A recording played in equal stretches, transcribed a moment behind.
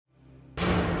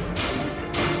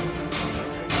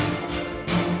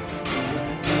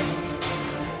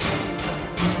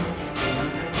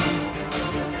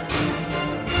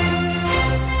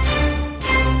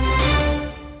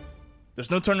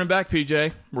no turning back,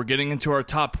 PJ. We're getting into our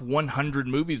top 100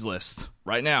 movies list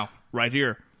right now, right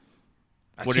here.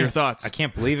 What are your thoughts? I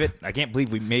can't believe it. I can't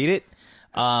believe we made it.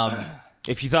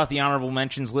 If you thought the honorable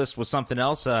mentions list was something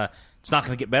else, it's not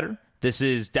going to get better. This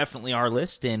is definitely our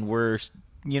list, and we're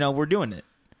doing it.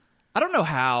 I don't know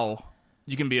how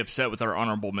you can be upset with our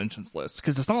honorable mentions list,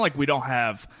 because it's not like we don't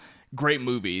have great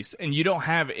movies, and you don't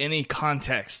have any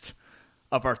context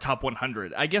of our top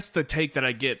 100. I guess the take that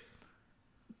I get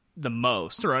the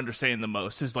most, or understand the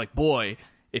most, is like, boy,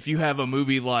 if you have a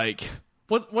movie like,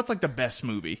 what's like the best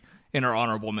movie in our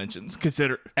honorable mentions?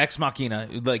 Consider Ex Machina,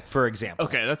 like, for example.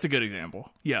 Okay, that's a good example.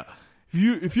 Yeah.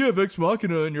 If you have Ex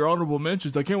Machina in your honorable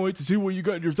mentions, I can't wait to see what you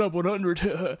got in your top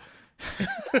 100.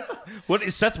 What,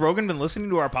 is Seth Rogen been listening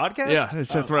to our podcast? Yeah, it's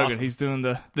Seth Rogen. Awesome. He's doing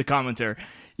the commentary.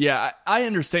 Yeah, I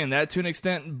understand that to an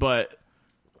extent, but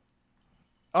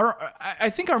I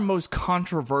think our most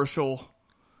controversial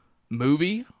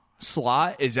movie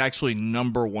slot is actually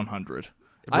number 100.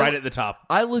 Right at the top.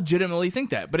 I legitimately think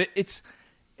that, but it's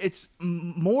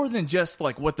more than just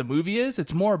like what the movie is.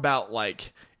 It's more about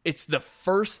like it's the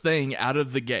first thing out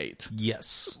of the gate.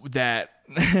 Yes. That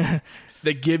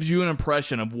that gives you an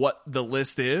impression of what the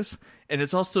list is, and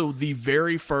it's also the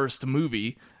very first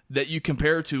movie that you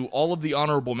compare to all of the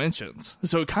honorable mentions.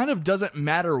 So it kind of doesn't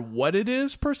matter what it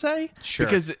is per se, sure,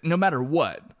 because no matter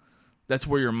what, that's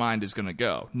where your mind is going to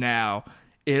go. Now,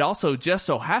 it also just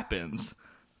so happens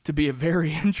to be a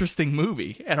very interesting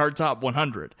movie at our top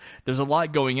 100. There's a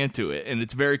lot going into it, and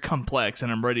it's very complex,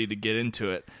 and I'm ready to get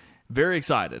into it. Very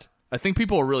excited. I think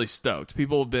people are really stoked.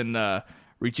 People have been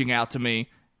reaching out to me,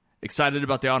 excited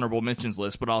about the honorable mentions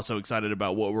list, but also excited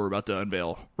about what we're about to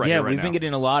unveil right here, right we've now. been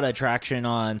getting a lot of traction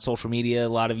on social media. A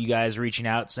lot of you guys reaching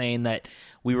out saying that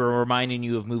we were reminding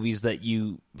you of movies that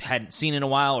you hadn't seen in a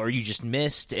while or you just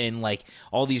missed, and like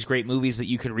all these great movies that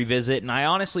you could revisit. And I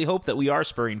honestly hope that we are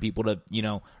spurring people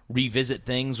to, revisit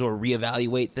things or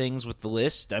reevaluate things with the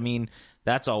list. I mean,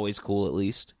 that's always cool, at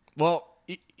least. Well,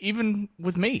 even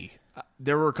with me,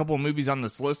 there were a couple of movies on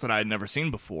this list that I had never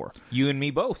seen before. You and me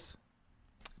both.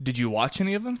 Did you watch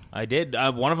any of them? I did.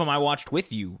 One of them I watched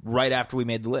with you right after we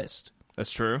made the list.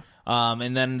 That's true.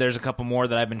 And then there's a couple more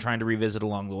that I've been trying to revisit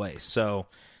along the way. So,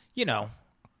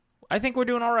 I think we're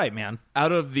doing all right, man.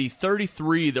 Out of the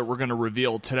 33 that we're going to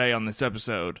reveal today on this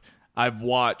episode, I've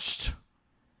watched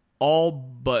all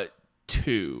but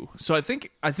 2. So I think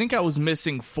I was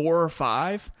missing 4 or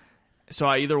 5. So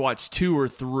I either watched 2 or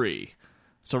 3.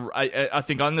 So I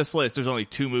think on this list, there's only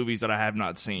 2 movies that I have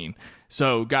not seen.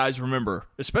 So guys, remember,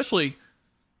 especially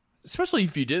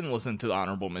if you didn't listen to the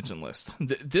honorable mention list,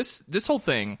 this whole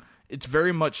thing, it's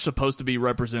very much supposed to be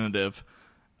representative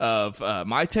of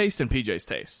my taste and PJ's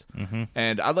taste. Mm-hmm.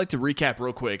 And I'd like to recap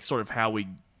real quick sort of how we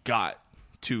got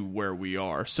to where we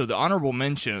are. So the honorable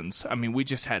mentions, I mean, we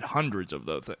just had hundreds of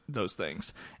those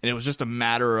things. And it was just a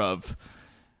matter of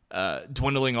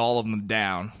dwindling all of them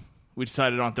down. We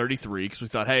decided on 33 because we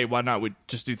thought, hey, why not we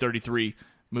just do 33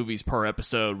 movies per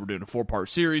episode? We're doing a 4-part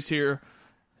series here.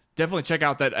 Definitely check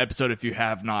out that episode if you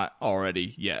have not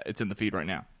already yet. It's in the feed right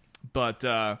now. But,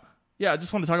 I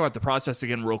just want to talk about the process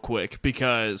again real quick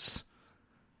because,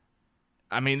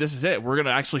 I mean, this is it. We're going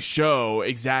to actually show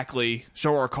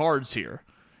our cards here.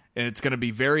 And it's going to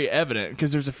be very evident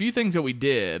because there's a few things that we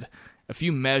did, a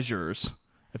few measures,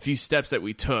 a few steps that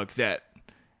we took that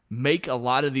make a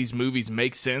lot of these movies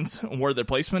make sense and where their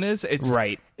placement is. It's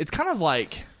right. It's kind of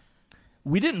like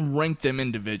we didn't rank them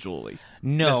individually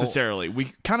necessarily.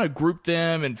 We kind of grouped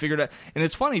them and figured out. And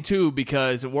it's funny, too,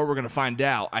 because what we're going to find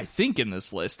out, I think in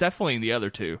this list, definitely in the other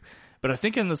 2, but I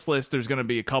think in this list there's going to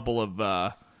be a couple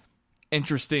of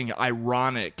interesting,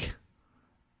 ironic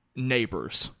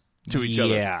neighbors to each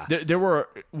other. Yeah.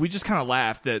 We just kind of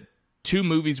laughed that 2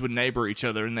 movies would neighbor each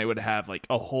other and they would have like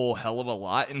a whole hell of a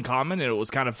lot in common, and it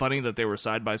was kind of funny that they were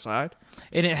side by side.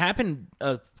 And it happened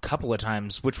a couple of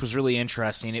times, which was really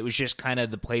interesting. It was just kind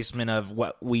of the placement of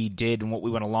what we did and what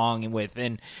we went along with.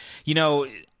 And,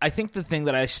 I think the thing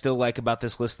that I still like about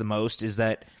this list the most is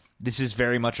that this is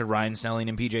very much a Ryan Selling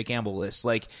and PJ Campbell list.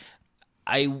 Like,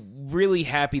 I'm really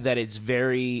happy that it's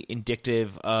very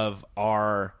indicative of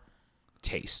our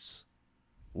tastes.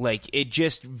 Like, it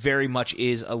just very much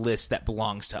is a list that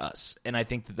belongs to us. And I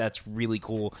think that that's really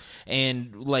cool.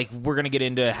 And, like, we're going to get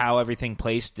into how everything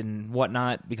placed and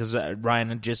whatnot, because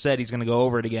Ryan just said he's going to go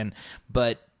over it again.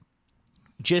 But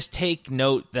just take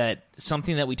note that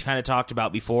something that we kind of talked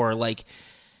about before, like,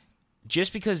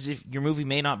 just because if your movie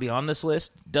may not be on this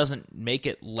list doesn't make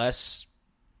it less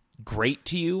great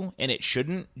to you, and it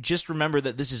shouldn't. Just remember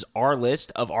that this is our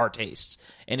list of our tastes,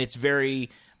 and it's very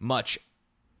much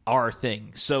our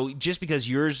thing. So just because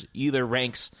yours either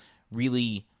ranks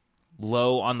really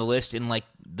low on the list in like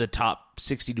the top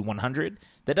 60 to 100,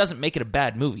 that doesn't make it a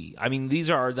bad movie. I mean, these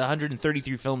are the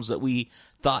 133 films that we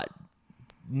thought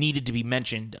needed to be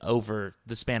mentioned over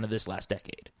the span of this last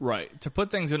decade. Right. To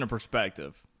put things into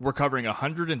perspective, we're covering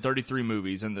 133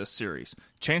 movies in this series.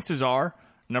 Chances are,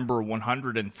 number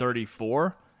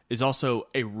 134 is also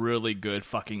a really good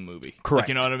fucking movie. Correct. Like,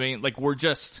 you know what I mean? Like,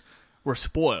 we're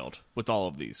spoiled with all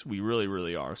of these. We really,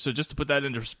 really are. So just to put that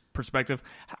into perspective.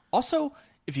 Also,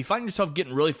 if you find yourself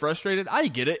getting really frustrated, I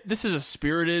get it. This is a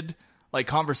spirited like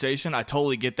conversation. I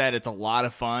totally get that. It's a lot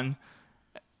of fun.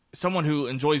 Someone who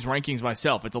enjoys rankings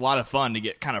myself, it's a lot of fun to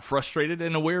get kind of frustrated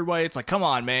in a weird way. It's like, come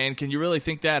on, man, can you really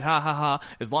think that? Ha ha ha.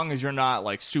 As long as you're not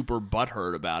like super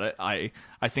butthurt about it, I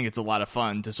think it's a lot of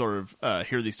fun to sort of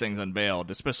hear these things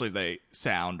unveiled, especially if they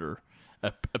sound or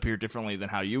appear differently than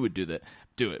how you would do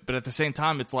it. But at the same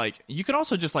time, it's like you can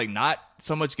also just like not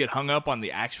so much get hung up on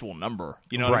the actual number.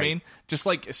 You know what I mean? Just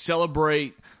like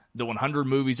celebrate the 100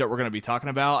 movies that we're going to be talking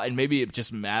about, and maybe it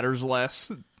just matters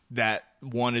less that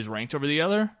one is ranked over the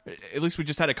other. At least we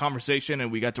just had a conversation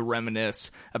and we got to reminisce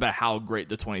about how great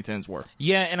the 2010s were.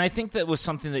 Yeah, and I think that was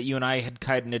something that you and I had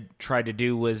kind of tried to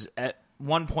do was at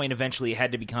one point eventually it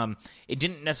had to become, it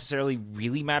didn't necessarily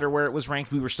really matter where it was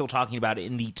ranked. We were still talking about it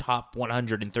in the top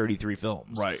 133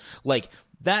 films. Right. Like,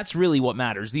 that's really what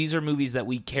matters. These are movies that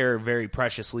we care very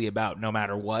preciously about no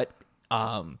matter what.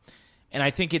 And I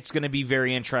think it's going to be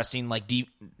very interesting, like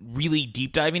really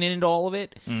deep diving into all of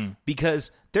it,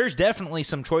 because there's definitely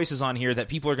some choices on here that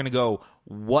people are going to go,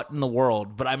 what in the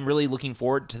world? But I'm really looking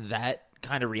forward to that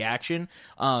kind of reaction.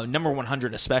 Number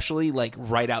 100 especially, like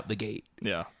right out the gate.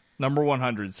 Yeah. Number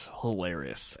 100's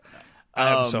hilarious.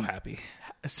 I'm so happy.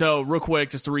 So real quick,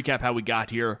 just to recap how we got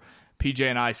here, PJ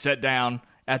and I sat down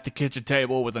at the kitchen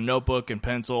table with a notebook and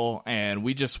pencil, and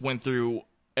we just went through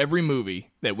every movie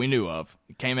that we knew of.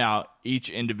 It came out each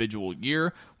individual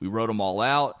year. We wrote them all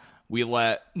out. We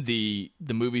let the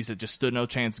movies that just stood no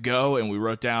chance go, and we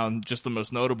wrote down just the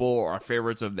most notable or our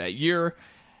favorites of that year.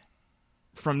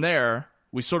 From there,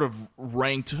 we sort of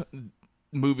ranked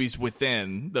movies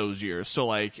within those years. So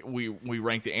like we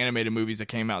ranked the animated movies that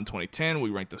came out in 2010, we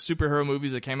ranked the superhero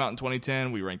movies that came out in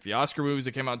 2010, we ranked the Oscar movies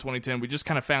that came out in 2010. We just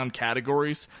kind of found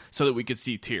categories so that we could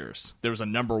see tiers. There was a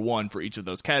number one for each of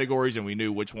those categories, and we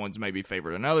knew which ones maybe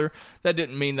favored another. That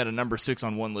didn't mean that a number 6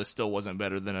 on one list still wasn't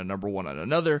better than a number 1 on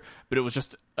another, but it was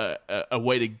just a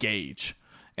way to gauge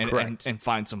and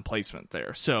find some placement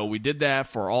there. So we did that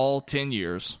for all 10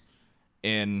 years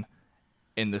in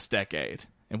this decade.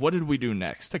 And what did we do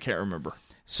next? I can't remember.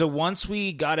 So once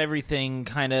we got everything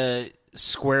kind of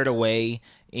squared away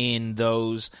in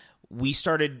those, we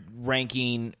started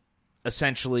ranking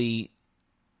essentially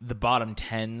the bottom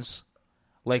 10s.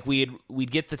 Like we'd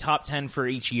get the top 10 for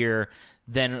each year.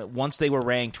 Then once they were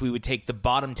ranked, we would take the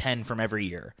bottom 10 from every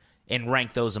year and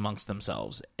rank those amongst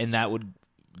themselves. And that would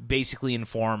basically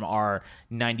inform our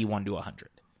 91 to 100.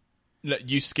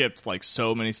 You skipped like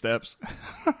so many steps.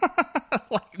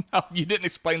 Like, no, you didn't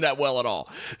explain that well at all.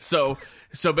 So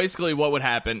basically what would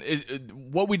happen is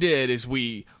what we did is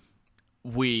we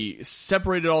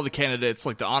separated all the candidates,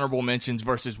 like the honorable mentions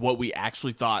versus what we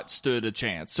actually thought stood a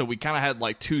chance. So we kind of had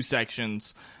like two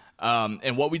sections.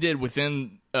 And what we did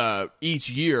within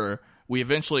each year, we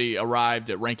eventually arrived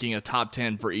at ranking a top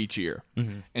 10 for each year.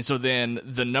 Mm-hmm. And so then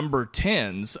the number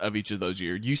 10s of each of those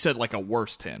years, you said like a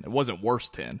worst 10. It wasn't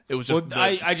worst 10. It was just...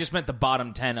 I just meant the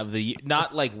bottom 10 of the...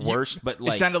 Not like worst, but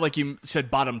like... It sounded like you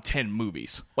said bottom 10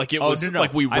 movies. Like it was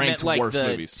like we ranked like worst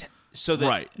movies. So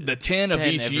the 10 of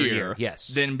each year, yes,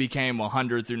 then became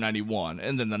 100 through 91.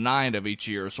 And then the 9 of each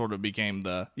year sort of became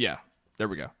the... Yeah. There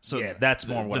we go. So yeah, that's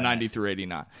more what the 90 through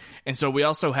 89. And so we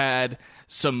also had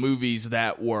some movies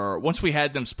that were, once we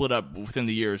had them split up within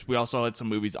the years, we also had some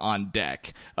movies on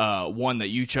deck. One that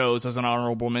you chose as an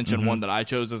honorable mention, mm-hmm. one that I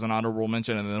chose as an honorable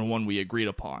mention, and then one we agreed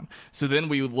upon. So then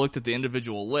we looked at the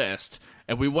individual list,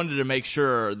 and we wanted to make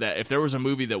sure that if there was a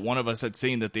movie that one of us had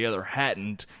seen that the other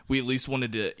hadn't, we at least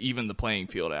wanted to even the playing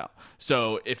field out.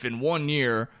 So if in one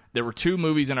year there were 2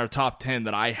 movies in our top 10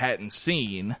 that I hadn't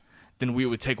seen, then we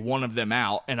would take one of them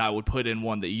out, and I would put in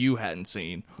one that you hadn't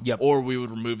seen. Yep. Or we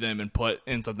would remove them and put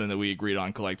in something that we agreed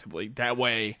on collectively. That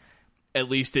way, at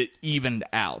least it evened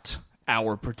out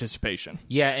our participation.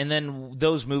 Yeah, and then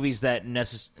those movies that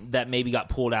maybe got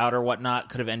pulled out or whatnot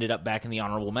could have ended up back in the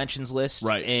honorable mentions list.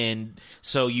 Right. And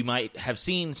so you might have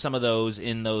seen some of those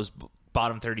in those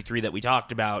bottom 33 that we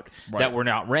talked about that were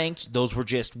not ranked. Those were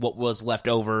just what was left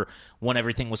over when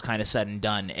everything was kind of said and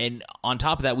done. And on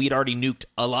top of that, we'd already nuked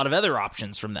a lot of other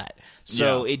options from that.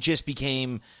 So it just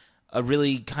became a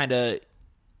really kind of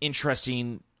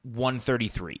interesting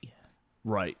 133.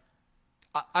 Right.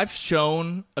 I've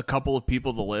shown a couple of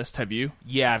people the list. Have you?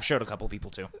 Yeah, I've showed a couple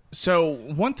people too. So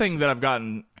one thing that I've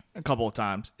gotten a couple of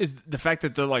times is the fact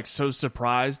that they're like so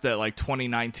surprised that like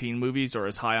 2019 movies are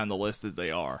as high on the list as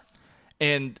they are.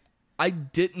 And I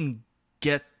didn't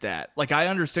get that. Like, I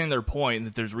understand their point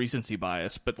that there's recency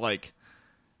bias, but like,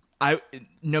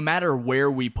 no matter where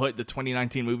we put the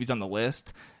 2019 movies on the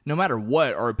list, no matter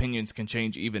what, our opinions can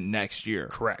change even next year.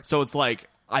 Correct. So it's like,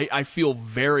 I feel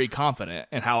very confident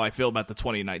in how I feel about the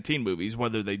 2019 movies,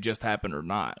 whether they just happen or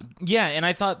not. Yeah, and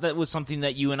I thought that was something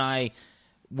that you and I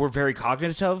were very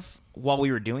cognizant of while we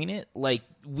were doing it. Like,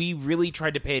 we really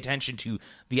tried to pay attention to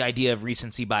the idea of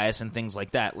recency bias and things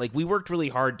like that. Like, we worked really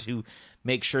hard to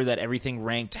make sure that everything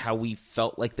ranked how we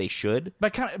felt like they should.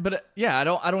 But yeah, I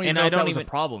don't even know if that was a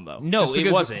problem though. No,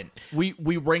 it wasn't.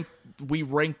 We ranked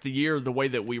the year the way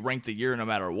that we ranked the year no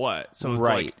matter what. So it's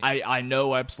right. like I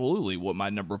know absolutely what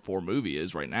my number 4 movie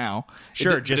is right now.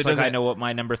 Sure, just like I know what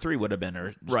my number 3 would have been,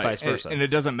 or vice versa. And it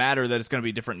doesn't matter that it's going to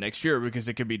be different next year, because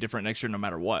it could be different next year no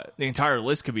matter what. The entire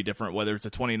list could be different, whether it's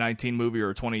a 2019 movie or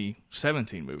a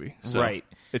 2017 movie. So right.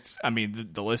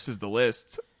 The list is the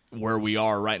list where we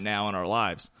are right now in our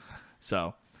lives.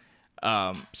 So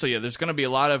yeah, there's going to be a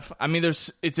lot of,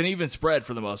 it's an even spread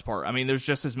for the most part. I mean, there's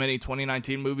just as many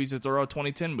 2019 movies as there are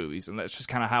 2010 movies, and that's just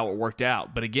kind of how it worked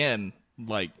out. But again,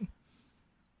 like,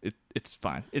 it's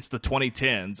fine. It's the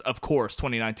 2010s. Of course,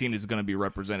 2019 is going to be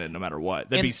represented no matter what.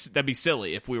 That'd be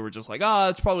silly if we were just like,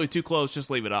 it's probably too close, just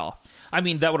leave it off. I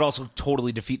mean, that would also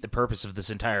totally defeat the purpose of this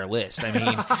entire list. I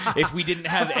mean, if we didn't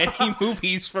have any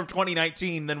movies from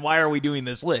 2019, then why are we doing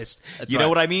this list? You know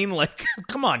what I mean? Like,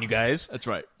 come on, you guys. That's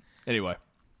right. Anyway,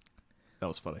 that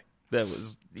was funny. That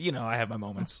was, I have my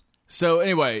moments. So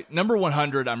anyway, number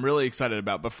 100, I'm really excited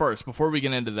about. But first, before we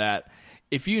get into that,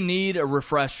 if you need a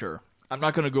refresher, I'm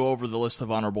not going to go over the list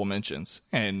of honorable mentions,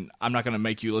 and I'm not going to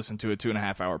make you listen to a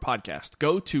 2.5-hour podcast.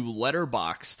 Go to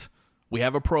Letterboxd. We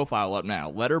have a profile up now,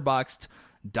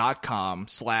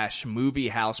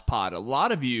 letterboxd.com/moviehousepod. A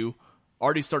lot of you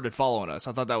already started following us.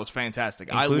 I thought that was fantastic.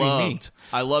 Including me.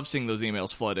 I love seeing those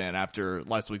emails flood in after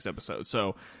last week's episode.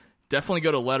 So definitely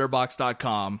go to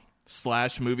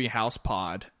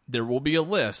letterboxd.com/moviehousepod. There will be a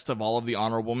list of all of the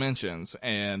honorable mentions,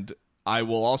 and I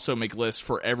will also make lists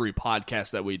for every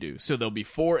podcast that we do. So there'll be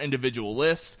 4 individual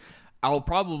lists. I'll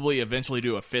probably eventually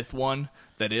do a 5th one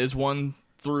that is 1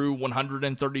 through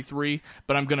 133,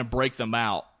 but I'm going to break them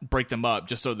up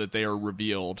just so that they are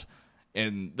revealed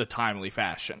in the timely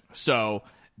fashion. So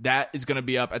that is going to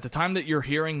be up. At the time that you're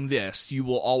hearing this, you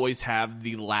will always have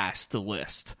the last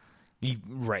list.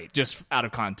 Right. Just out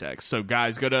of context. So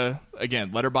guys, go to,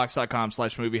 again,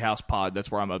 letterboxd.com/moviehousepod. That's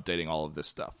where I'm updating all of this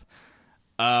stuff.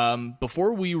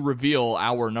 Before we reveal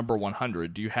our number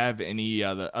 100, do you have any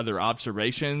other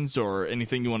observations or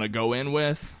anything you want to go in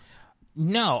with?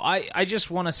 No, I just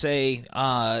want to say,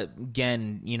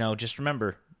 again, just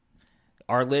remember,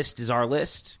 our list is our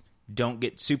list. Don't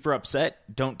get super upset.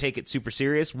 Don't take it super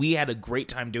serious. We had a great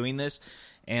time doing this,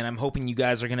 and I'm hoping you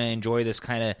guys are going to enjoy this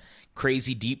kind of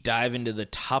crazy deep dive into the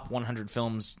top 100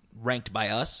 films ranked by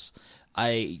us.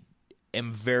 I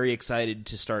am very excited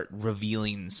to start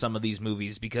revealing some of these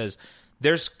movies, because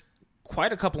there's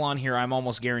quite a couple on here. I'm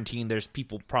almost guaranteeing there's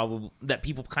people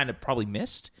kind of probably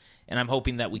missed, and I'm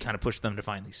hoping that we kind of push them to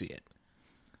finally see it.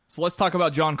 So let's talk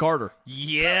about John Carter.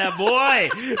 Yeah, boy.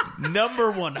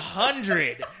 Number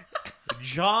 100.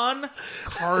 John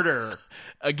Carter.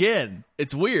 Again,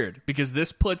 it's weird because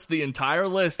this puts the entire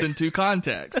list into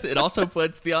context. It also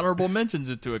puts the honorable mentions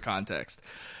into a context.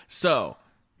 So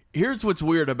here's what's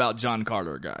weird about John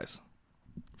Carter, guys.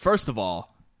 First of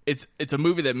all, it's a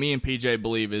movie that me and PJ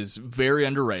believe is very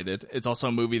underrated. It's also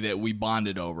a movie that we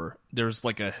bonded over. There's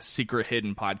like a secret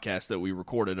hidden podcast that we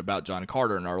recorded about John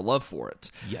Carter and our love for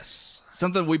it. Yes.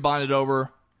 Something we bonded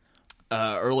over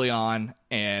early on,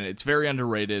 and it's very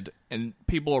underrated. And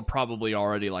people are probably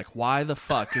already like, why the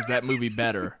fuck is that movie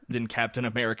better than Captain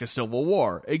America Civil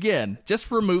War? Again,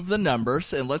 just remove the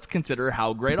numbers and let's consider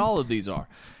how great all of these are.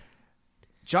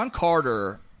 John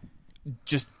Carter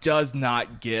just does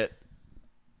not get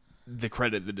the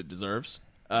credit that it deserves.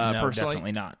 No, personally,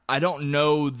 definitely not. I don't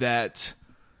know that,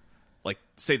 like,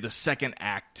 say the second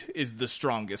act is the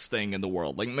strongest thing in the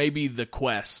world. Like, maybe the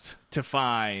quest to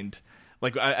find,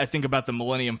 like, I think about the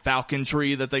Millennium Falcon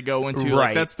tree that they go into. Right.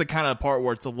 Like, that's the kind of part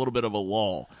where it's a little bit of a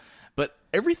lull. But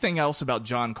everything else about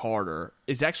John Carter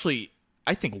is actually,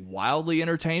 I think, wildly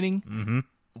entertaining,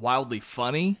 wildly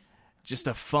funny, just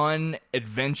a fun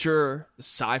adventure,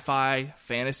 sci-fi,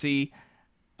 fantasy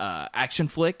action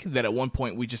flick that at one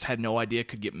point we just had no idea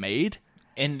could get made.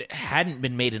 And hadn't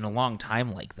been made in a long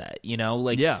time like that,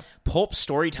 Like, yeah. pulp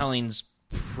storytelling's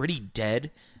pretty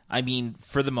dead. I mean,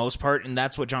 for the most part, and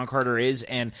that's what John Carter is.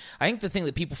 And I think the thing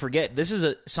that people forget, this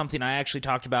is something I actually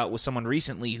talked about with someone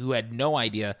recently who had no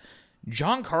idea.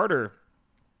 John Carter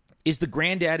is the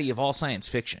granddaddy of all science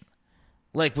fiction.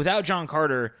 Like, without John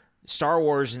Carter, Star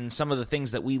Wars and some of the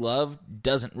things that we love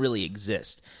doesn't really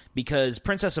exist. Because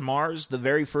Princess of Mars, the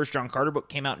very first John Carter book,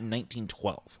 came out in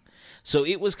 1912. So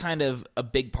it was kind of a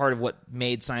big part of what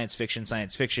made science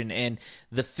fiction. And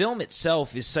the film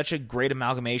itself is such a great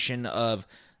amalgamation of,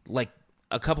 like,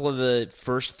 a couple of the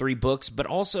first 3 books, but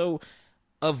also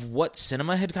of what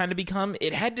cinema had kind of become.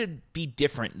 It had to be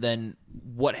different than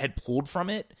what had pulled from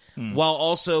it, while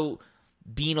also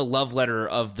being a love letter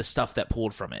of the stuff that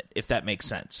pulled from it, if that makes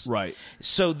sense. Right.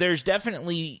 So there's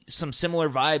definitely some similar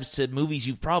vibes to movies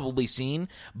you've probably seen,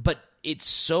 but it's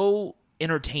so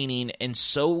entertaining and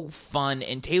so fun,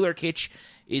 and Taylor Kitsch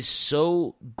is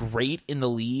so great in the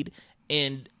lead,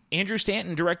 and Andrew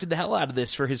Stanton directed the hell out of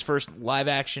this for his first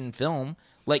live-action film.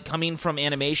 Like, coming from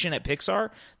animation at Pixar,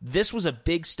 this was a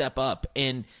big step up,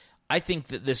 and I think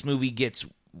that this movie gets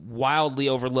wildly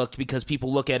overlooked because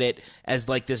people look at it as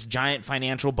like this giant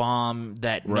financial bomb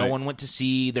that no one went to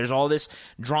see. There's all this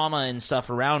drama and stuff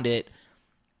around it,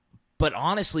 but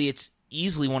honestly, it's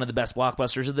easily one of the best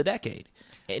blockbusters of the decade.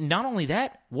 And not only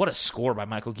that, what a score by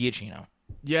Michael Giacchino.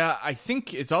 Yeah, I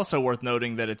think it's also worth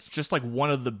noting that it's just like one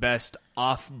of the best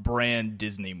off-brand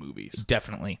Disney movies.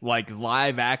 Definitely. Like,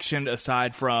 live action,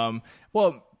 aside from,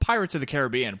 well, Pirates of the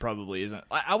Caribbean probably isn't.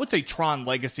 I would say Tron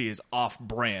Legacy is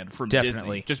off-brand from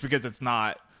Definitely. Disney, just because it's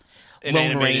not an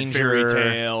Lone animated Ranger, fairy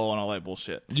tale and all that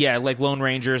bullshit. Yeah, like Lone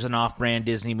Ranger is an off-brand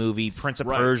Disney movie. Prince of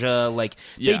Persia, like,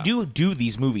 Yeah. they do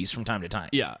these movies from time to time.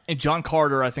 Yeah, and John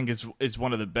Carter, I think, is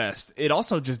one of the best. It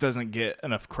also just doesn't get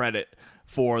enough credit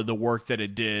for the work that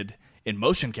it did in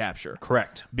motion capture.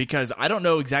 Correct. Because I don't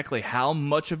know exactly how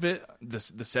much of it the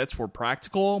sets were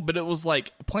practical, but it was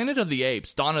like Planet of the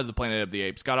Apes, Dawn of the Planet of the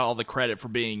Apes got all the credit for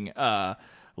being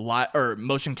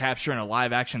motion capture in a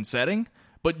live action setting.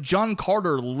 But John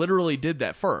Carter literally did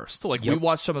that first. Like, we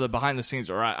watched some of the behind the scenes,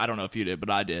 or I don't know if you did, but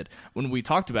I did, when we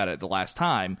talked about it the last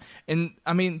time. And,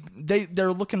 I mean,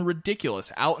 they're looking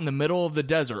ridiculous out in the middle of the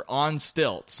desert on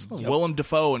stilts. Willem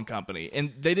Dafoe and company.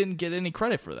 And they didn't get any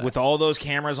credit for that. With all those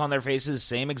cameras on their faces,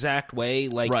 same exact way.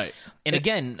 Like, right. And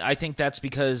again, I think that's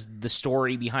because the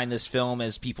story behind this film,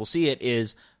 as people see it,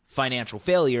 is financial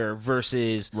failure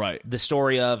versus the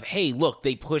story of, hey, look,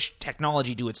 they pushed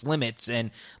technology to its limits,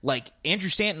 and like Andrew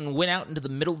Stanton went out into the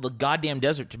middle of the goddamn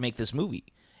desert to make this movie.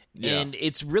 And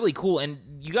it's really cool. And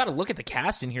you got to look at the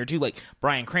cast in here too, like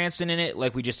Bryan Cranston in it,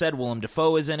 like we just said, Willem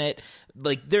Dafoe is in it.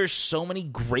 Like, there's so many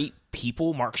great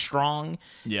people. Mark Strong.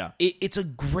 Yeah, it's a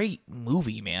great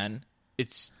movie, man.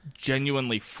 It's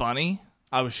genuinely funny.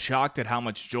 I was shocked at how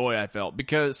much joy I felt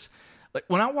because, like,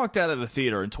 when I walked out of the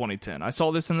theater in 2010, I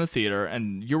saw this in the theater,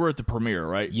 and you were at the premiere,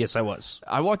 right? Yes, I was.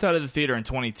 I walked out of the theater in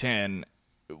 2010,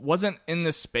 wasn't in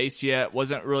this space yet,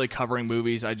 wasn't really covering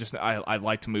movies. I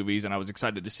liked movies, and I was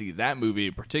excited to see that movie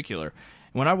in particular.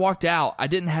 When I walked out, I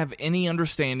didn't have any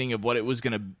understanding of what it was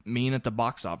going to mean at the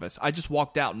box office. I just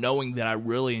walked out knowing that I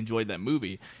really enjoyed that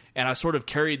movie, and I sort of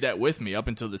carried that with me up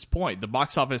until this point. The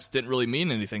box office didn't really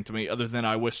mean anything to me other than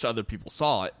I wished other people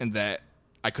saw it and that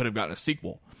I could have gotten a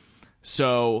sequel.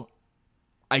 So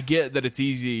I get that it's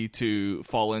easy to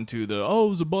fall into it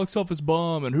was a box office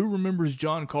bomb, and who remembers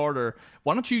John Carter?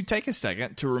 Why don't you take a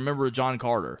second to remember John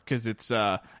Carter? Because it's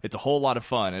a whole lot of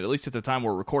fun, and at least at the time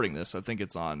we're recording this, I think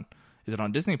it's on. Is it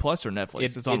on Disney Plus or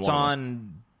Netflix? It's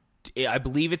on. I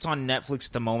believe it's on Netflix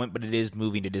at the moment, but it is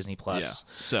moving to Disney Plus.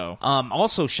 Yeah. So,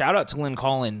 also shout out to Lynn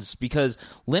Collins, because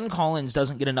Lynn Collins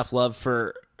doesn't get enough love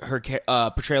for her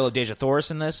portrayal of Dejah Thoris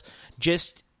in this.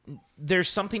 Just, there's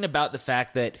something about the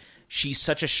fact that she's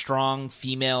such a strong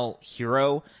female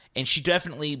hero, and she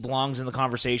definitely belongs in the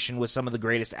conversation with some of the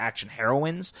greatest action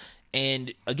heroines.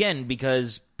 And again,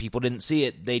 because people didn't see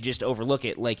it, they just overlook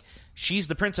it. Like, she's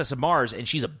the Princess of Mars, and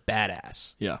she's a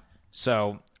badass. Yeah.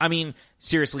 So, I mean,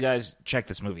 seriously, guys, check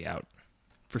this movie out.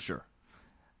 For sure.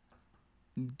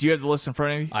 Do you have the list in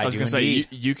front of you? I was going to say,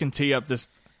 you can tee up this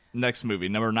next movie,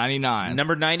 number 99.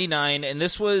 Number 99, and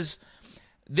this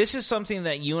is something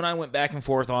that you and I went back and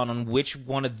forth on which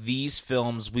one of these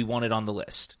films we wanted on the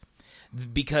list.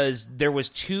 Because there was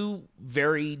two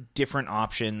very different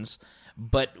options,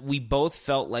 but we both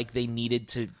felt like they needed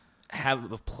to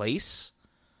have a place.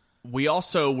 We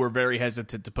also were very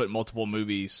hesitant to put multiple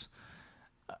movies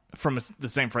from the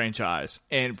same franchise.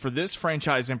 And for this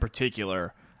franchise in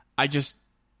particular, I just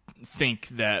think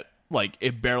that, like,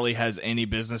 it barely has any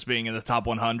business being in the top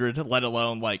 100, let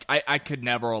alone, like, I could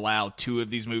never allow two of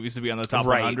these movies to be on the top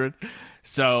 100.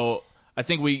 So I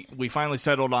think we finally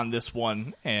settled on this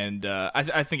one, and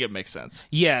I think it makes sense.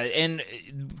 Yeah, and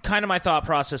kind of my thought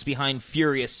process behind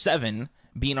Furious 7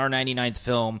 being our 99th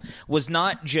film was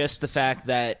not just the fact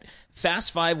that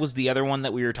Fast 5 was the other one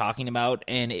that we were talking about,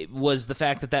 and it was the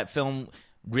fact that film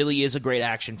really is a great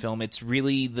action film. It's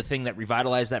really the thing that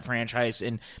revitalized that franchise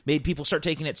and made people start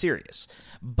taking it serious.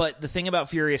 But the thing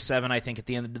about Furious 7, I think at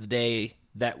the end of the day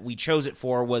that we chose it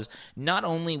for was not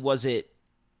only was it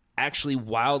actually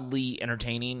wildly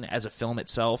entertaining as a film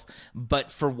itself,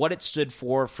 but for what it stood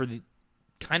for the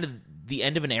kind of the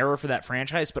end of an era for that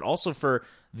franchise, but also for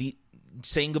the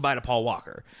saying goodbye to Paul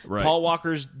Walker. Right. Paul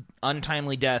Walker's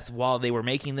untimely death while they were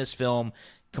making this film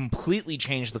completely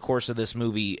changed the course of this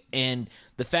movie. And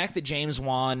the fact that James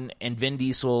Wan and Vin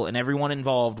Diesel and everyone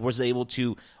involved was able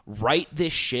to right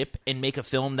this ship and make a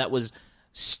film that was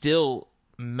still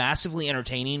massively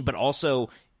entertaining, but also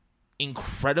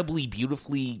incredibly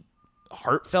beautifully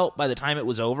heartfelt by the time it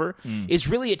was over is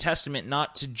really a testament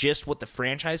not to just what the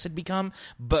franchise had become,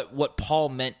 but what Paul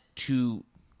meant to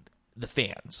the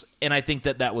fans. And I think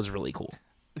that was really cool.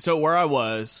 So where I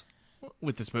was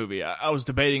with this movie, I was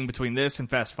debating between this and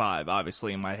Fast 5,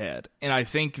 obviously, in my head. And I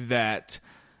think that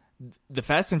the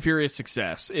Fast and Furious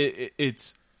success,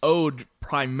 it's owed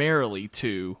primarily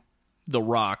to The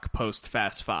Rock post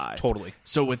Fast 5. Totally.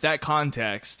 So with that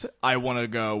context, I want to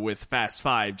go with Fast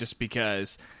 5 just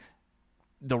because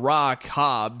The Rock,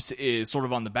 Hobbs, is sort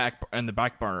of on the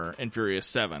back burner in Furious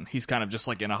 7. He's kind of just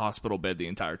like in a hospital bed the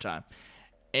entire time.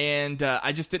 And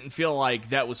I just didn't feel like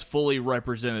that was fully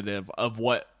representative of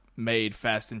what made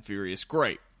Fast and Furious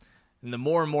great. And the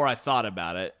more and more I thought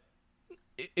about it,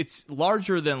 it's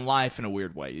larger than life in a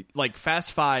weird way. Like,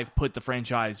 Fast 5 put the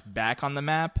franchise back on the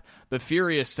map, but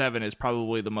Furious 7 is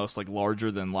probably the most like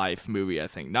larger than life movie, I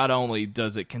think. Not only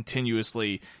does it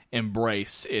continuously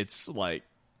embrace its like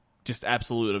just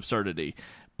absolute absurdity,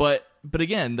 but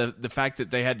again, the fact that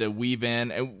they had to weave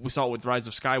in, and we saw it with Rise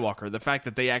of Skywalker, the fact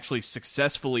that they actually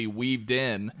successfully weaved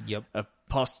in a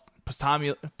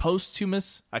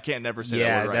posthumous, I can't never say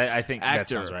that word right. I think that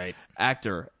sounds right.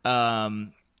 Actor,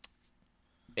 and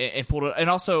pulled it, and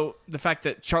also the fact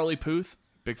that Charlie Puth,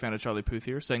 big fan of Charlie Puth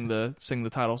here, sang the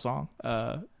title song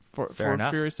for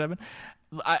Furious 7.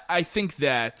 I think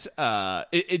that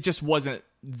it just wasn't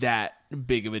that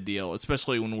big of a deal,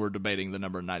 especially when we're debating the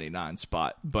number 99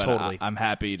 spot. But totally. I'm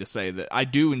happy to say that I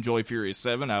do enjoy Furious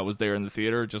 7. I was there in the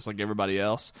theater just like everybody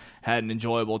else, had an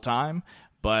enjoyable time,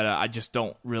 but I just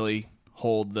don't really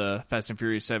hold the Fast and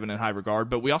Furious 7 in high regard.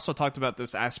 But we also talked about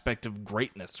this aspect of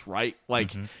greatness, right?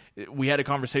 Like, we had a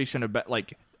conversation about,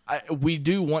 like, we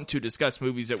do want to discuss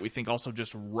movies that we think also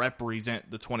just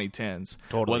represent the 2010s.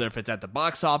 Totally. Whether if it's at the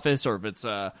box office or if it's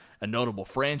a notable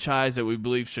franchise that we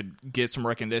believe should get some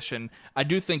recognition. I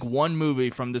do think one movie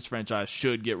from this franchise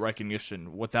should get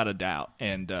recognition without a doubt,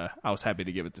 and I was happy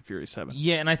to give it to Furious 7.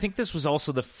 Yeah, and I think this was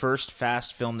also the first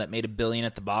Fast film that made $1 billion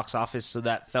at the box office, so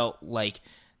that felt like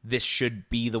this should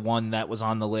be the one that was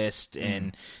on the list,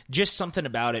 and just something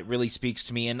about it really speaks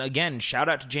to me. And again, shout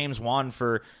out to James Wan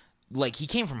for... Like, he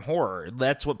came from horror.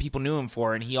 That's what people knew him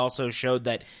for. And he also showed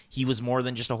that he was more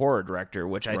than just a horror director,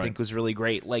 which I think was really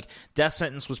great. Like, Death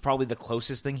Sentence was probably the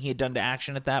closest thing he had done to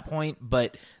action at that point.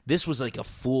 But this was like a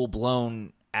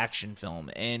full-blown action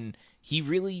film. And he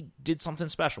really did something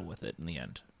special with it in the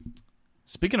end.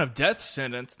 Speaking of Death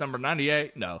Sentence, number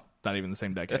 98. No, not even the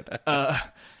same decade.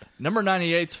 Number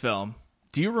 98's film.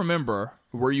 Do you remember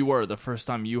where you were the first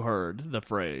time you heard the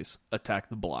phrase "attack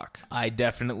the block"? I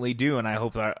definitely do, and I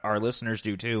hope that our listeners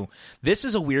do too. This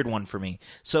is a weird one for me.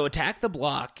 So Attack the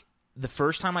Block, the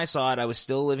first time I saw it, I was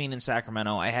still living in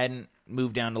Sacramento. I hadn't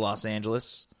moved down to Los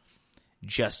Angeles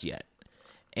just yet.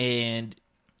 And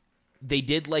they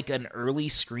did like an early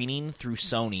screening through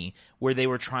Sony where they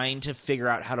were trying to figure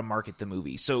out how to market the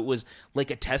movie. So it was like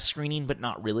a test screening, but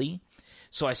not really.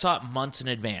 So I saw it months in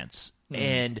advance,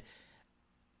 and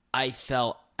I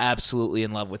fell absolutely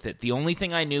in love with it. The only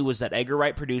thing I knew was that Edgar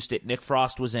Wright produced it, Nick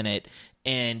Frost was in it,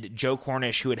 and Joe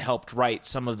Cornish, who had helped write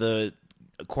some of the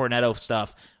Cornetto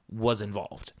stuff, was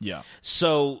involved. Yeah.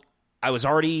 So I was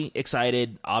already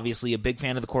excited, obviously a big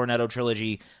fan of the Cornetto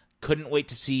trilogy, couldn't wait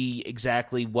to see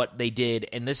exactly what they did,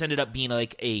 and this ended up being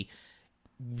like a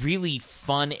really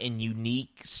fun and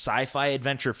unique sci-fi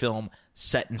adventure film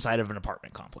set inside of an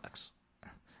apartment complex.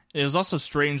 It was also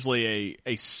strangely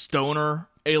a stoner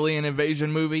alien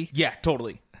invasion movie. Yeah,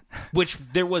 totally. Which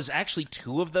there was actually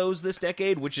 2 of those this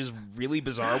decade, which is really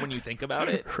bizarre when you think about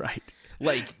it. Right.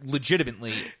 Like,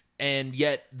 legitimately. And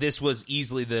yet, this was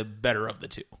easily the better of the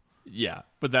 2. Yeah,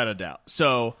 without a doubt.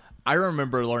 So, I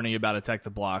remember learning about Attack the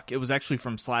Block. It was actually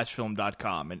from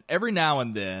slashfilm.com. And every now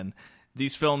and then,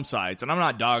 these film sites, and I'm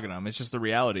not dogging them, it's just the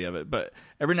reality of it, but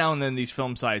every now and then these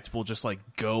film sites will just like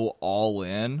go all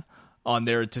in on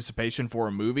their anticipation for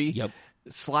a movie. Yep.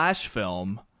 Slash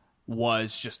Film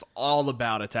was just all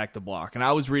about Attack the Block, and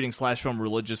I was reading Slash Film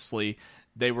religiously.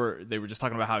 They were just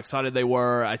talking about how excited they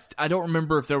were. I don't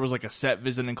remember if there was like a set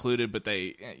visit included, but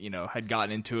they had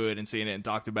gotten into it and seen it and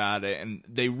talked about it, and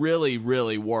they really,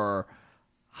 really were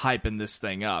hyping this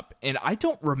thing up. And I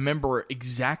don't remember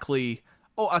exactly.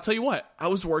 Oh, I'll tell you what. I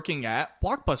was working at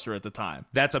Blockbuster at the time.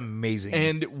 That's amazing.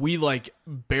 And we like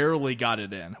barely got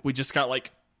it in. We just got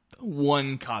like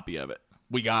one copy of it.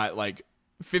 We got like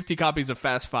 50 copies of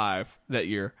Fast Five that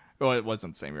year. Well, it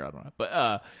wasn't the same year, I don't know.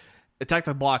 But Attack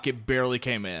the Block, it barely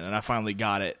came in, and I finally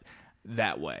got it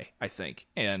that way, I think.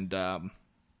 And I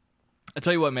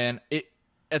tell you what, man,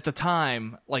 at the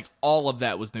time, like, all of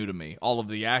that was new to me. All of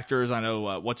the actors, I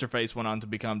know What's-Her-Face went on to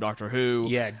become Doctor Who.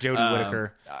 Yeah, Jodie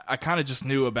Whittaker. I kind of just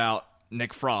knew about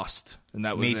Nick Frost, and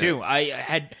that was Me it. too. I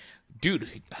had... Dude,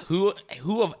 who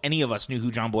of any of us knew who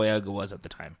John Boyega was at the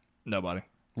time? Nobody.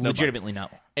 Legitimately no.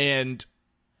 And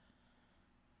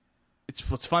it's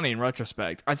what's funny in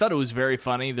retrospect. I thought it was very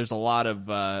funny. There's a lot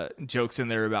of jokes in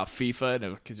there about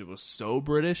FIFA because it was so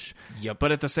British. Yep.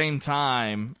 But at the same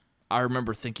time, I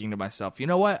remember thinking to myself, you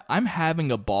know what? I'm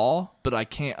having a ball, but I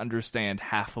can't understand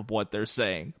half of what they're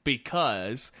saying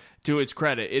because, to its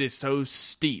credit, it is so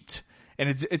steeped. And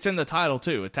it's in the title,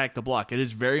 too, Attack the Block. It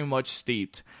is very much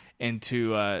steeped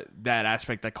into that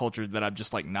aspect, that culture that I'm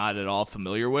just like not at all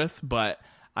familiar with. But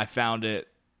I found it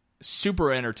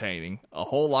super entertaining, a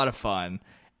whole lot of fun,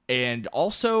 and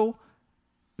also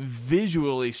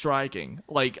visually striking.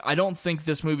 Like, I don't think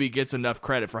this movie gets enough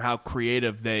credit for how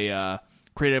creatively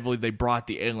they brought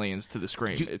the aliens to the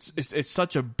screen. It's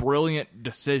such a brilliant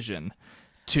decision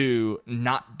to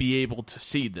not be able to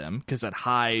see them because it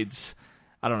hides,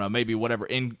 I don't know, maybe whatever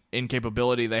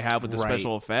incapability they have with the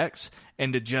special effects,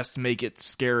 and to just make it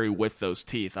scary with those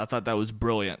teeth. I thought that was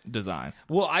brilliant design.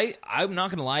 Well, I'm not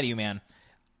going to lie to you, man.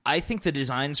 I think the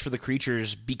designs for the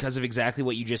creatures, because of exactly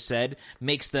what you just said,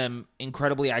 makes them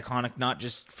incredibly iconic, not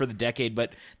just for the decade,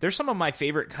 but they're some of my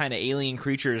favorite kind of alien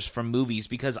creatures from movies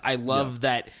because I love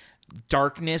that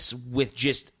darkness with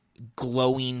just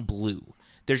glowing blue.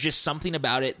 There's just something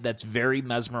about it that's very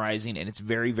mesmerizing, and it's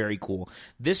very, very cool.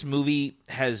 This movie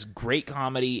has great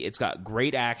comedy. It's got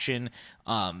great action.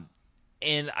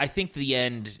 And I think the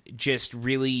end just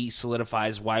really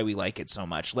solidifies why we like it so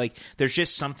much. Like, there's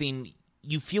just something...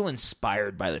 You feel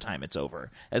inspired by the time it's over,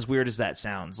 as weird as that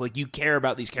sounds. Like, you care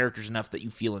about these characters enough that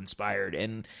you feel inspired,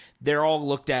 and they're all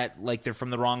looked at like they're from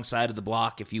the wrong side of the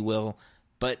block, if you will,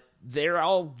 but they're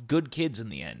all good kids in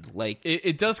the end. Like,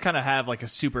 it does kind of have like a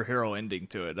superhero ending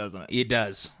to it, doesn't it? It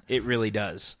does. It really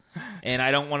does. And I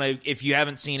don't want to, if you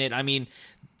haven't seen it, I mean,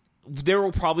 there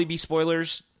will probably be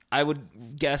spoilers, I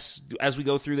would guess, as we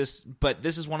go through this, but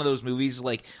this is one of those movies,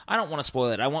 like, I don't want to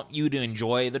spoil it. I want you to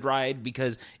enjoy the ride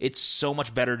because it's so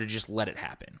much better to just let it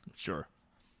happen. Sure.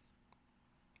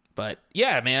 But,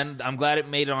 yeah, man, I'm glad it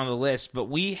made it on the list. But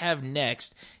we have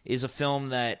next is a film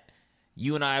that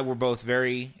you and I were both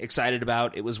very excited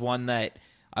about. It was one that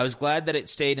I was glad that it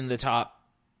stayed in the top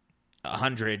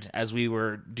 100 as we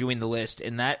were doing the list,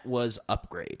 and that was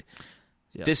Upgrade.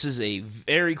 Yep. This is a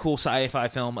very cool sci-fi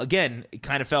film. Again, it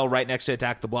kind of fell right next to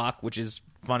Attack the Block, which is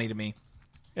funny to me.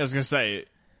 I was going to say,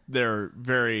 they're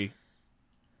very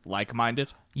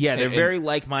like-minded. Yeah, they're very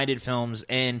like-minded films.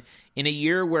 And in a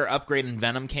year where Upgrade and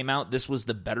Venom came out, this was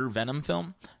the better Venom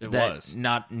film. It was.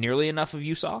 Not nearly enough of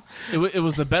you saw. It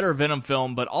was the better Venom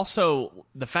film, but also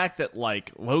the fact that,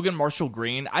 like, Logan Marshall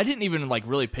Green, I didn't even, like,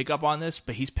 really pick up on this,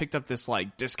 but he's picked up this,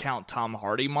 like, discount Tom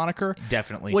Hardy moniker.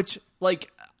 Definitely. Which, like...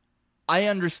 I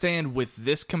understand with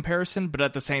this comparison, but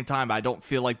at the same time, I don't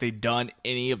feel like they've done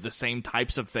any of the same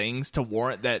types of things to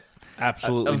warrant that.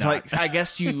 Absolutely I was not. like, I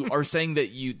guess you are saying that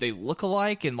they look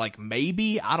alike, and like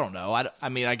maybe I don't know. I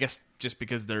mean, I guess just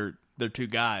because they're two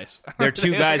guys. They're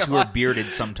two guys who are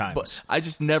bearded sometimes. But I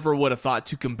just never would have thought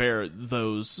to compare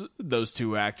those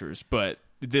two actors, but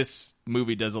this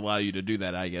movie does allow you to do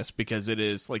that, I guess, because it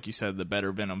is, like you said, the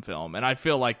better Venom film, and I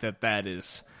feel like that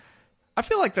is. I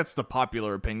feel like that's the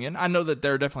popular opinion. I know that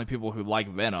there are definitely people who like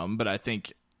Venom, but I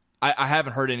think I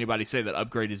haven't heard anybody say that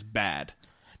Upgrade is bad.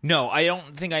 No, I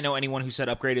don't think I know anyone who said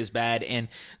Upgrade is bad. And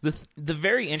the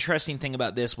very interesting thing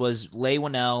about this was Leigh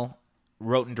Whannell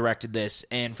wrote and directed this.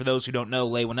 And for those who don't know,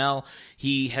 Leigh Whannell,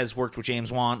 he has worked with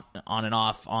James Wan on and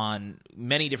off on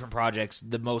many different projects.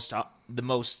 The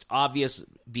most obvious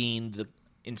being the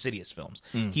Insidious films.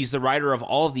 He's the writer of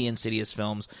all of the Insidious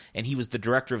films, and he was the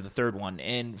director of the third one.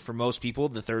 And for most people,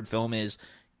 the third film is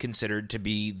considered to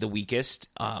be the weakest,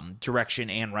 direction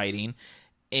and writing.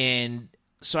 And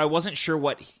so I wasn't sure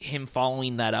what him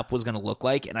following that up was going to look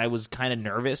like, and I was kind of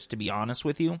nervous, to be honest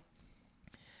with you.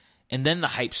 And then the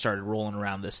hype started rolling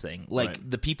around this thing.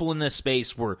 The people in this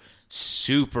space were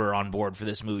super on board for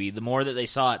this movie. The more that they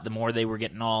saw it, the more they were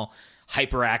getting all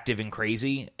hyperactive and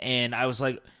crazy. And I was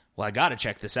like, well, I got to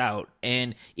check this out.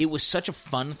 And it was such a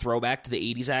fun throwback to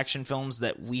the 80s action films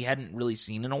that we hadn't really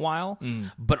seen in a while.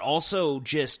 But also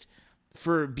just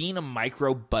for being a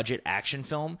micro-budget action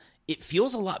film, it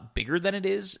feels a lot bigger than it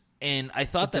is. And I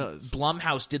thought that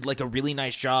Blumhouse did a really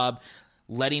nice job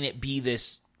letting it be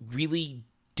this really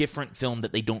different film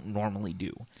that they don't normally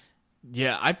do.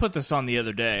 Yeah, I put this on the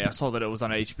other day. I saw that it was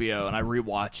on HBO, and I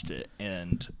rewatched it,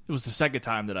 and it was the second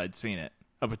time that I'd seen it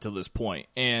up until this point,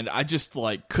 and I just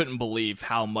couldn't believe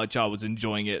how much I was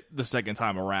enjoying it the second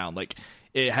time around.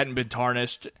 It hadn't been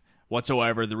tarnished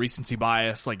whatsoever. The recency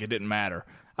bias, it didn't matter.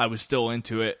 I was still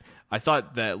into it. I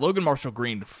thought that Logan Marshall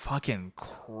Green fucking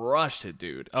crushed it,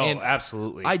 dude. Oh, and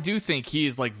absolutely. I do think he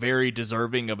is very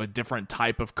deserving of a different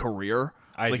type of career.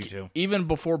 I do too. Even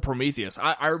before Prometheus,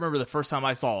 I remember the first time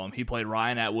I saw him, he played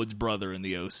Ryan Atwood's brother in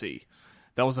the OC.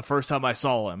 That was the first time I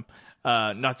saw him.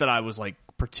 Not that I was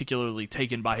particularly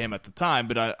taken by him at the time,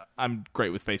 but I'm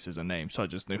great with faces and names, so I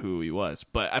just knew who he was.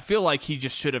 But I feel like he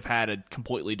just should have had a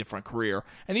completely different career.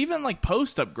 And even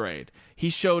post Upgrade, he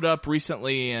showed up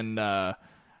recently in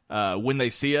When They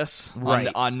See Us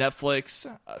on Netflix.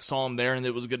 I saw him there, and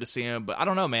it was good to see him. But I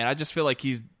don't know, man. I just feel like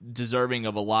he's deserving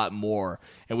of a lot more,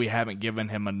 and we haven't given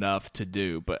him enough to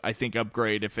do. But I think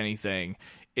Upgrade, if anything,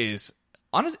 it's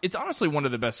honestly one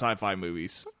of the best sci-fi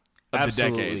movies of the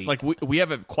decade. We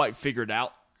haven't quite figured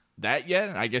out that yet.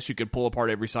 And I guess you could pull apart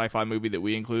every sci-fi movie that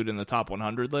we include in the top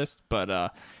 100 list,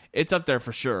 but it's up there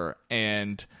for sure.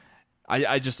 And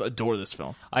I just adore this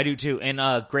film. I do too. And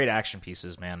great action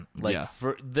pieces, man.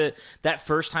 For that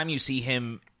first time you see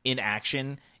him in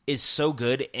action is so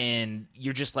good, and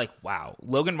you're just wow.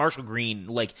 Logan Marshall Green,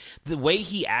 the way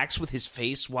he acts with his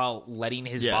face while letting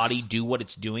his body do what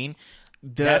it's doing,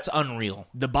 that's unreal.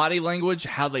 The body language,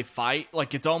 how they fight,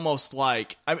 it's almost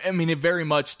it very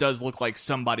much does look like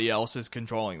somebody else is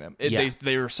controlling them.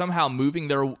 They are somehow moving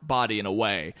their body in a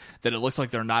way that it looks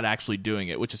like they're not actually doing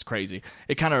it, which is crazy.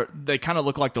 They kind of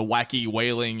look like the wacky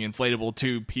wailing inflatable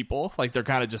tube people, they're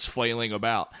kind of just flailing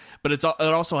about. But it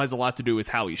also has a lot to do with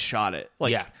how he shot it.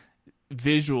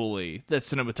 Visually, that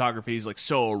cinematography is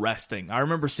so arresting. I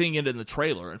remember seeing it in the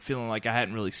trailer and feeling like I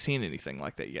hadn't really seen anything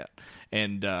like that yet.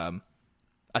 And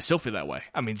I still feel that way.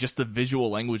 Just the visual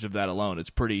language of that alone, it's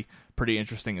pretty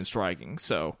interesting and striking.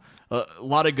 So, a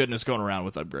lot of goodness going around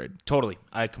with Upgrade. Totally.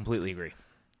 I completely agree.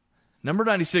 Number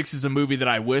 96 is a movie that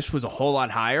I wish was a whole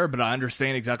lot higher, but I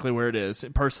understand exactly where it is.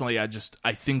 Personally,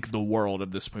 I think the world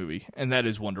of this movie, and that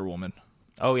is Wonder Woman.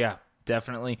 Oh, yeah,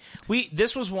 definitely.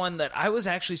 This was one that I was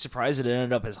actually surprised it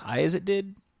ended up as high as it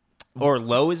did, or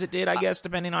low as it did, I guess,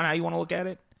 depending on how you want to look at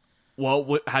it.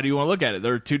 Well, how do you want to look at it?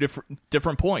 There are two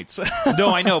different points. No,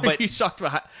 I know, but Are you shocked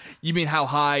about you mean how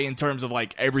high in terms of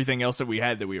everything else that we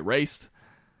had that we erased?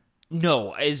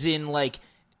 No, as in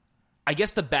I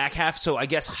guess the back half. So I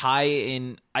guess high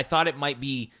in. I thought it might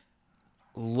be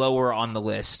lower on the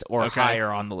list or higher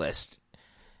on the list.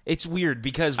 It's weird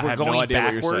because we're going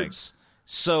backwards.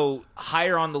 So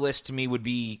higher on the list to me would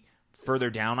be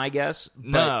further down, I guess. But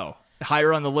no,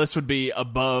 higher on the list would be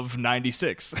above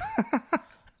 96.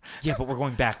 Yeah, but we're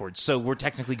going backwards, so we're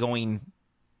technically going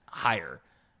higher.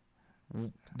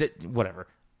 Whatever.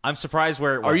 I'm surprised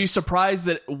where it was. Are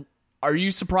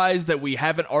you surprised that we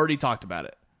haven't already talked about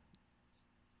it?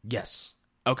 Yes.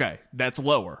 Okay, that's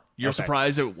lower. You're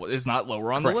surprised it is not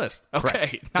lower on the list.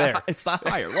 Okay, it's not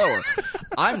higher, lower.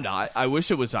 I'm not. I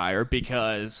wish it was higher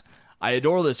because I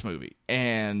adore this movie,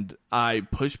 and I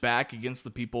push back against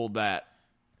the people that.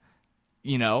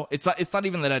 It's not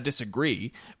even that I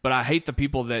disagree, but I hate the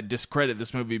people that discredit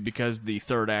this movie because the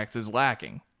third act is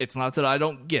lacking. It's not that I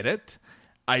don't get it.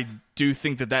 I do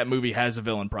think that movie has a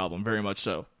villain problem, very much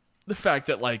so. The fact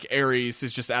that Ares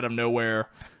is just out of nowhere.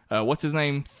 What's his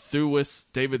name?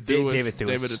 David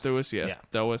Thewis. Yeah.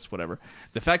 Thewis, whatever.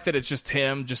 The fact that it's just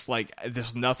him, just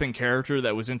this nothing character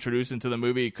that was introduced into the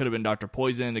movie. It could have been Dr.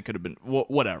 Poison. It could have been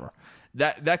whatever.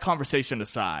 That conversation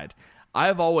aside,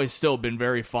 I've always still been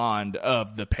very fond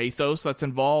of the pathos that's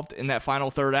involved in that final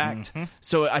third act. Mm-hmm.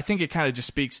 So I think it kind of just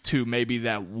speaks to maybe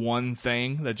that one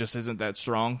thing that just isn't that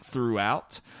strong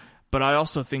throughout. But I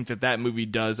also think that movie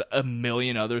does a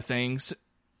million other things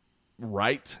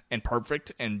right and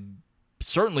perfect and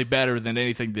certainly better than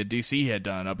anything that DC had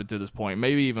done up until this point,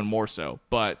 maybe even more so.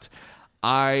 But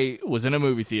I was in a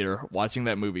movie theater watching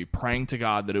that movie, praying to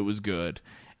God that it was good.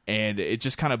 and it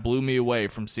just kind of blew me away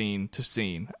from scene to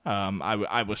scene.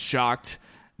 I was shocked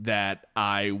that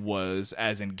I was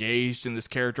as engaged in this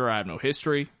character. I have no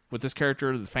history with this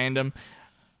character, the fandom,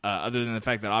 other than the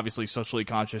fact that obviously socially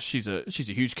conscious, she's a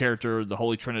huge character, the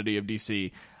holy trinity of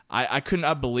DC. I could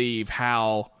not believe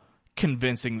how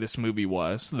convincing this movie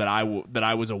was that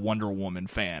I was a Wonder Woman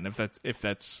fan, if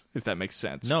that makes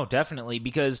sense. No, definitely,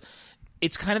 because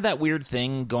it's kind of that weird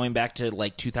thing going back to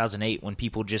like 2008 when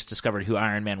people just discovered who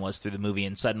Iron Man was through the movie,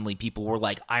 and suddenly people were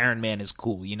like, Iron Man is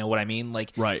cool. You know what I mean?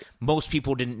 Like, right. Most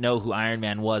people didn't know who Iron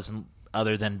Man was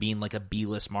other than being like a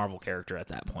B-list Marvel character at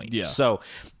that point. Yeah. So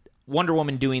Wonder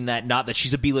Woman doing that, not that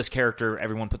she's a B-list character,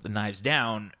 everyone put the knives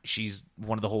down, she's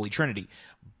one of the Holy Trinity.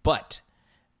 But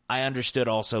I understood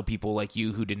also people like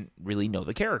you who didn't really know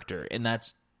the character, and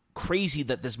that's crazy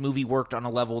that this movie worked on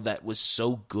a level that was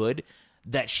so good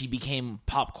that she became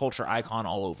pop culture icon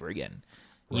all over again.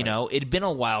 Right. You know, it had been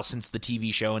a while since the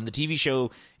TV show, and the TV show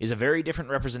is a very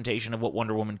different representation of what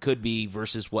Wonder Woman could be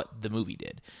versus what the movie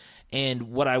did.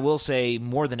 And what I will say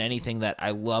more than anything that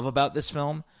I love about this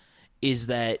film is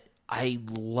that I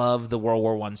love the World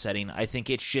War I setting. I think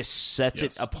it just sets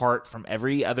it apart from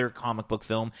every other comic book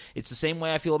film. It's the same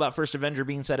way I feel about First Avenger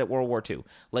being set at World War II.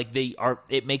 Like,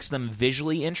 it makes them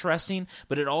visually interesting,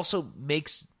 but it also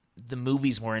makes the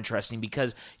movies more interesting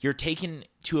because you're taken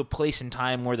to a place in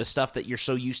time where the stuff that you're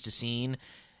so used to seeing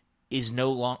is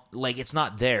it's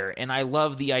not there. And I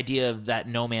love the idea of that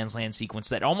no man's land sequence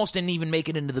that almost didn't even make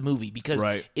it into the movie because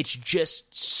it's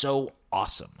just so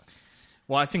awesome.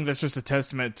 Well, I think that's just a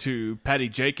testament to Patty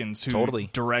Jenkins, who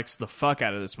directs the fuck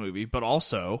out of this movie, but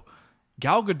also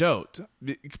Gal Gadot,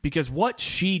 because what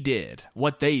she did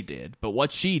was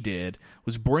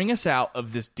bring us out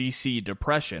of this DC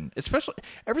depression, especially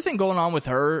everything going on with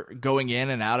her going in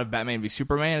and out of Batman v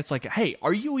Superman. It's like, hey,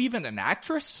 are you even an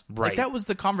actress? Right. Like, that was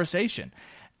the conversation.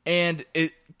 And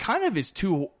it kind of is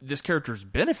to this character's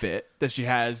benefit that she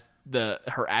has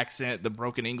her accent, the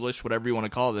broken English, whatever you want to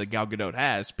call it, that Gal Gadot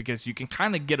has, because you can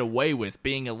kind of get away with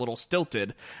being a little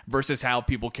stilted versus how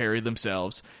people carry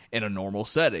themselves in a normal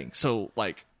setting. So,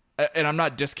 like, and I'm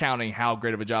not discounting how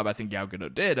great of a job I think Gal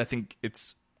Gadot did. I think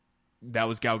that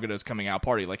was Gal Gadot's coming out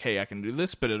party, like, hey, I can do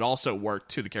this, but it also worked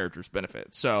to the character's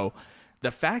benefit. So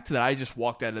the fact that I just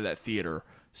walked out of that theater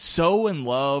so in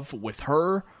love with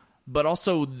her, but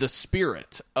also the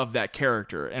spirit of that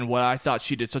character and what I thought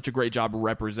she did such a great job of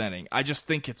representing. I just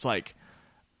think it's like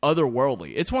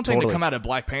otherworldly. It's one thing to come out of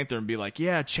Black Panther and be like,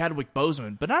 yeah, Chadwick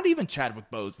Boseman, but not even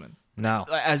Chadwick Boseman. No.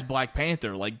 As Black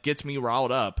Panther, like, gets me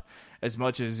riled up as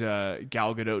much as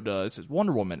Gal Gadot does as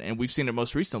Wonder Woman. And we've seen it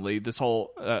most recently. This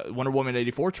whole Wonder Woman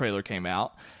 84 trailer came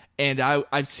out, and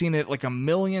I've seen it like a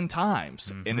million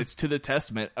times, and it's to the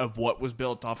testament of what was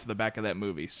built off of the back of that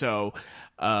movie. So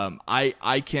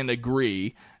I can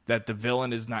agree that the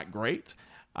villain is not great.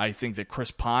 I think that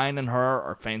Chris Pine and her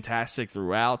are fantastic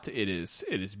throughout. It is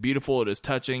beautiful. It is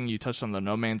touching. You touched on the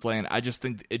No Man's Land. I just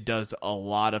think it does a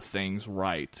lot of things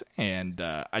right, and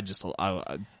I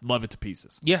love it to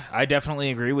pieces. Yeah, I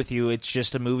definitely agree with you. It's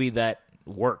just a movie that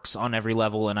works on every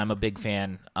level, and I'm a big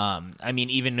fan. I mean,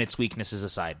 even its weaknesses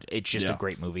aside, it's just a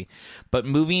great movie. But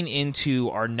moving into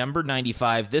our number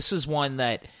 95, this is one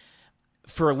that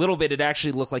for a little bit it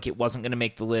actually looked like it wasn't going to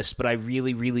make the list, but I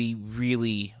really, really,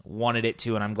 really wanted it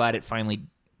to, and I'm glad it finally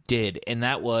did, and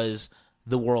that was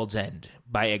The World's End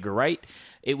by Edgar Wright.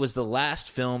 It was the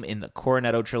last film in the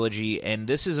Cornetto trilogy, and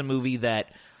this is a movie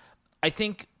that I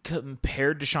think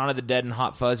compared to Shaun of the Dead and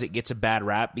Hot Fuzz, it gets a bad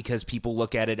rap because people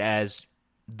look at it as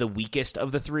the weakest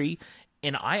of the three,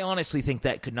 and I honestly think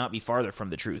that could not be farther from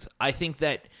the truth. I think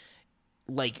that,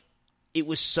 like, it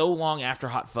was so long after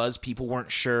Hot Fuzz, people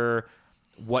weren't sure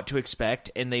what to expect,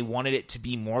 and they wanted it to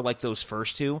be more like those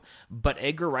first two, but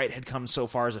Edgar Wright had come so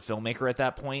far as a filmmaker at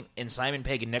that point, and Simon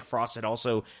Pegg and Nick Frost had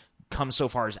also come so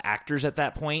far as actors at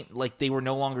that point. Like, they were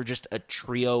no longer just a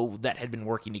trio that had been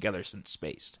working together since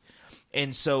Spaced.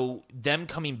 And so them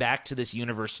coming back to this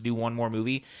universe to do one more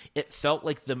movie, it felt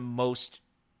like the most,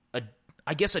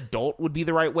 I guess adult would be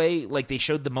the right way. Like, they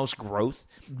showed the most growth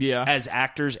as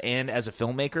actors and as a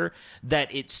filmmaker,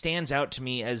 that it stands out to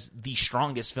me as the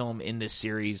strongest film in this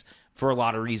series for a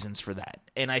lot of reasons for that.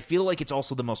 And I feel like it's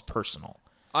also the most personal.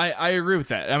 I agree with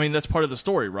that. I mean, that's part of the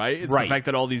story, right? It's the fact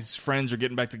that all these friends are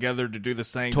getting back together to do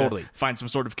this thing, to find some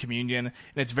sort of communion, and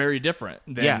it's very different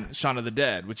than Shaun of the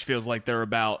Dead, which feels like they're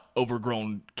about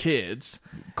overgrown kids.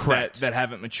 Correct. that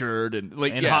haven't matured, and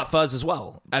like and Hot Fuzz as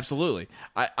well. Absolutely.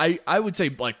 I would say,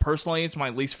 like, personally, it's my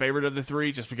least favorite of the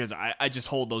three, just because I just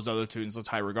hold those other two in such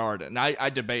high regard. And I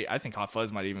debate, I think Hot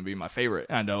Fuzz might even be my favorite.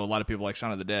 I know a lot of people like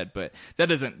Shaun of the Dead, but that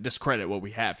doesn't discredit what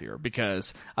we have here,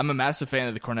 because I'm a massive fan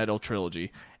of the Cornetto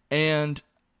trilogy. And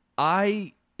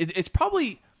it's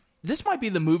probably, this might be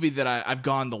the movie that I've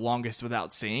gone the longest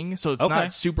without seeing, so it's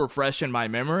not super fresh in my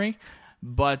memory.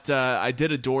 But I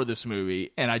did adore this movie,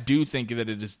 and I do think that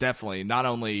it is definitely not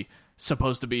only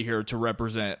supposed to be here to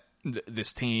represent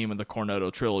this team and the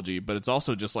Cornetto trilogy, but it's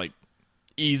also just like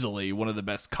easily one of the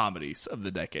best comedies of the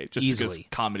decade, just because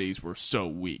comedies were so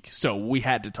weak. So we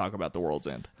had to talk about The World's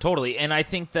End. Totally. And I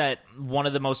think that one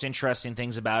of the most interesting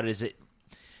things about it is it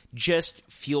just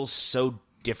feels so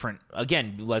different,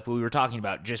 again, like what we were talking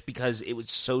about, just because it was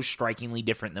so strikingly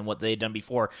different than what they had done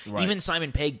before. Right. Even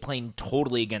Simon Pegg playing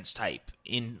totally against type,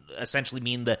 in essentially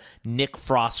being the Nick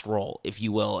Frost role, if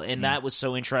you will, and that was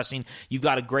so interesting. You've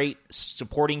got a great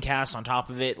supporting cast on top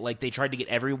of it. Like, they tried to get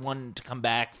everyone to come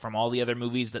back from all the other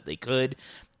movies that they could.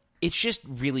 It's just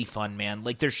really fun, man.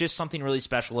 Like, there's just something really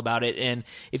special about it, and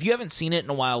if you haven't seen it in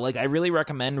a while, like, I really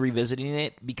recommend revisiting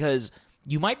it, because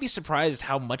you might be surprised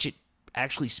how much it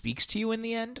actually speaks to you in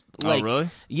the end. Like, oh, really?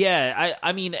 Yeah,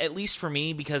 I mean, at least for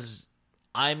me, because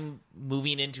I'm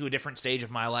moving into a different stage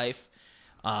of my life,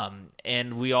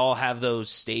 and we all have those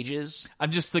stages.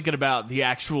 I'm just thinking about the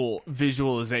actual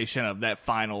visualization of that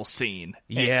final scene.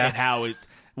 And how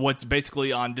what's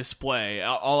basically on display.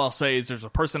 All I'll say is there's a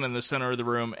person in the center of the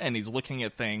room, and he's looking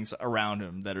at things around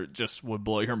him that are just would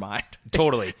blow your mind.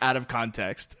 Totally. Out of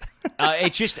context.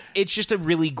 It's just a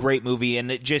really great movie, and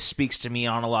it just speaks to me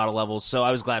on a lot of levels, so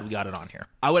I was glad we got it on here.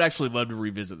 I would actually love to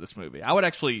revisit this movie.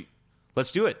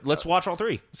 Let's do it. Let's watch all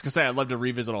three. I was going to say, I'd love to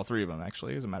revisit all three of them,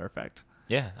 actually, as a matter of fact.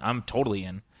 Yeah, I'm totally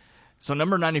in. So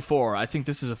number 94, I think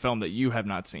this is a film that you have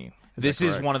not seen. This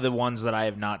is one of the ones that I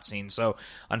have not seen, so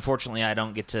unfortunately I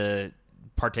don't get to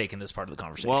partake in this part of the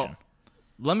conversation. Well,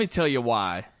 let me tell you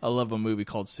why I love a movie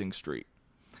called Sing Street.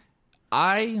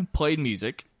 I played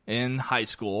music in high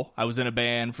school. I was in a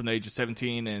band from the age of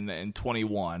 17 and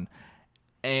 21.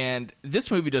 And this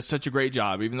movie does such a great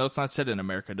job, even though it's not set in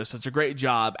America, does such a great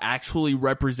job actually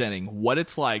representing what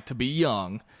it's like to be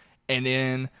young and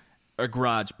in a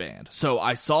garage band. So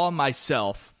I saw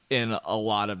myself in a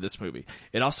lot of this movie.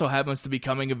 It also happens to be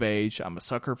coming of age. I'm a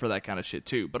sucker for that kind of shit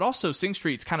too. But also Sing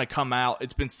Street's kind of come out.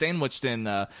 It's been sandwiched in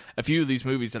a few of these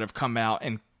movies that have come out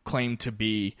and claimed to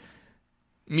be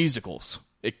musicals.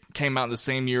 It came out in the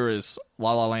same year as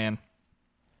La La Land.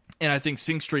 And I think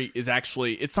Sing Street is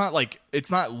actually, it's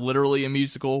not literally a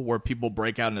musical where people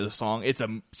break out into the song. It's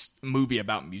a movie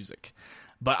about music.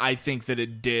 But I think that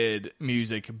it did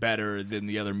music better than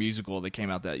the other musical that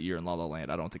came out that year in La La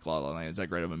Land. I don't think La La Land is that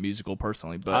great of a musical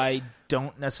personally, but I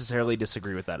don't necessarily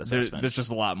disagree with that assessment. There's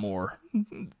just a lot more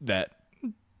that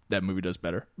movie does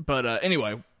better. But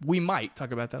anyway, we might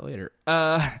talk about that later.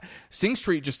 Sing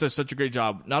Street just does such a great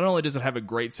job. Not only does it have a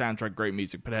great soundtrack, great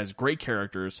music, but it has great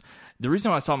characters. The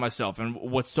reason I saw myself, and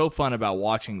what's so fun about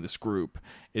watching this group,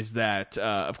 is that,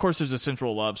 of course, there's a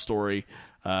central love story.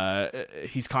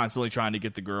 He's constantly trying to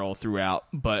get the girl throughout,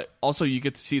 but also you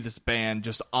get to see this band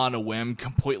just on a whim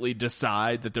completely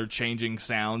decide that they're changing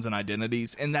sounds and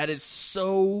identities, and that is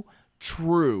so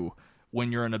true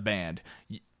when you're in a band.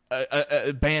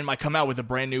 A band might come out with a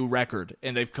brand new record,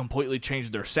 and they've completely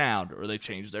changed their sound, or they've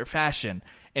changed their fashion,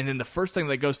 and then the first thing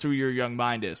that goes through your young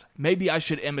mind is, maybe I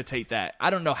should imitate that. I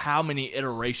don't know how many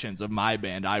iterations of my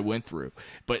band I went through,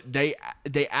 but they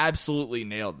absolutely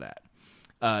nailed that.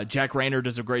 Jack Rayner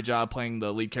does a great job playing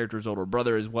the lead character's older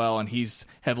brother as well, and he's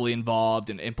heavily involved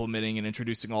in implementing and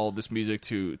introducing all of this music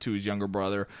to his younger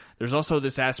brother. There's also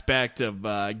this aspect of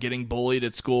getting bullied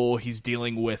at school. He's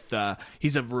dealing with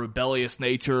he's of rebellious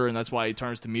nature, and that's why he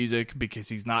turns to music, because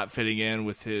he's not fitting in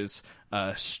with his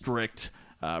strict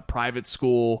private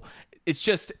school.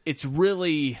 It's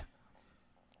really,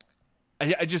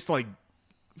 I just like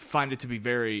find it to be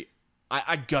very,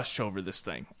 I gush over this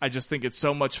thing. I just think it's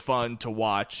so much fun to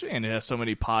watch, and it has so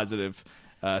many positive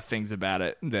things about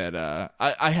it that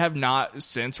I have not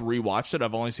since rewatched it.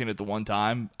 I've only seen it the one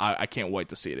time. I can't wait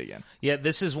to see it again. Yeah,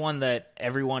 this is one that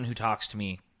everyone who talks to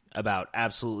me about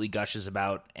absolutely gushes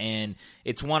about, and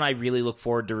it's one I really look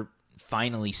forward to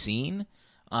finally seeing.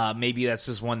 Maybe that's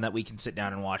just one that we can sit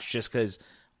down and watch, just because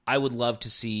I would love to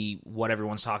see what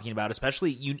everyone's talking about,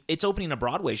 especially it's opening a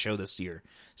Broadway show this year.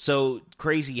 So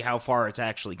crazy how far it's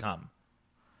actually come.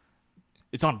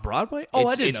 It's on Broadway? Oh,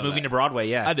 I didn't know It's moving to Broadway,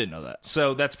 yeah. I didn't know that.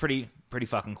 So that's pretty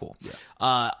fucking cool. Yeah.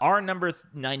 Our number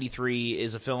 93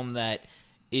 is a film that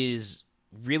is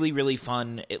really, really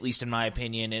fun, at least in my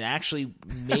opinion, and actually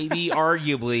maybe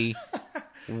arguably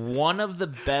one of the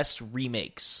best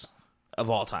remakes of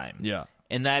all time. Yeah.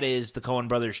 And that is the Coen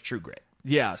Brothers' True Grit.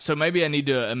 Yeah, so maybe I need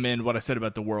to amend what I said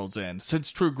about The World's End.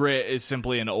 Since True Grit is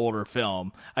simply an older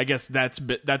film, I guess that's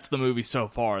the movie so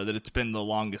far that it's been the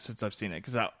longest since I've seen it.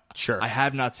 Because I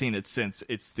have not seen it since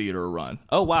its theater run.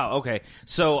 Oh, wow, okay.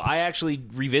 So I actually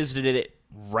revisited it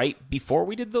right before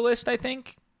we did the list, I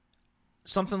think.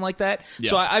 Something like that.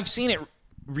 Yeah. So I've seen it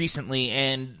recently,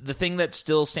 and the thing that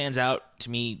still stands out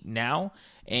to me now,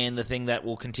 and the thing that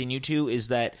will continue to, is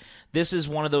that this is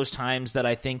one of those times that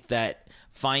I think that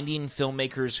finding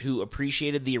filmmakers who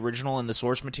appreciated the original and the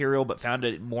source material but found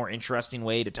a more interesting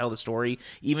way to tell the story,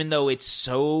 even though it's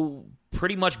so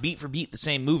pretty much beat for beat the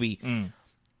same movie,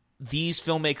 these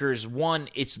filmmakers, one,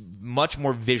 it's much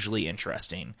more visually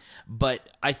interesting, but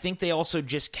I think they also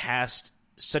just cast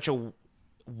such a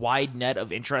wide net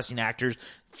of interesting actors.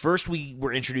 First, we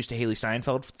were introduced to Haley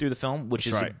Steinfeld through the film, which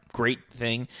is a great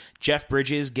thing. Jeff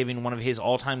Bridges giving one of his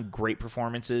all-time great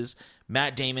performances.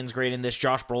 Matt Damon's great in this.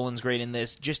 Josh Brolin's great in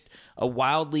this. Just a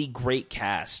wildly great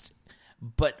cast.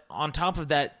 But on top of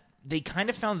that, they kind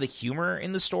of found the humor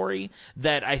in the story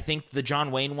that I think the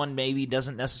John Wayne one maybe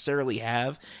doesn't necessarily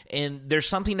have. And there's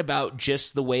something about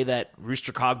just the way that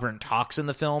Rooster Cogburn talks in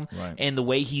the film and the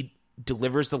way he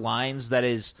delivers the lines that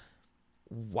is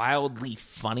wildly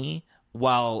funny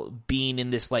while being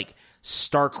in this like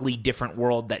starkly different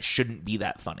world that shouldn't be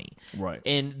that funny. Right.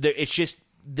 And it's just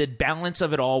the balance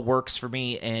of it all works for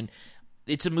me, and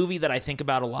it's a movie that I think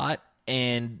about a lot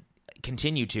and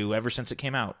continue to ever since it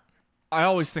came out. I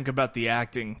always think about the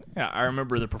acting. Yeah, I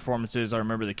remember the performances. I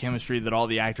remember the chemistry that all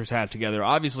the actors had together.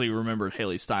 Obviously, remember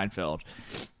Haley Steinfeld.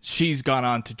 She's gone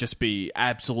on to just be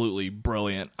absolutely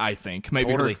brilliant, I think.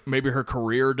 Maybe her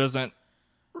career doesn't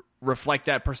reflect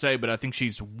that per se, but I think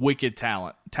she's wicked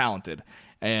talented.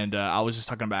 And I was just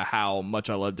talking about how much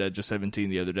I loved Edge of 17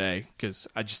 the other day because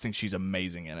I just think she's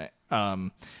amazing in it.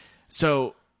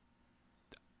 So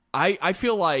I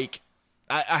feel like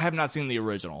I have not seen the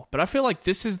original, but I feel like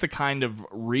this is the kind of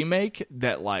remake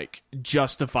that like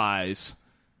justifies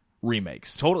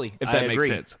remakes. Totally. If that makes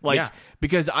sense. Like,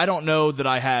 because I don't know that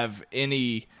I have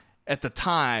any, at the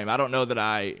time, I don't know that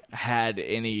I had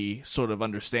any sort of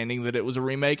understanding that it was a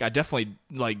remake. I definitely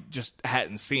like just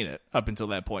hadn't seen it up until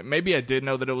that point. Maybe I did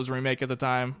know that it was a remake at the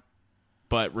time,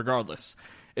 but regardless,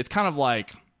 it's kind of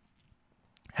like,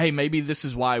 hey, maybe this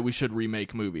is why we should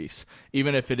remake movies,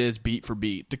 even if it is beat for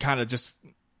beat, to kind of just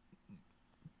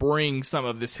bring some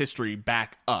of this history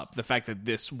back up. The fact that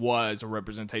this was a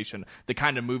representation, the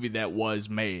kind of movie that was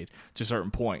made to a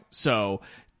certain point. So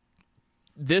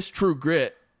this True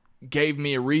Grit gave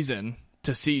me a reason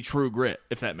to see True Grit,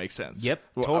 if that makes sense. Yep,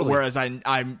 totally. Whereas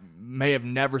I may have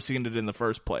never seen it in the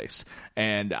first place.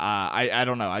 And I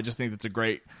don't know. I just think that's a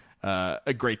great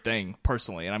thing,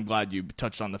 personally. And I'm glad you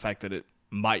touched on the fact that it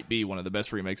might be one of the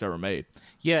best remakes ever made.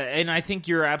 Yeah, and I think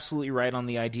you're absolutely right on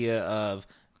the idea of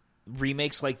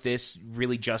remakes like this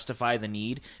really justify the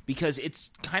need, because it's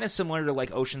kind of similar to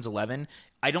like Ocean's 11.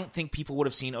 I don't think people would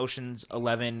have seen Ocean's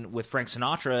 11 with Frank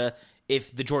Sinatra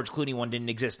if the George Clooney one didn't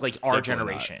exist, like our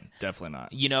generation. Definitely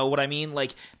not. You know what I mean?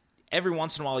 Like, every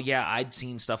once in a while, yeah, I'd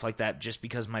seen stuff like that just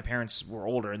because my parents were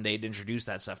older and they'd introduced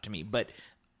that stuff to me. But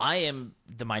I am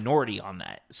the minority on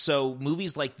that. So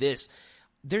movies like this,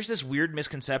 there's this weird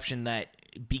misconception that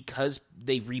because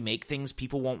they remake things,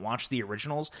 people won't watch the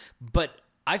originals. But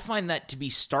I find that to be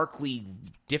starkly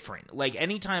different. Like,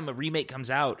 anytime a remake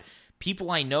comes out,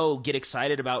 people I know get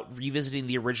excited about revisiting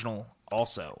the original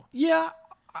also. Yeah,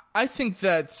 I think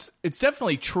it's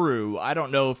definitely true. I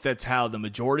don't know if that's how the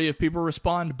majority of people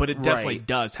respond, but it definitely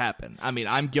does happen. I mean,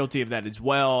 I'm guilty of that as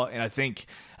well, and I think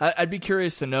I'd be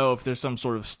curious to know if there's some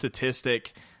sort of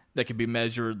statistic that could be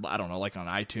measured, I don't know, like on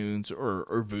iTunes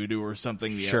or Vudu or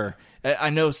something. Sure. I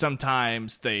know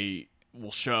sometimes they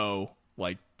will show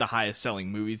like the highest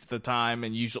selling movies at the time,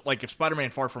 and usually, like, if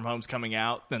Spider-Man Far From Home's coming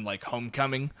out, then like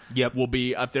Homecoming will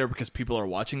be up there because people are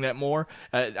watching that more.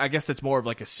 I guess that's more of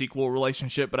like a sequel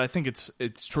relationship, but I think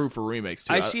it's true for remakes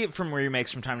too. I see it from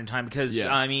remakes from time to time because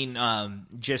I mean,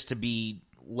 just to be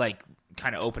like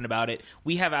kind of open about it,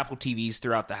 we have Apple TVs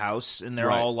throughout the house, and they're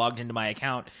all logged into my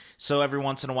account. So every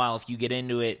once in a while, if you get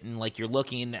into it and like you're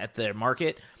looking at the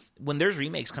market, when there's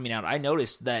remakes coming out, I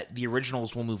notice that the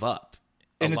originals will move up.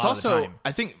 And it's also,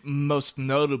 I think most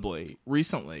notably,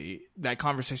 recently, that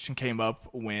conversation came up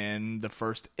when the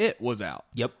first It was out.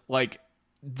 Yep. Like,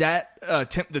 that,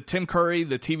 the Tim Curry,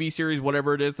 the TV series,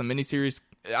 whatever it is, the miniseries,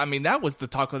 I mean, that was the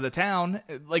talk of the town,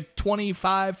 like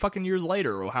 25 fucking years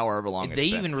later, or however long it's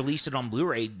been. They even released it on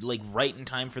Blu-ray, like right in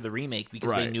time for the remake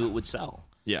because they knew it would sell.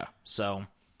 Yeah. So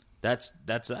that's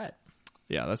that.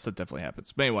 Yeah, that stuff definitely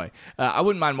happens. But anyway, I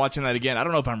wouldn't mind watching that again. I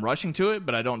don't know if I'm rushing to it,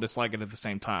 but I don't dislike it at the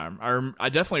same time. I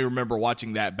definitely remember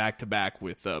watching that back to back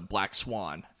with Black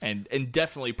Swan, and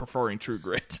definitely preferring True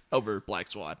Grit over Black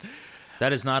Swan.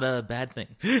 That is not a bad thing.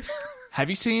 Have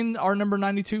you seen our number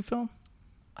 92 film?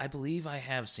 I believe I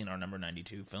have seen our number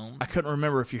 92 film. I couldn't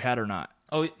remember if you had or not.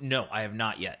 Oh, no, I have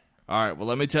not yet. All right, well,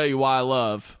 let me tell you why I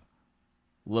love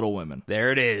Little Women.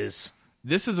 There it is.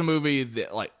 This is a movie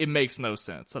that, like, it makes no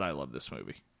sense that I love this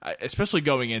movie. Especially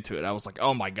going into it, I was like,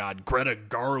 oh my God, Greta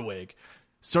Gerwig,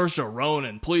 Saoirse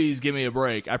Ronan, please give me a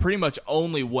break. I pretty much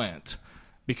only went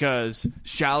because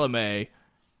Chalamet,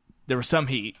 there was some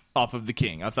heat off of The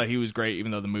King. I thought he was great,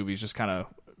 even though the movie's just kind of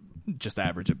just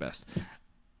average at best.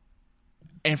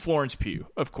 And Florence Pugh,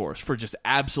 of course, for just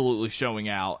absolutely showing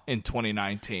out in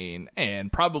 2019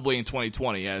 and probably in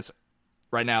 2020, as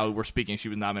right now we're speaking, she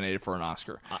was nominated for an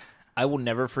Oscar. I will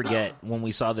never forget when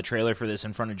we saw the trailer for this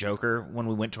in front of Joker when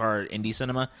we went to our indie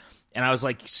cinema. And I was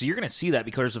like, so you're going to see that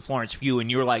because of Florence Pugh. And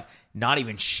you were like, not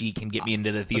even she can get me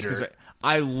into the theater.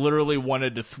 I literally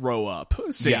wanted to throw up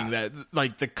seeing that.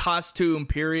 Like, the costume,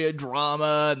 period,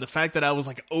 drama, and the fact that I was,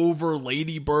 like, over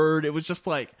Lady Bird. It was just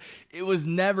like, it was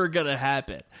never going to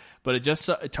happen. But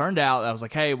it turned out, I was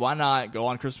like, hey, why not go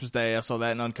on Christmas Day? I saw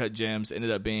that in Uncut Gems.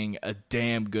 Ended up being a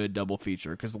damn good double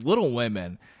feature. Because Little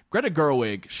Women, Greta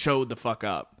Gerwig showed the fuck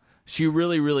up. She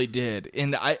really, really did.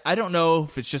 And I don't know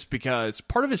if it's just because,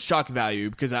 part of it's shock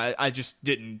value, because I just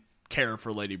didn't care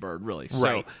for Lady Bird, really.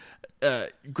 Right. So,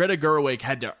 Greta Gerwig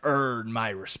had to earn my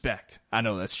respect. I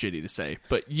know that's shitty to say,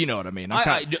 but you know what I mean.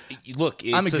 Look,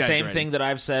 it's the same thing that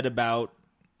I've said about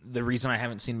the reason I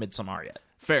haven't seen Midsommar yet.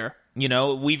 Fair. You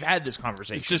know, we've had this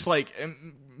conversation. It's just like,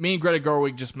 me and Greta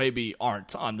Gerwig just maybe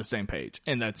aren't on the same page,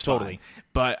 and that's totally fine.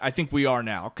 But I think we are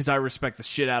now, because I respect the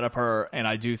shit out of her, and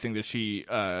I do think that she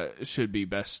should be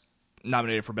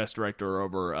nominated for Best Director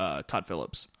over Todd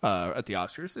Phillips at the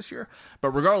Oscars this year. But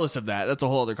regardless of that, that's a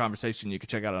whole other conversation you can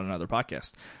check out on another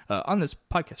podcast, on this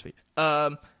podcast feed.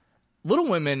 Little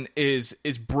Women is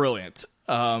brilliant.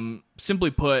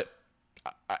 Simply put,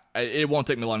 it won't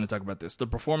take me long to talk about this. The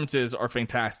performances are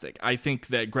fantastic. I think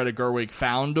that Greta Gerwig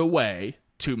found a way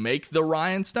to make the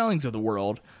Ryan Snellings of the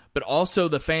world, but also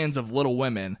the fans of Little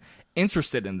Women,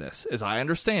 interested in this. As I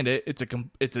understand it,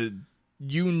 it's a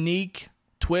unique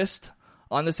twist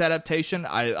on this adaptation.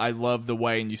 I love the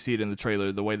way, and you see it in the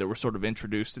trailer, the way that we're sort of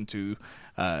introduced into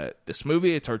this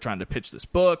movie. It's her trying to pitch this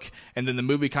book, and then the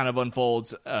movie kind of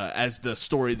unfolds as the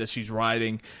story that she's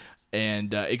writing.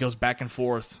 And it goes back and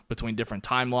forth between different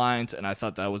timelines, and I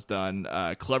thought that was done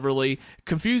cleverly.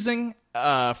 Confusing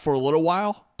for a little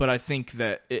while, but I think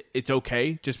that it's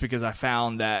okay, just because I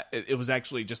found that it was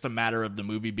actually just a matter of the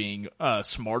movie being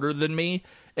smarter than me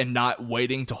and not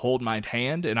waiting to hold my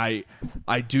hand. And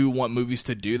I do want movies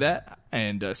to do that.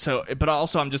 And but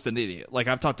also I'm just an idiot. Like,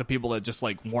 I've talked to people that just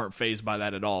like weren't fazed by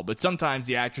that at all. But sometimes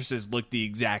the actresses look the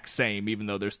exact same, even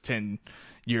though there's 10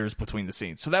 years between the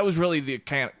scenes. So that was really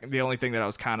the only thing that I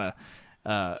was kind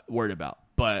of worried about.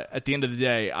 But at the end of the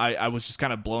day, I was just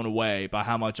kind of blown away by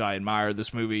how much I admired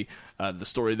this movie, the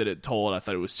story that it told. I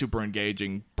thought it was super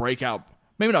engaging.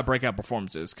 Maybe not breakout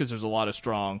performances, because there's a lot of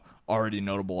strong, already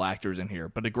notable actors in here,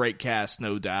 but a great cast,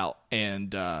 no doubt.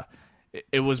 And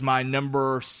it was my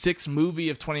number 6 movie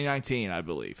of 2019, I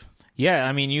believe. Yeah,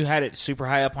 I mean, you had it super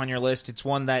high up on your list. It's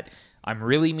one that I'm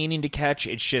really meaning to catch.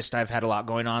 It's just I've had a lot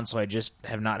going on, so I just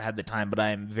have not had the time, but I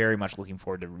am very much looking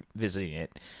forward to visiting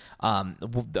it.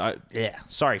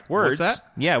 Sorry, words. What's that?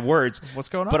 Yeah, words. What's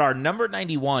going on? But our number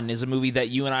 91 is a movie that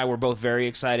you and I were both very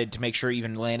excited to make sure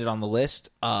even landed on the list.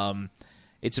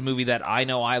 It's a movie that I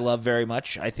know I love very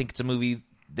much. I think it's a movie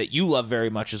that you love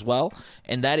very much as well,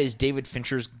 and that is David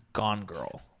Fincher's Gone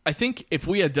Girl. I think if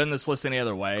we had done this list any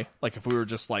other way, like if we were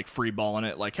just like freeballing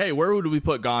it, like, hey, where would we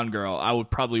put Gone Girl? I would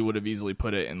have easily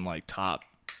put it in like top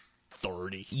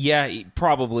 30. Yeah,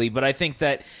 probably. But I think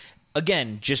that,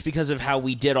 again, just because of how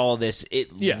we did all this,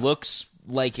 it looks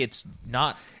like it's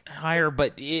not higher,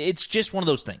 but it's just one of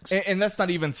those things. And that's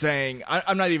not even saying,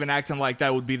 I'm not even acting like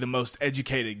that would be the most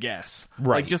educated guess.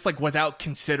 Right. Like, just like without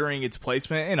considering its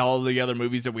placement in all the other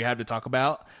movies that we have to talk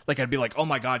about, like I'd be like, oh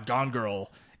my God, Gone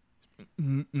Girl,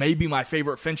 maybe my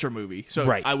favorite Fincher movie. So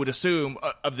right. I would assume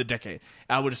of the decade.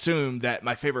 I would assume that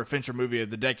my favorite Fincher movie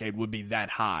of the decade would be that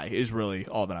high, is really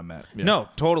all that I meant. Yeah. No,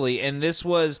 totally. And this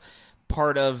was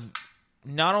part of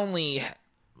not only,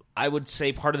 I would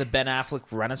say, part of the Ben Affleck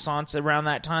renaissance around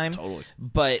that time. Totally.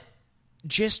 But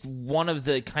just one of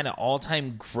the kind of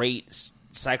all-time great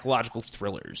psychological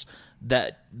thrillers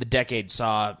that the decade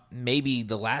saw, maybe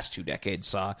the last 2 decades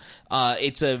saw.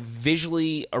 It's a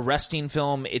visually arresting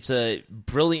film. It's a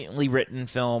brilliantly written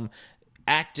film,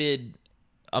 acted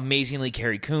amazingly.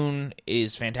 Carrie Coon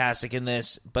is fantastic in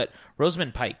this, but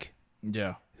Rosamund Pike,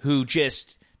 who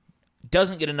just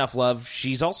doesn't get enough love.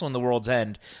 She's also in The World's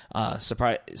End,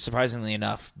 surprisingly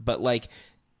enough, but like,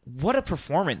 what a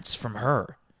performance from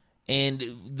her. And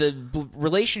the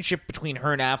relationship between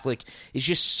her and Affleck is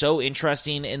just so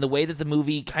interesting. And the way that the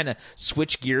movie kind of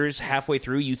switch gears halfway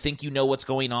through, you think you know what's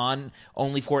going on,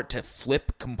 only for it to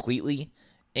flip completely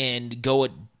and go a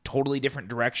totally different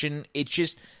direction. It's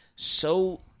just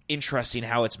so interesting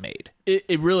how it's made.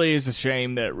 It really is a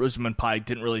shame that Rosamund Pike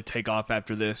didn't really take off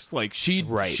after this. Like,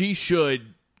 she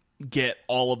should get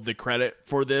all of the credit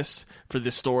for this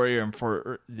story and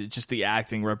for just the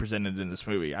acting represented in this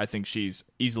movie. I think she's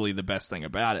easily the best thing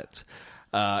about it.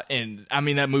 And I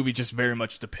mean, that movie just very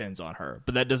much depends on her,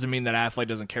 but that doesn't mean that Affleck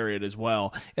doesn't carry it as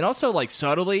well. And also, like,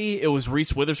 subtly, it was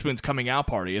Reese Witherspoon's coming out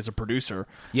party as a producer.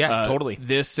 Yeah, totally.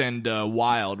 This and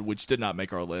Wild, which did not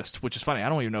make our list, which is funny. I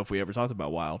don't even know if we ever talked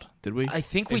about Wild. Did we? I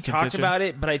think we talked about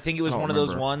it, but I think it was one of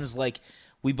those ones, like,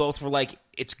 we both were like,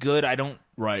 it's good. I don't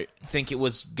think it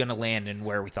was going to land in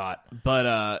where we thought.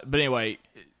 But anyway,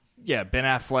 yeah, Ben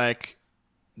Affleck,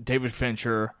 David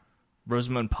Fincher,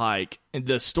 Rosamund Pike, and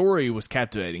the story was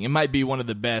captivating. It might be one of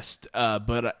the best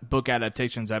book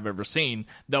adaptations I've ever seen,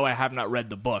 though I have not read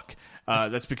the book.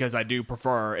 That's because I do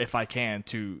prefer, if I can,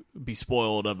 to be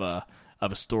spoiled of a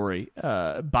story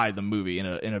by the movie in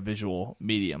a visual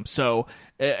medium. So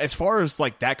as far as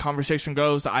like that conversation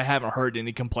goes, I haven't heard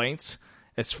any complaints.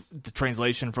 It's the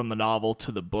translation from the novel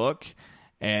to the book.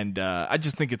 And I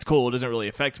just think it's cool. It doesn't really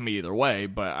affect me either way,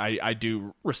 but I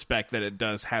do respect that it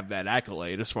does have that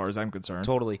accolade as far as I'm concerned.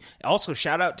 Totally. Also,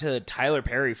 shout out to Tyler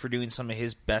Perry for doing some of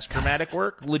his best dramatic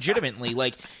work. Legitimately,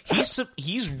 like,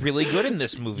 he's really good in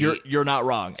this movie. You're not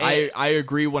wrong. I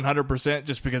agree 100%,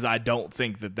 just because I don't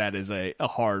think that is a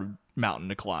hard mountain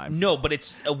to climb. No, but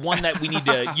it's one that we need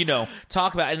to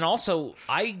talk about. And also,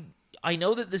 I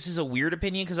know that this is a weird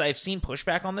opinion because I've seen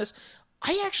pushback on this.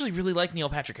 I actually really like Neil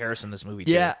Patrick Harris in this movie,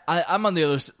 too. Yeah, I'm on the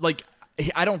other side. Like,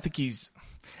 I don't think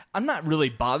I'm not really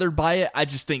bothered by it. I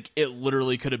just think it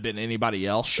literally could have been anybody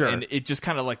else. Sure. And it just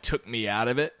kind of, like, took me out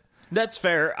of it. That's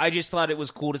fair. I just thought it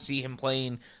was cool to see him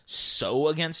playing so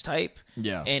against type.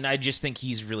 Yeah. And I just think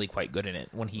he's really quite good in it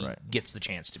when he gets the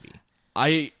chance to be.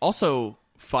 I also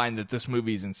find that this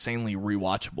movie is insanely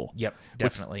rewatchable. Yep,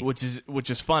 definitely. Which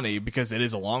is funny because it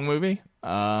is a long movie.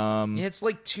 It's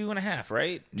like 2.5,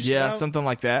 right? Something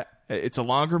like that. It's a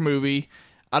longer movie.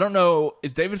 I don't know.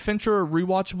 Is David Fincher a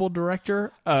rewatchable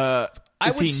director?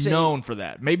 Is he known for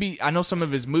that? Maybe I know some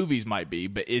of his movies might be,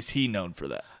 but is he known for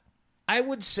that? I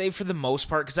would say for the most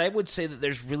part, because I would say that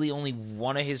there's really only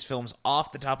one of his films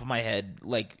off the top of my head,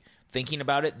 like, thinking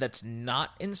about it, that's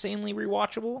not insanely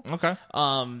rewatchable. Okay.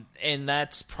 And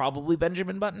that's probably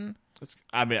Benjamin Button.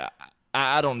 I mean,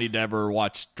 I don't need to ever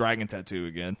watch Dragon Tattoo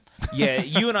again. Yeah,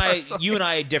 you and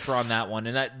I differ on that one,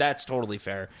 and that's totally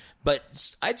fair.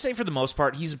 But I'd say for the most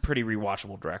part, he's a pretty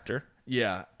rewatchable director.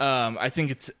 Yeah. I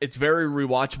think it's very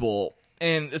rewatchable,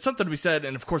 and it's something to be said.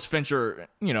 And of course, Fincher,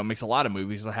 makes a lot of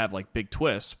movies that have like big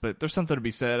twists, but there's something to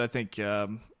be said. I think.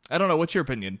 I don't know. What's your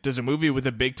opinion? Does a movie with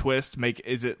a big twist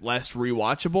is it less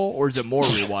rewatchable, or is it more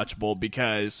rewatchable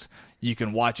because you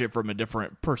can watch it from a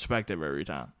different perspective every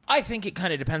time? I think it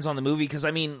kind of depends on the movie, because,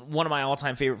 I mean, one of my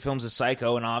all-time favorite films is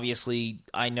Psycho, and obviously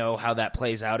I know how that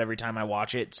plays out every time I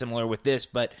watch it, similar with this,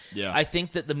 but yeah. I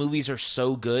think that the movies are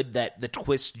so good that the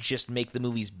twists just make the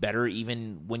movies better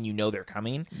even when you know they're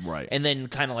coming. Right. And then,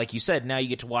 kind of like you said, now you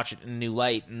get to watch it in a new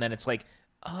light, and then it's like,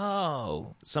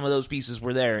 oh, some of those pieces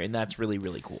were there, and that's really,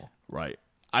 really cool. Right.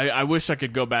 I wish I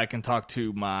could go back and talk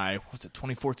to my,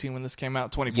 2014 when this came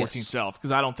out? 2014 self,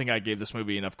 because I don't think I gave this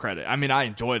movie enough credit. I mean, I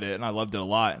enjoyed it, and I loved it a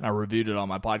lot, and I reviewed it on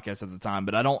my podcast at the time,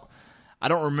 but I don't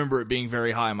remember it being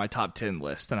very high on my top 10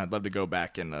 list, and I'd love to go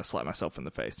back and slap myself in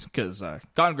the face, because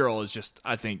Gone Girl is just,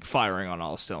 I think, firing on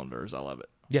all cylinders. I love it.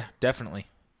 Yeah, definitely.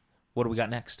 What do we got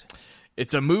next?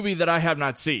 It's a movie that I have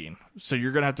not seen, so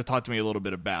you're going to have to talk to me a little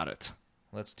bit about it.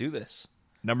 Let's do this.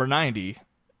 Number 90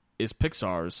 is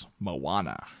Pixar's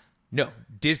Moana. No,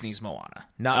 Disney's Moana,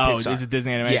 not Pixar. Oh, is it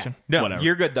Disney animation? Yeah. No, whatever.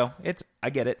 You're good, though. I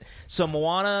get it. So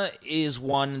Moana is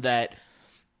one that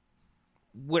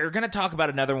we're going to talk about,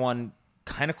 another one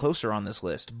kind of closer on this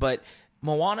list. But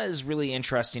Moana is really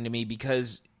interesting to me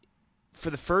because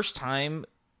for the first time,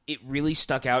 it really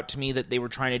stuck out to me that they were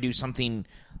trying to do something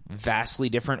vastly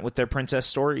different with their princess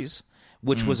stories,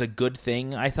 which was a good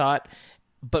thing, I thought.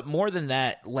 But more than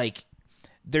that, like,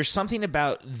 there's something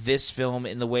about this film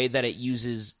in the way that it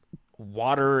uses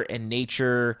water and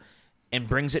nature and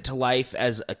brings it to life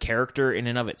as a character in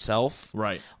and of itself.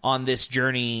 Right. On this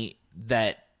journey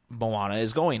that Moana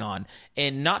is going on.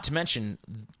 And not to mention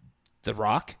The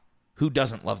Rock. Who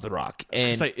doesn't love The Rock?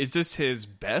 And is this his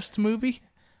best movie?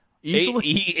 Easily?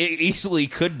 It easily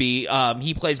could be.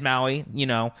 He plays Maui,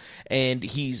 and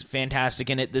he's fantastic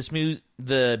in it.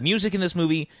 The music in this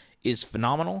movie is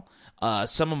phenomenal.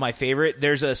 Some of my favorite.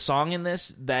 There's a song in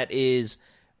this that is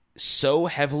so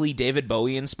heavily David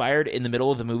Bowie inspired in the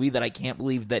middle of the movie that I can't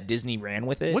believe that Disney ran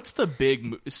with it. What's the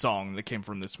big song that came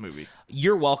from this movie?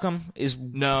 You're Welcome is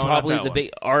probably the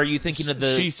big. Are you thinking of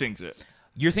the? She sings it.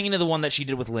 You're thinking of the one that she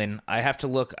did with Lynn. I have to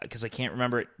look because I can't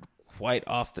remember it quite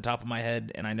off the top of my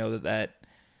head, and I know that.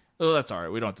 Oh, that's all right.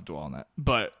 We don't have to dwell on that.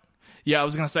 But yeah, I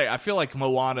was gonna say I feel like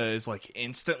Moana is like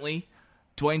instantly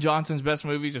Dwayne Johnson's best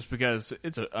movie just because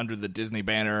it's under the Disney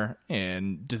banner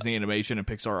and Disney Animation and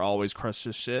Pixar always crush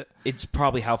this shit. It's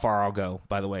probably How Far I'll Go,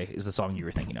 by the way, is the song you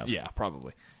were thinking of. Yeah,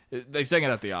 probably. They sang it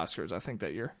at the Oscars, I think,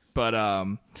 that year. But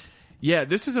yeah,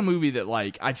 this is a movie that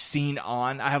like I've seen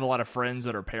on. I have a lot of friends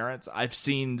that are parents. I've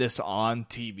seen this on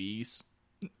TVs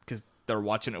because they're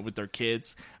watching it with their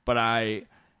kids. But I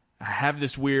have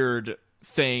this weird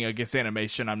thing against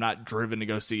animation. I'm not driven to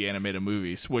go see animated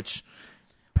movies, which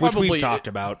we've talked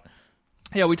about.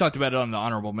 Yeah, we talked about it on the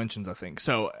honorable mentions, I think.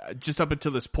 So just up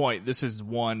until this point, this is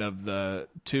one of the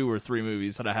 2 or 3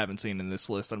 movies that I haven't seen in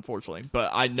this list, unfortunately. But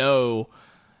I know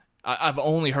I've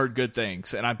only heard good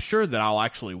things, and I'm sure that I'll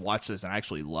actually watch this and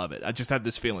actually love it. I just have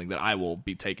this feeling that I will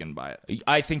be taken by it.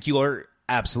 I think you are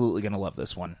absolutely going to love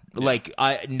this one. Yeah. Like,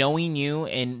 knowing you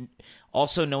and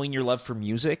also knowing your love for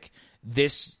music,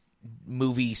 this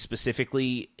movie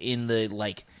specifically in the,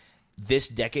 like, this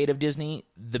decade of Disney,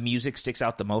 the music sticks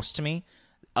out the most to me,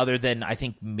 other than I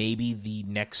think maybe the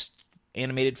next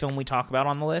animated film we talk about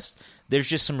on the list. There's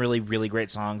just some really, really great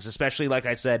songs, especially, like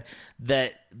I said,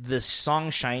 that the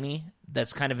song Shiny,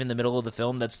 that's kind of in the middle of the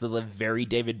film, that's the very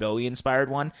David Bowie inspired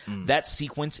one. That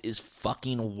sequence is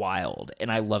fucking wild,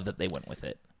 and I love that they went with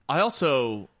it. I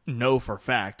also know for a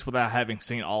fact, without having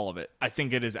seen all of it, I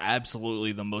think it is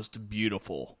absolutely the most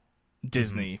beautiful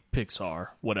Disney, Pixar,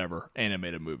 whatever,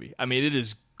 animated movie. I mean, it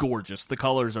is gorgeous. The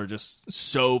colors are just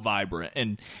so vibrant.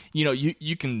 And,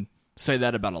 you can say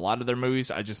that about a lot of their movies.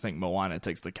 I just think Moana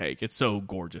takes the cake. It's so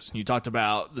gorgeous. You talked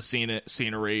about the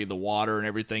scenery, the water, and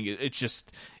everything.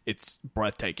 It's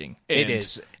breathtaking. It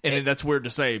is. And that's weird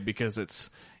to say because it's,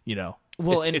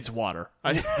 it's water.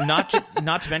 not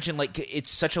to mention, like, it's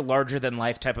such a larger than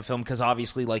life type of film because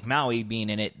obviously, like Maui being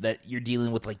in it, that you're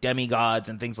dealing with like demigods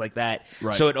and things like that.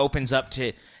 Right. So it opens up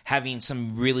to having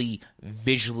some really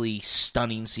visually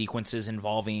stunning sequences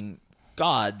involving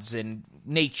gods and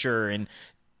nature, and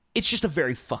it's just a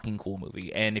very fucking cool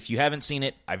movie. And if you haven't seen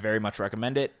it, I very much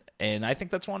recommend it. And I think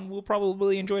that's one we'll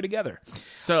probably enjoy together.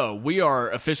 So we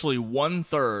are officially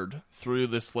 1/3 through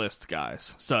this list,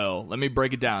 guys. So let me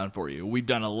break it down for you. We've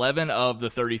done 11 of the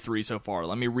 33 so far.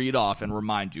 Let me read off and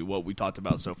remind you what we talked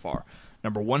about so far.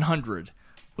 Number 100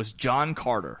 was John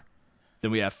Carter. Then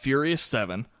we have Furious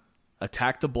 7,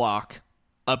 Attack the Block,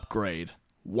 Upgrade,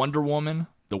 Wonder Woman,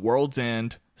 The World's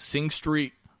End, Sing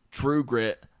Street, True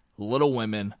Grit, Little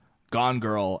Women, Gone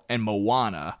Girl, and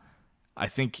Moana. I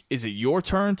think, is it your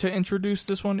turn to introduce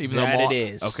this one? Even that though it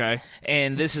is. Okay.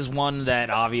 And this is one that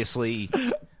obviously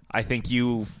I think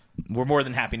you were more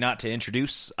than happy not to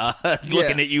introduce.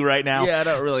 Looking at you right now. Yeah, I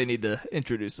don't really need to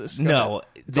introduce this. No.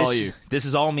 It's all you. This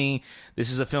is all me.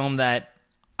 This is a film that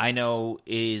I know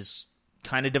is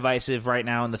kind of divisive right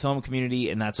now in the film community,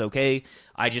 and that's okay.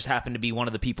 I just happen to be one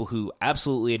of the people who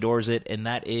absolutely adores it, and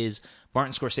that is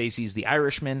Martin Scorsese's The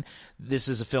Irishman. This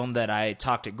is a film that I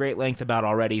talked at great length about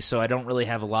already, so I don't really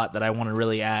have a lot that I want to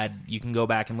really add. You can go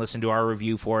back and listen to our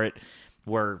review for it,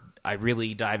 where I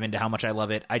really dive into how much I love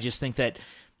it. I just think that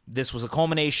this was a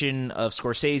culmination of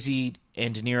Scorsese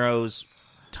and De Niro's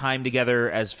time together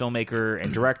as filmmaker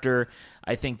and director.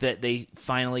 I think that they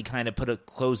finally kind of put a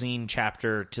closing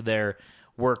chapter to their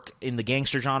work in the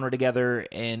gangster genre together,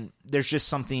 and there's just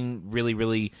something really,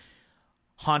 really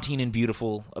haunting and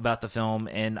beautiful about the film.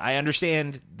 And I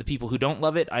understand the people who don't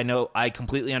love it. I know I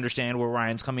completely understand where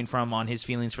Ryan's coming from on his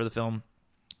feelings for the film,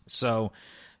 so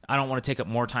I don't want to take up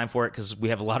more time for it because we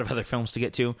have a lot of other films to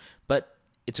get to, but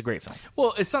it's a great film.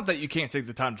 Well, it's not that you can't take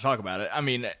the time to talk about it. I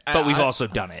mean, but we've also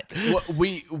done it.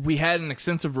 we had an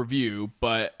extensive review,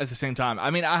 but at the same time,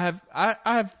 I mean, I've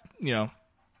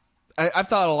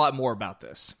thought a lot more about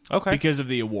this, okay, because of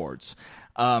the awards.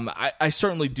 I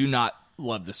certainly do not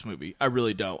love this movie. I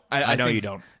really don't. I know think you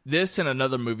don't. This and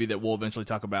another movie that we'll eventually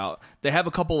talk about, they have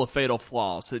a couple of fatal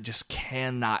flaws that just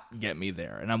cannot get me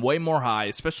there. And I'm way more high,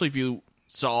 especially if you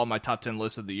saw my top 10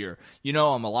 list of the year. You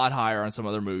know I'm a lot higher on some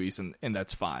other movies, and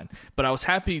that's fine. But I was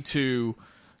happy to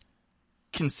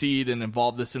concede and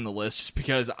involve this in the list just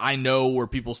because I know where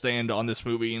people stand on this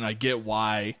movie, and I get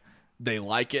why they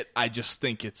like it. I just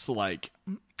think it's like...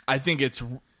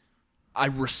 I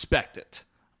respect it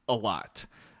a lot.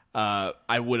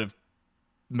 I would have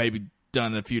maybe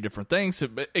done a few different things,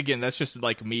 but again, that's just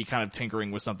like me kind of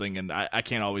tinkering with something, and I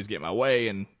can't always get my way.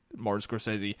 And Martin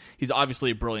Scorsese, he's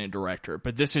obviously a brilliant director,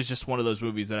 but this is just one of those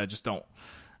movies that I just don't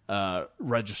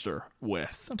register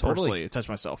with. Personally, touch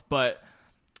myself. But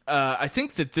I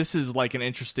think that this is like an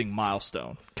interesting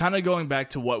milestone. Kind of going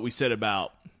back to what we said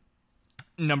about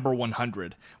number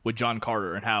 100 with John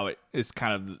Carter and how it is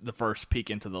kind of the first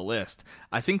peek into the list.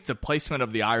 I think the placement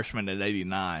of The Irishman at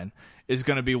 89 is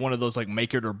going to be one of those like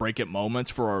make it or break it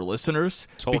moments for our listeners.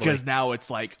 Totally. Because now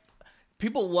it's like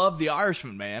people love The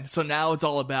Irishman, man. So now it's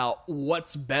all about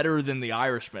what's better than The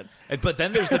Irishman. But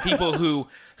then there's the people who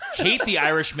hate The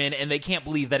Irishman and they can't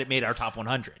believe that it made our top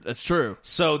 100. That's true.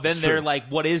 So then they're like,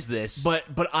 what is this? But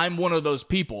I'm one of those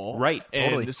people. Right,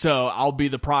 totally. And so I'll be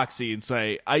the proxy and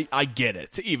say, I get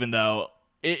it, even though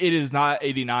it is not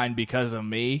 89 because of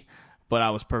me, but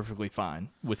I was perfectly fine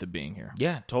with it being here.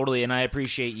 Yeah, totally. And I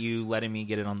appreciate you letting me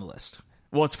get it on the list.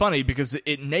 Well, it's funny because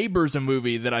it neighbors a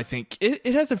movie that I think it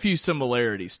has a few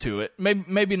similarities to it.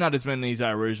 Maybe not as many as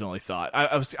I originally thought.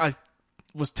 I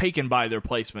was taken by their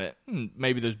placement.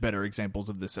 Maybe there's better examples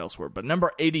of this elsewhere. But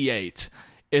number 88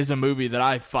 is a movie that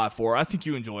I fought for. I think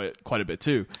you enjoy it quite a bit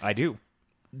too. I do.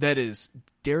 That is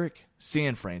Derek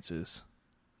Cianfrance's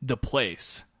The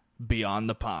Place Beyond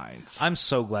the Pines. I'm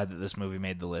so glad that this movie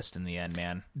made the list in the end,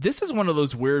 man. This is one of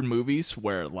those weird movies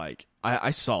where like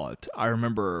I saw it. I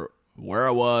remember where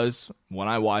I was when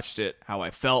I watched it, how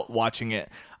I felt watching it.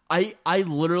 I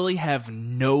literally have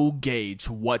no gauge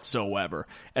whatsoever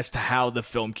as to how the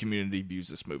film community views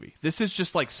this movie. This is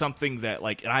just like something that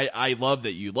like, and I love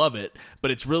that you love it,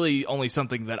 but it's really only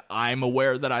something that I'm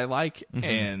aware that I like,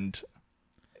 and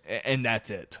that's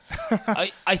it.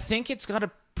 I think it's got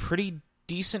a pretty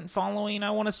decent following,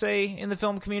 I want to say, in the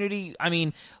film community. I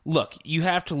mean, look, you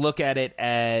have to look at it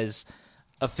as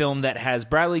a film that has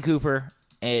Bradley Cooper.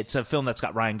 It's a film that's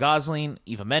got Ryan Gosling,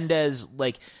 Eva Mendes,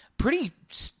 like pretty,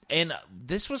 and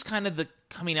this was kind of the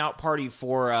coming out party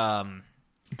for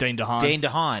Dane DeHaan. Dane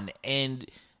DeHaan, and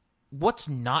what's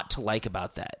not to like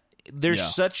about that? There's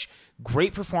such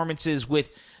great performances with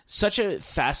such a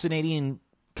fascinating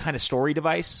kind of story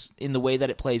device in the way that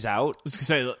it plays out. I was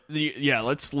gonna say,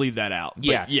 let's leave that out.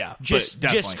 But just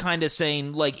definitely. kind of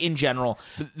saying, like, in general,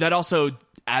 that also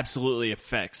absolutely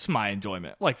affects my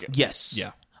enjoyment. Like, yes,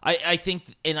 yeah. I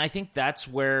think that's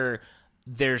where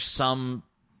there's some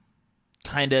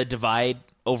kind of divide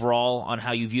overall on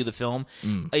how you view the film.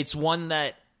 It's one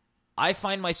that I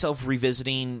find myself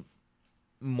revisiting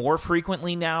more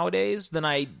frequently nowadays than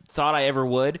I thought I ever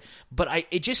would, but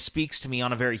it just speaks to me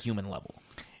on a very human level.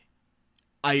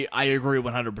 I agree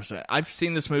 100%. I've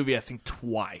seen this movie, I think,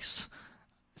 twice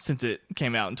since it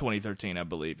came out in 2013, I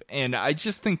believe. And I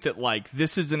just think that, like,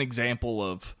 this is an example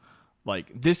of,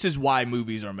 like, this is why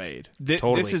movies are made.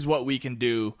 Totally. This is what we can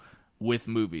do with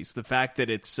movies. The fact that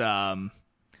it's,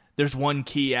 there's one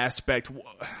key aspect.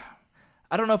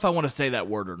 I don't know if I want to say that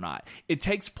word or not. It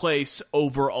takes place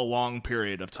over a long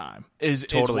period of time, is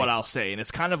what I'll say. And it's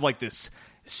kind of like this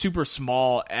super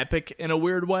small epic in a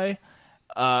weird way.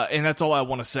 And that's all I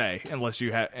want to say, unless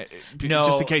you have,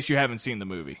 just in case you haven't seen the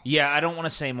movie. Yeah, I don't want to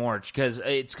say more because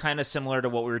it's kind of similar to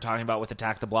what we were talking about with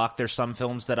Attack the Block. There's some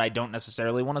films that I don't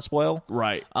necessarily want to spoil,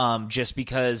 right? Just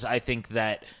because I think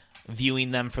that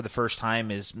viewing them for the first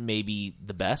time is maybe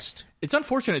the best. It's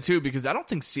unfortunate too because I don't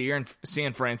think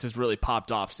Cianfrance has really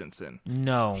popped off since then.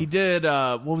 No, he did.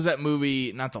 What was that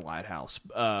movie? Not The Lighthouse.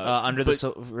 Under the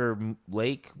Silver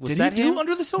Lake. Was did that he him? do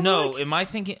Under the Silver No, Lake? am I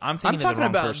thinking? I'm talking of the wrong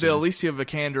about person. the Alicia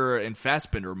Vikander and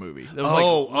Fassbender movie. That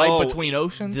was Light Between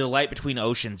Oceans. The Light Between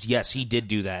Oceans. Yes, he did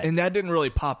do that, and that didn't really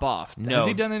pop off. No. Has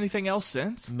he done anything else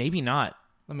since? Maybe not.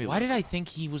 Why did I think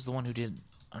he was the one who did?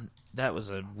 That was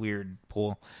a weird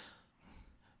pull.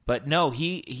 But no,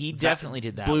 he definitely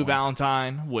did that. Blue one.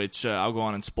 Valentine, which I'll go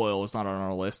on and spoil, is not on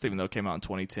our list, even though it came out in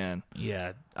 2010.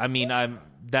 Yeah, I mean,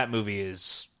 that movie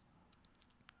is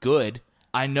good.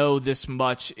 I know this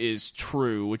much is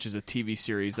true, which is a TV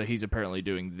series that he's apparently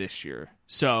doing this year.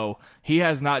 So he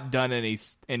has not done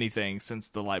anything since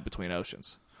The Light Between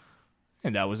Oceans,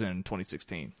 and that was in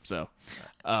 2016. So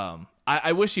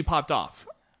I wish he popped off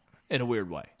in a weird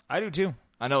way. I do too.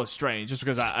 I know it's strange, just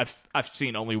because I've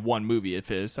seen only one movie of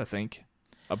his, I think,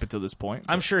 up until this point.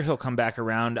 I'm sure he'll come back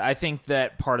around. I think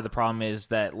that part of the problem is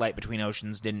that Light Between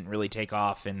Oceans didn't really take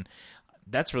off, and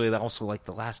that's really also like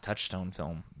the last Touchstone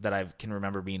film that I can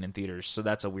remember being in theaters, so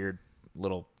that's a weird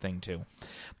little thing too.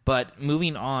 But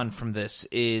moving on from this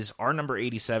is our number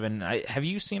 87. Have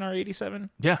you seen our 87?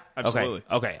 Yeah, absolutely.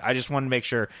 Okay, I just wanted to make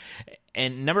sure.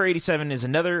 And number 87 is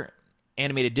another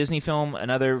animated Disney film,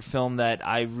 another film that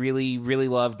I really, really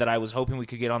loved that I was hoping we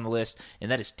could get on the list, and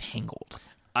that is Tangled.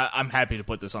 I'm happy to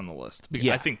put this on the list because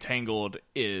I think Tangled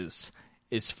is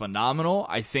phenomenal.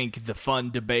 I think the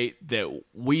fun debate that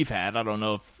we've had, I don't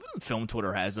know if Film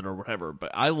Twitter has it or whatever,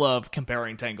 but I love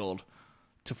comparing Tangled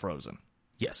to Frozen.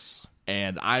 Yes.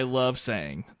 And I love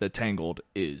saying that Tangled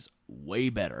is way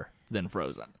better than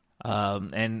Frozen.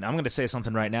 And I'm going to say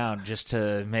something right now just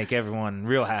to make everyone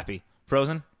real happy.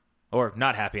 Frozen? Or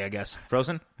not happy, I guess.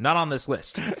 Frozen? Not on this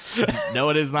list. No,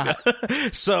 it is not.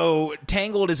 So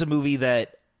Tangled is a movie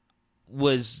that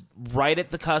was right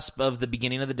at the cusp of the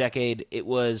beginning of the decade. It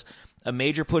was a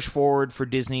major push forward for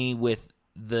Disney with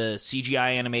the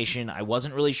CGI animation. I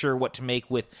wasn't really sure what to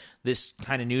make with this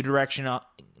kind of new direction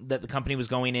that the company was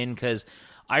going in, because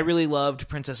I really loved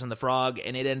Princess and the Frog,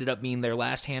 and it ended up being their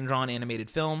last hand-drawn animated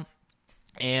film,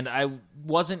 and I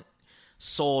wasn't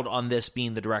sold on this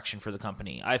being the direction for the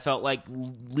company. I felt like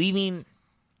leaving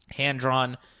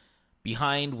hand-drawn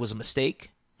behind was a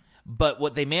mistake, but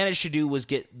what they managed to do was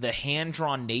get the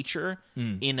hand-drawn nature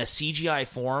in a CGI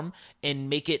form and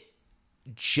make it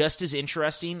just as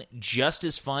interesting, just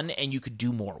as fun, and you could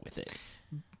do more with it.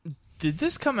 Did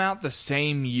this come out the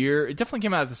same year? It definitely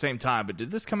came out at the same time, but did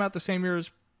this come out the same year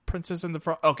as Princess and the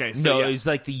Frog? Okay, so no, yeah. It was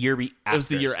like the year after. It was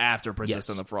the year after Princess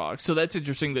and the Frog. So that's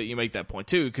interesting that you make that point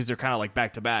too, because they're kind of like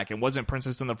back to back. And wasn't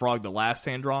Princess and the Frog the last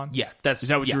hand drawn? Yeah, is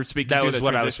that what you were speaking that to? Was that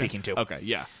what transition? I was speaking to. Okay,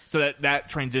 yeah. So that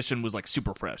transition was like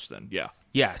super fresh then. Yeah,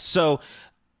 yeah. So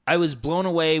I was blown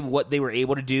away what they were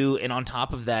able to do, and on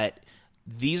top of that,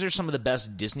 these are some of the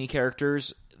best Disney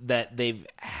characters that they've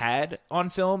had on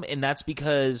film, and that's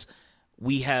because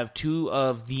we have two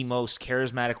of the most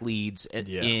charismatic leads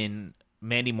in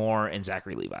Mandy Moore and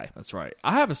Zachary Levi. That's right.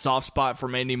 I have a soft spot for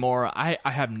Mandy Moore. I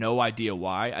have no idea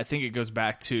why. I think it goes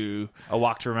back to A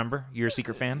Walk to Remember. You're a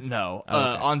Secret fan? No. Oh,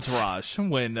 okay. Entourage,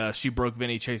 when she broke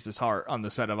Vinny Chase's heart on the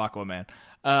set of Aquaman.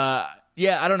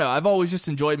 Yeah, I don't know. I've always just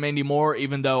enjoyed Mandy Moore,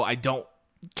 even though I don't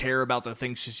care about the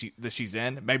things that she's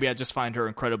in. Maybe I just find her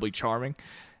incredibly charming.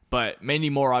 But Mandy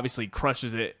Moore obviously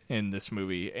crushes it in this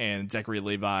movie, and Zachary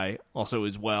Levi also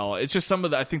as well. It's just some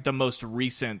of I think the most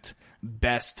recent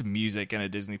best music in a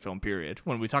Disney film, period.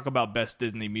 When we talk about best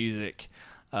Disney music,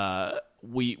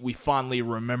 we fondly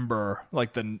remember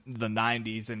like the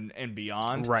 90s and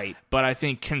beyond. Right. But I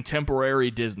think contemporary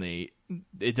Disney,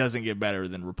 it doesn't get better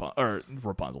than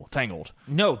Rapunzel. Tangled.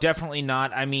 No, definitely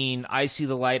not. I mean, I See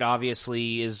the Light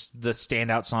obviously is the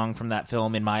standout song from that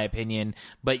film, in my opinion.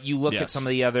 But you look at some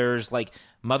of the others, like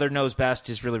Mother Knows Best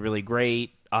is really, really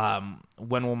great.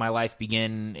 When Will My Life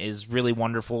Begin is really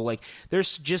wonderful. Like,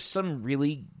 there's just some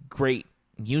really great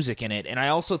music in it, and I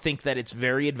also think that it's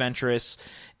very adventurous,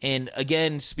 and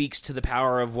again speaks to the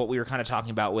power of what we were kind of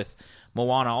talking about with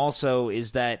Moana also,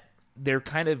 is that they're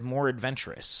kind of more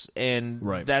adventurous, and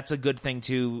that's a good thing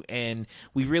too, and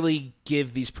we really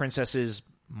give these princesses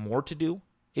more to do,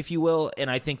 if you will, and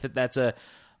I think that that's a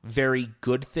very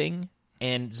good thing,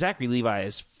 and Zachary Levi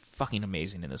is fucking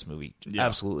amazing in this movie.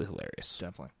 Absolutely hilarious.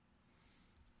 Definitely.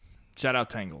 Shout out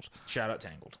Tangled.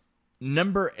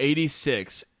 Number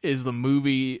 86 is the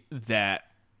movie that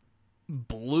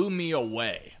blew me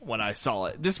away when I saw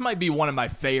it. This might be one of my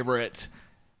favorite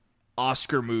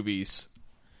Oscar movies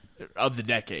of the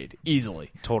decade,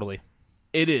 easily. Totally.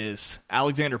 It is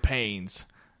Alexander Payne's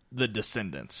The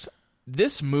Descendants.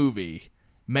 This movie,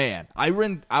 man, I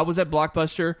was at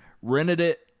Blockbuster, rented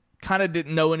it, kind of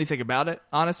didn't know anything about it,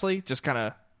 honestly. Just kind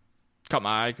of caught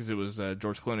my eye because it was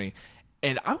George Clooney.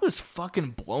 And I was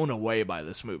fucking blown away by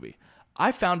this movie.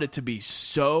 I found it to be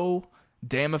so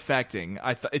damn affecting.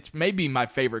 It's maybe my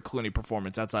favorite Clooney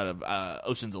performance outside of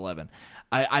Ocean's 11.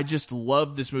 I just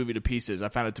love this movie to pieces. I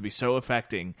found it to be so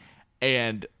affecting.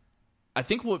 And I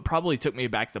think what probably took me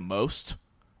back the most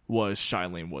was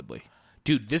Shailene Woodley.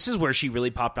 Dude, this is where she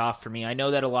really popped off for me. I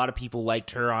know that a lot of people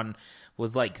liked her on,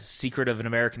 was like Secret of an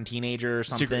American Teenager or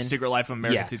something. Secret Life of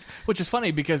American Teenager. Which is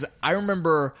funny because I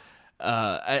remember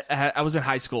I was in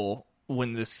high school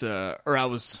when this, I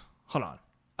was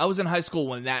in high school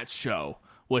when that show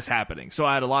was happening. So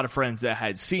I had a lot of friends that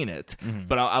had seen it,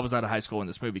 but I was out of high school when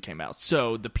this movie came out.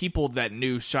 So the people that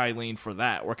knew Shailene for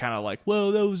that were kind of like,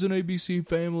 well, that was an ABC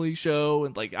Family show.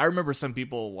 And like, I remember some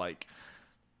people like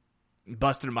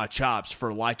busted my chops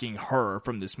for liking her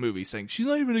from this movie, saying she's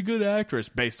not even a good actress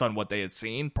based on what they had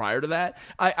seen prior to that.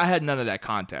 I had none of that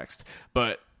context.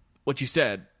 But what you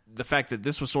said, the fact that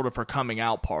this was sort of her coming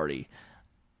out party,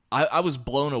 I was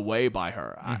blown away by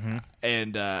her.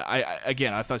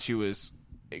 I thought she was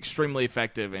extremely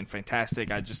effective and fantastic.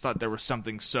 I just thought there was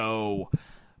something so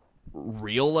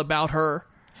real about her.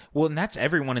 Well, and that's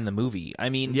everyone in the movie. I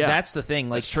mean, that's the thing.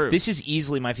 Like, this is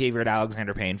easily my favorite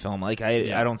Alexander Payne film. Like,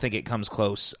 I don't think it comes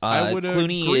close. I would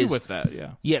agree with that.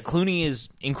 Yeah, Clooney is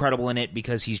incredible in it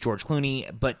because he's George Clooney.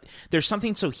 But there's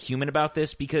something so human about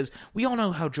this because we all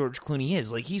know how George Clooney is.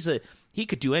 Like, he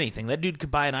could do anything. That dude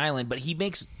could buy an island, but he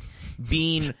makes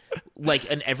being like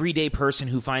an everyday person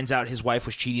who finds out his wife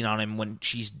was cheating on him when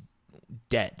she's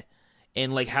dead,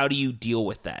 and like, how do you deal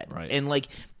with that? Right. And like,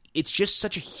 it's just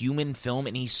such a human film,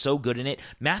 and he's so good in it.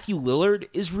 Matthew Lillard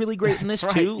is really great in this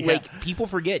too. Yeah. Like, people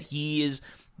forget he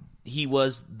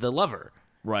was the lover,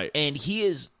 right? And he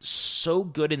is so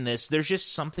good in this. There's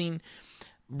just something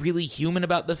really human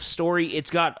about the story. It's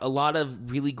got a lot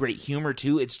of really great humor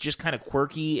too. It's just kind of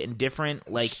quirky and different.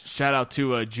 Like, shout out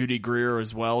to Judy Greer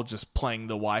as well, just playing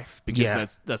the wife,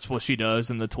 because that's what she does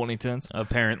in the 2010s.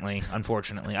 Apparently,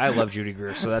 unfortunately, I love Judy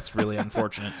Greer, so that's really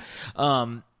unfortunate.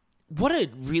 What a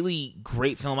really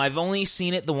great film. I've only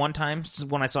seen it the one time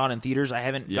when I saw it in theaters. I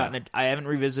haven't gotten it. I haven't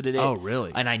revisited it. Oh,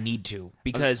 really? And I need to,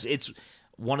 because it's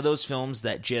one of those films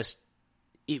that just,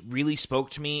 it really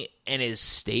spoke to me and has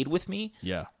stayed with me.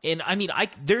 Yeah. And I mean,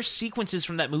 there's sequences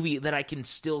from that movie that I can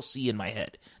still see in my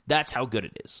head. That's how good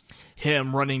it is.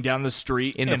 Him running down the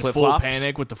street in the full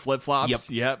panic with the flip-flops. Yep.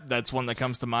 Yep, that's one that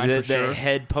comes to mind for sure. The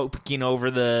head poking over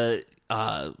the,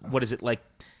 what is it, like,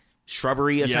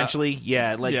 shrubbery, essentially.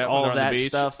 All of that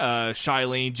stuff.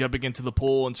 Shailene jumping into the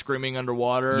pool and screaming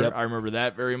underwater. Yep. I remember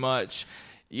that very much.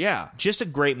 Yeah. Just a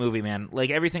great movie, man. Like,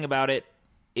 everything about it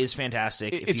is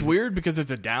fantastic. It's weird because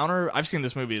it's a downer. I've seen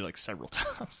this movie like several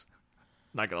times.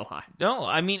 Not gonna lie. No,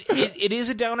 I mean, it is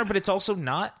a downer, but it's also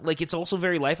not. Like, it's also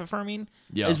very life-affirming.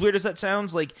 Yeah. As weird as that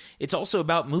sounds, like, it's also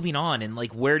about moving on and,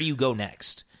 like, where do you go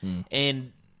next?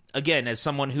 And, again, as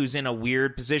someone who's in a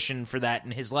weird position for that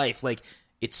in his life, like,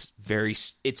 it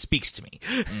speaks to me.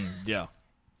 Yeah.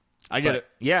 I get it.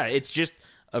 Yeah, it's just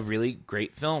a really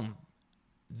great film.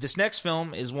 This next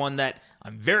film is one that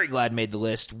I'm very glad made the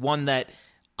list, one that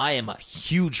I am a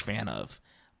huge fan of.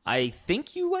 I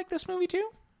think you like this movie too?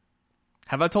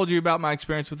 Have I told you about my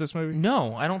experience with this movie?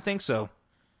 No, I don't think so.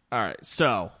 All right,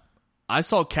 so I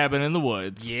saw Cabin in the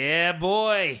Woods. Yeah,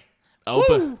 boy.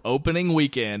 Opening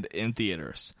weekend in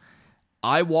theaters.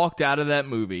 I walked out of that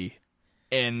movie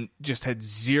and just had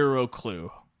zero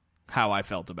clue how I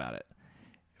felt about it.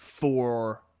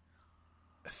 For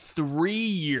 3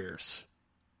 years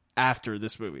after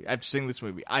seeing this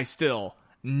movie, I still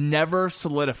never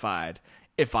solidified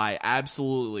if I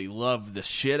absolutely love the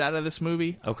shit out of this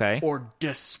movie, or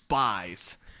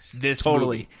despise this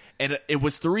movie. And it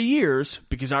was 3 years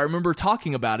because I remember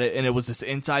talking about it, and it was this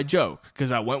inside joke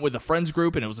because I went with a friends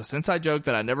group, and it was this inside joke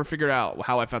that I never figured out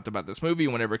how I felt about this movie.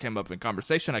 Whenever it came up in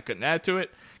conversation, I couldn't add to it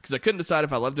because I couldn't decide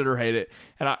if I loved it or hate it.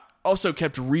 And I also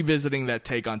kept revisiting that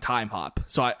take on time hop,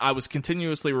 so I was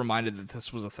continuously reminded that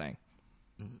this was a thing.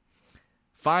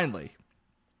 Finally,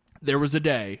 there was a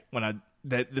day when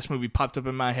that this movie popped up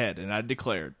in my head, and I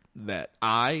declared that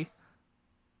I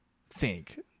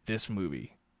think this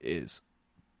movie is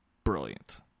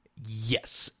brilliant.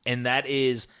 Yes, and that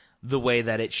is the way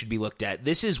that it should be looked at.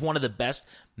 This is one of the best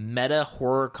meta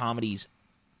horror comedies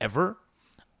ever.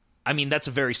 I mean, that's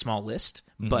a very small list,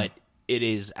 but it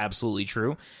is absolutely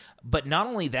true. But not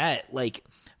only that, like,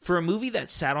 for a movie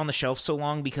that sat on the shelf so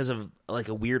long because of like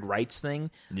a weird rights thing,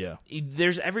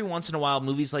 there's every once in a while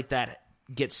movies like that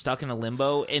get stuck in a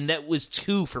limbo, and that was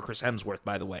 2 for Chris Hemsworth,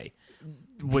 by the way,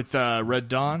 with Red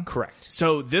Dawn. Correct.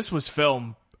 So this was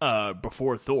filmed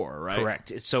before Thor, right?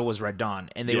 Correct. So was Red Dawn,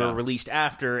 and they were released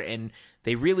after, and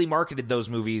they really marketed those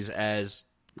movies as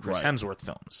Chris Hemsworth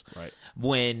films, right?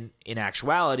 When in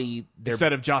actuality, they're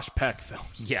instead of Josh Peck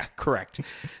films. Yeah, correct.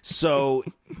 So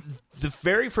the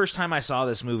very first time I saw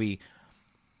this movie,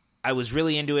 I was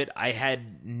really into it. I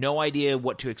had no idea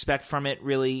what to expect from it,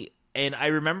 really. And I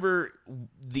remember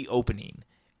the opening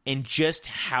and just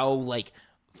how, like,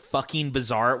 fucking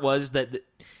bizarre it was that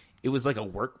it was like a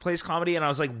workplace comedy. And I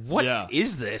was like, what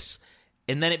is this?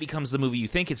 And then it becomes the movie you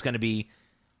think it's going to be.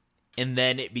 And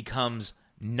then it becomes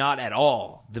not at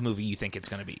all the movie you think it's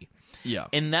going to be. Yeah.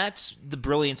 And that's the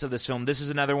brilliance of this film. This is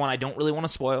another one I don't really want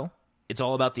to spoil. It's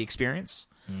all about the experience.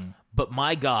 But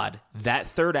my God, that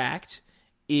third act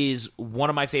is one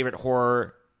of my favorite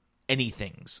horror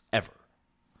anythings ever.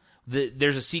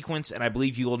 There's a sequence, and I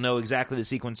believe you will know exactly the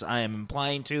sequence I am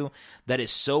implying to, that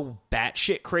is so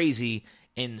batshit crazy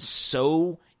and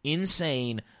so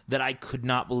insane that I could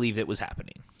not believe it was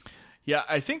happening. Yeah,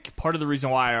 I think part of the reason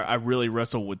why I really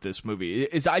wrestle with this movie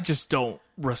is I just don't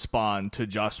respond to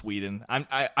Joss Whedon.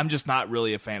 I'm just not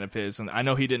really a fan of his, and I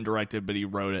know he didn't direct it, but he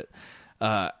wrote it.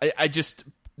 I just,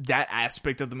 that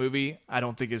aspect of the movie, I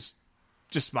don't think is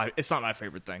just it's not my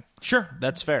favorite thing. Sure,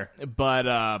 that's fair.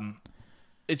 But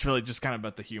it's really just kind of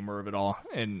about the humor of it all.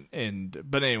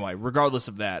 But anyway, regardless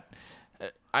of that,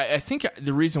 I think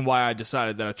the reason why I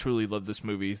decided that I truly love this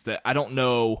movie is that I don't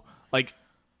know, like,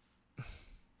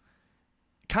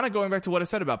 kind of going back to what I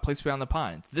said about Place Beyond the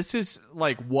Pines. This is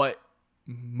like what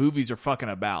movies are fucking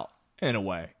about in a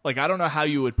way. Like, I don't know how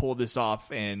you would pull this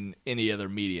off in any other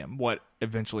medium, what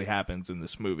eventually happens in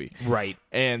this movie. Right.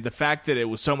 And the fact that it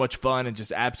was so much fun and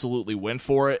just absolutely went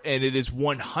for it, and it is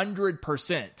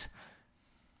 100%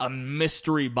 a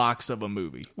mystery box of a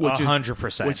movie, which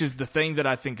 100%, which is the thing that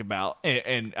I think about,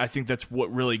 and I think that's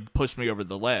what really pushed me over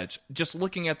the ledge. Just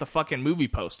looking at the fucking movie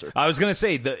poster, I was gonna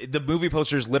say the movie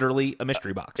poster is literally a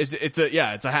mystery box. It's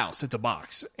a house, it's a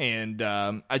box, and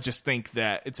I just think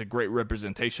that it's a great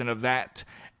representation of that.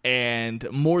 And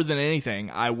more than anything,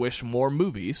 I wish more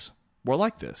movies were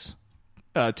like this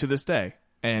to this day.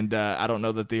 And I don't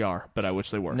know that they are, but I wish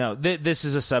they were. No, this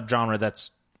is a subgenre that's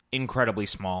incredibly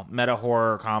small. Meta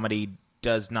horror comedy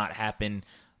does not happen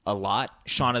a lot.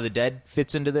 Shaun of the Dead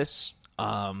fits into this.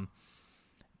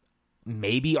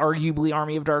 Maybe arguably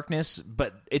Army of Darkness,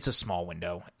 but it's a small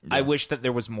window. Yeah. I wish that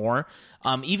there was more.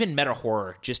 Even meta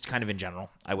horror, just kind of in general,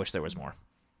 I wish there was more.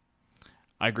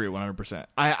 I agree 100%.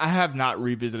 I have not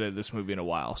revisited this movie in a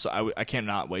while, so I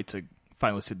cannot wait to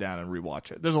finally sit down and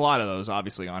rewatch it. There's a lot of those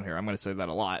obviously on here. I'm going to say that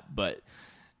a lot, but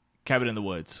Cabin in the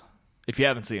Woods, if you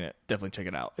haven't seen it, definitely check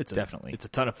it out. It's a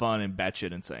ton of fun and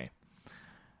batshit insane.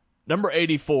 Number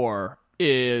 84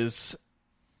 is,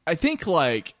 I think,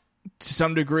 like, to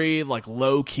some degree, like,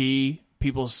 low key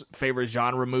people's favorite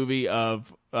genre movie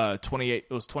of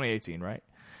 2018, right?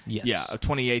 Yes. Yeah, of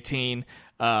 2018.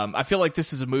 I feel like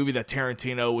this is a movie that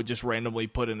Tarantino would just randomly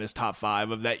put in his top 5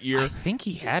 of that year. I think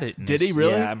he had it. Did he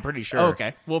really? Yeah, I'm pretty sure. Oh,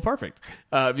 okay. Well, perfect.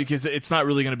 Because it's not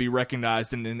really going to be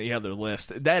recognized in any other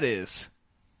list. That is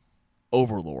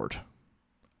Overlord.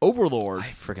 Overlord.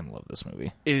 I freaking love this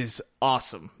movie. Is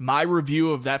awesome. My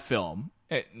review of that film,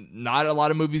 not a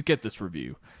lot of movies get this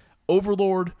review.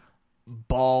 Overlord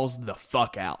balls the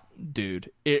fuck out,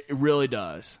 dude. It really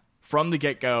does. From the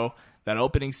get-go, that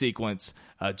opening sequence,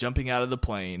 jumping out of the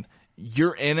plane,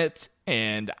 you're in it,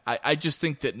 and I just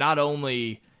think that not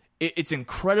only it's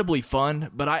incredibly fun,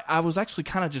 but I was actually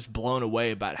kind of just blown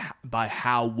away by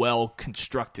how well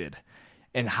constructed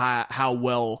and how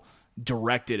well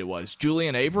directed it was.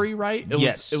 Julian Avery, right?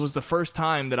 Yes. It was the first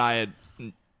time that I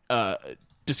had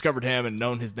discovered him and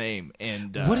known his name.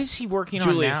 And what is he working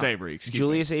Julius on now? Avery, excuse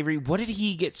Julius me. Avery. What did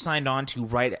he get signed on to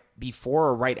right before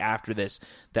or right after this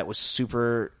that was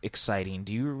super exciting?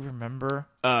 Do you remember?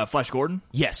 Flash Gordon?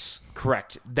 Yes,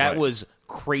 correct. That Right. was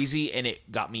crazy, and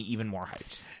it got me even more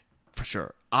hyped. For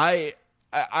sure. I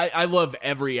love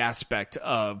every aspect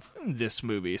of this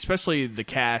movie, especially the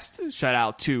cast. Shout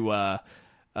out to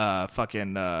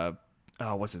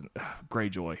what's his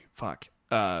Greyjoy. Fuck.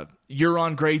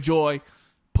 Euron Greyjoy,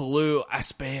 Palu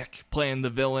Aspect playing the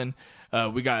villain.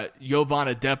 We got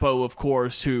Giovanna Depo, of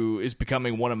course, who is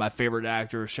becoming one of my favorite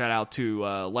actors. Shout out to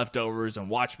Leftovers and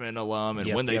Watchmen alum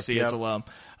and When They See Us alum.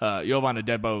 Giovanna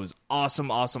Depo is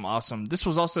awesome, awesome, awesome. This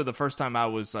was also the first time I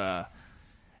was...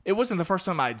 it wasn't the first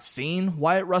time I'd seen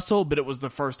Wyatt Russell, but it was the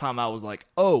first time I was like,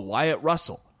 oh, Wyatt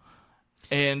Russell.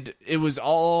 And it was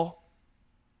all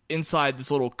inside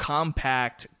this little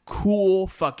compact, cool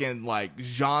fucking like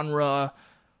genre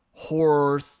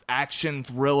horror action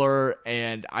thriller,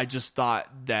 and I just thought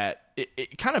that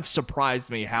it kind of surprised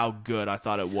me how good I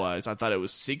thought it was. I thought it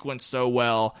was sequenced so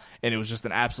well, and it was just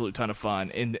an absolute ton of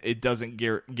fun, and it doesn't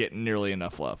get nearly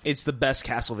enough love. It's the best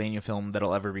Castlevania film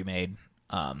that'll ever be made.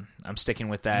 I'm sticking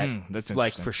with that. That's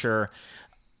like interesting. for sure.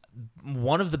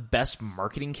 One of the best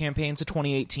marketing campaigns of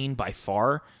 2018 by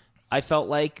far. I felt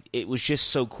like it was just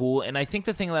so cool, and I think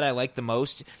the thing that I like the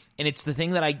most, and it's the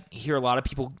thing that I hear a lot of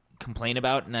people complain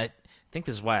about, and I think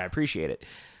this is why I appreciate it.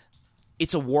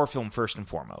 It's a war film first and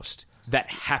foremost that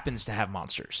happens to have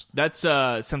monsters. That's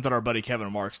something our buddy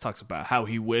Kevin Marks talks about, how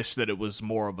he wished that it was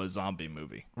more of a zombie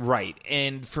movie. Right.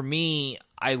 And for me,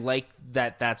 I like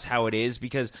that that's how it is,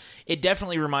 because it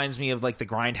definitely reminds me of like the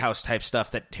Grindhouse type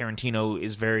stuff that Tarantino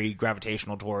is very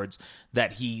gravitational towards,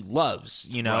 that he loves,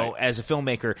 you know, Right. as a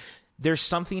filmmaker. There's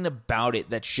something about it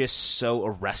that's just so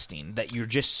arresting, that you're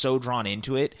just so drawn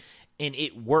into it. and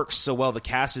it works so well. The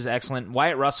cast is excellent.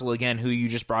 Wyatt Russell, again, who you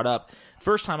just brought up,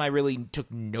 first time I really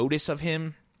took notice of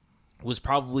him was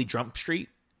probably Jump Street,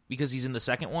 because he's in the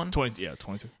second one. 22.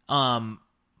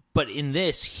 But in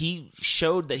this, he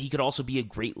showed that he could also be a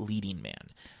great leading man.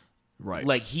 Right.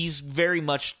 Like, he's very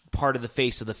much part of the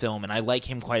face of the film, and I like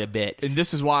him quite a bit. And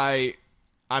this is why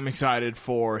I'm excited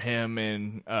for him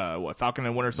in, Falcon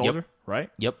and Winter Soldier, right?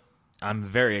 Yep. I'm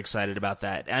very excited about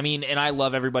that. I mean, and I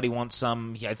love Everybody Wants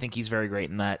Some. I think he's very great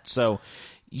in that. So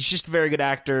he's just a very good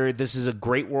actor. This is a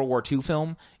great World War II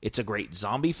film. It's a great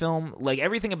zombie film. Like,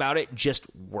 everything about it just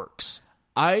works.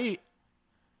 I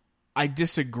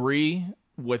disagree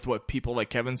with what people like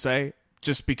Kevin say,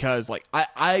 just because, like,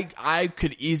 I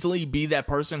could easily be that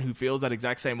person who feels that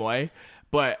exact same way,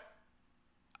 but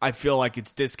I feel like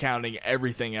it's discounting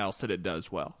everything else that it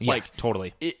does well. Yeah, like,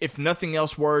 totally. If nothing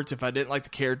else worked, if I didn't like the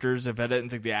characters, if I didn't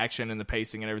think the action and the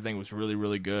pacing and everything was really,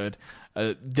 really good,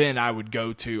 then I would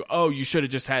go to, oh, you should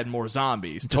have just had more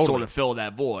zombies to sort of fill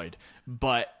that void.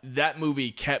 But that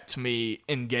movie kept me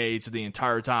engaged the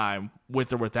entire time,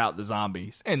 with or without the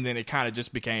zombies. And then it kind of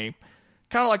just became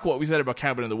kind of like what we said about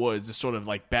Cabin in the Woods, this sort of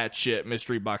like batshit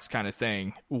mystery box kind of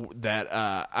thing that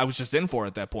I was just in for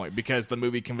at that point, because the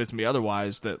movie convinced me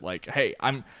otherwise, that, like, hey,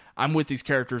 I'm with these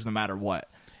characters no matter what.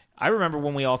 I remember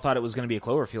when we all thought it was going to be a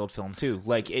Cloverfield film, too.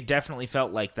 Like, it definitely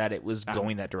felt like that it was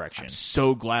going that direction. I'm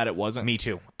so glad it wasn't. Me,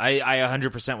 too. I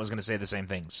 100% was going to say the same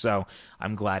thing, so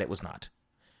I'm glad it was not.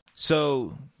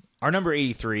 So, our number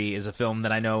 83 is a film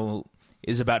that I know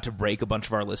is about to break a bunch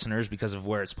of our listeners because of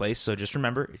where it's placed. So just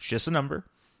remember, it's just a number.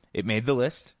 It made the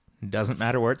list. It doesn't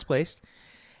matter where it's placed.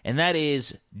 And that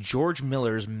is George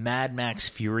Miller's Mad Max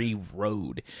Fury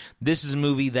Road. This is a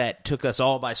movie that took us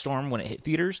all by storm when it hit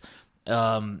theaters.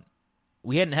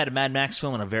 We hadn't had a Mad Max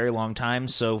film in a very long time,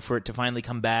 so for it to finally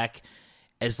come back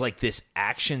as like this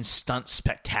action stunt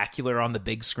spectacular on the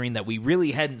big screen that we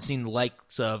really hadn't seen the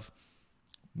likes of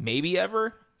maybe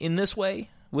ever in this way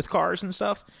with cars and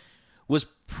stuff was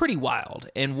pretty wild.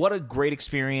 And what a great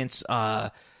experience.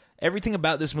 Everything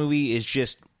about this movie is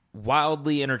just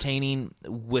wildly entertaining,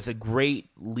 with a great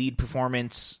lead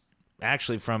performance,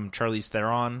 actually from Charlize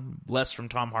Theron, less from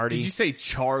Tom Hardy. Did you say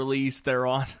Charlize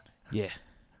Theron? Yeah.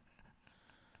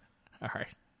 All right.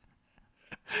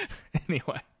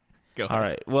 Anyway, go ahead. All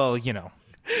right. Well, you know.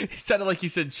 It sounded like you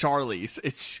said Charlize.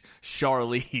 It's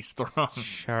Charlize Theron.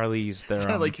 Charlize Theron. It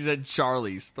sounded like you said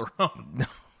Charlize Theron. No,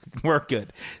 we're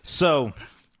good. So,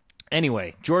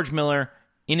 anyway, George Miller,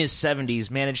 in his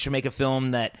 70s, managed to make a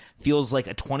film that feels like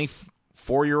a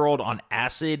 24-year-old on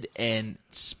acid and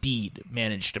speed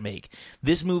managed to make.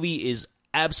 This movie is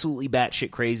absolutely batshit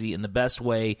crazy in the best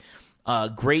way.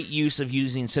 Great use of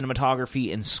using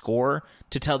cinematography and score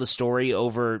to tell the story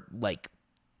over, like,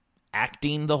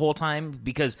 acting the whole time,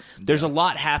 because there's a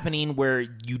lot happening where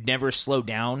you never slow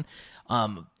down.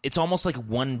 It's almost like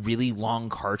one really long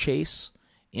car chase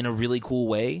in a really cool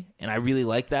way, and I really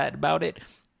like that about it.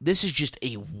 This is just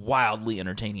a wildly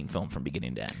entertaining film from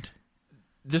beginning to end.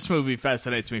 This movie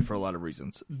fascinates me for a lot of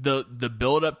reasons. The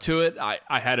build up to it,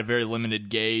 I had a very limited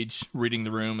gauge reading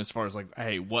the room as far as, like,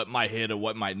 hey, what might hit or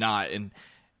what might not. And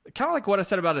kind of like what I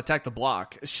said about Attack the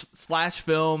Block, Slash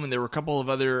Film, and there were a couple of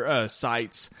other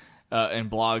sites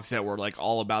and blogs that were like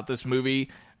all about this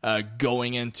movie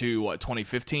going into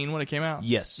 2015 when it came out.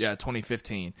 Yes, yeah,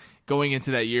 2015. Going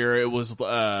into that year, it was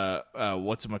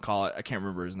whatchamacallit? I can't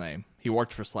remember his name. He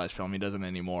worked for Slash Film. He doesn't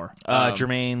anymore.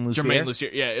 Jermaine Lucier. Jermaine Lucier.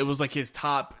 Yeah, it was like his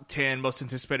top 10 most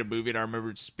anticipated movie, and I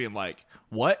remember just being like,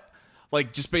 "What?"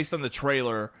 Like, just based on the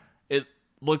trailer, it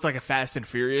looked like a Fast and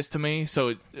Furious to me.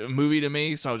 So a movie to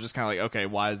me. So I was just kind of like, okay,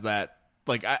 why is that?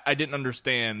 Like, I didn't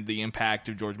understand the impact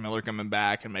of George Miller coming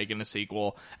back and making a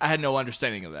sequel. I had no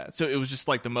understanding of that. So it was just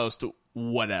like the most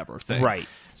whatever thing. Right.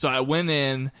 So I went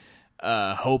in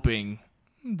hoping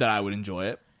that I would enjoy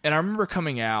it. And I remember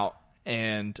coming out,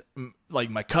 and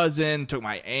like my cousin took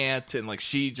my aunt, and like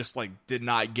she just like did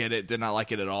not get it, did not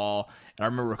like it at all. And I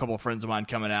remember a couple of friends of mine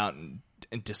coming out and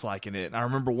disliking it. And I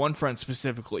remember one friend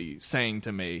specifically saying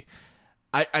to me,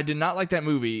 I did not like that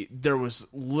movie. There was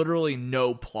literally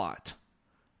no plot.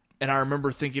 And I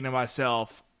remember thinking to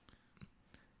myself,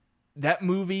 that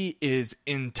movie is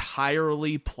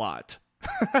entirely plot.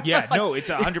 Yeah, no,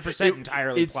 it's 100%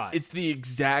 entirely plot. It's the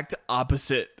exact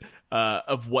opposite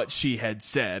of what she had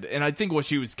said. And I think what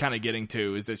she was kind of getting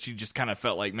to is that she just kind of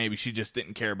felt like maybe she just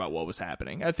didn't care about what was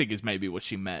happening. I think is maybe what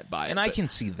she meant by it. And I can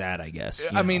see that, I guess.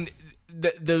 I mean,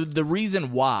 the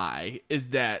reason why is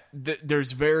that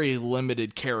there's very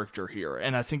limited character here.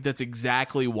 And I think that's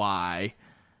exactly why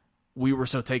we were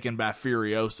so taken by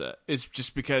Furiosa is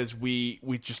just because we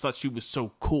just thought she was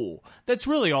so cool. That's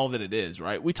really all that it is,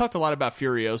 right? We talked a lot about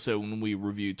Furiosa when we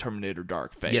reviewed Terminator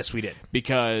Dark Fate. Yes, we did.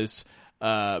 Because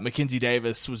Mackenzie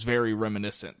Davis was very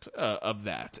reminiscent of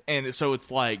that. And so it's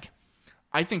like,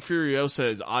 I think Furiosa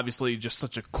is obviously just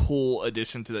such a cool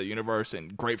addition to that universe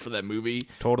and great for that movie.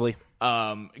 Totally.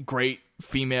 Great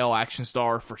female action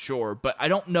star for sure. But I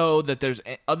don't know that there's,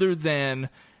 other than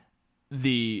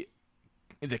the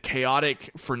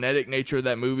chaotic, frenetic nature of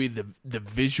that movie, the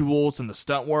visuals and the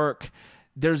stunt work,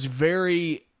 there's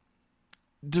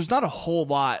not a whole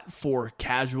lot for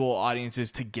casual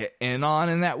audiences to get in on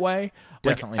in that way.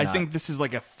 Definitely not. I think this is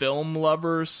like a film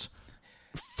lover's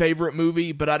favorite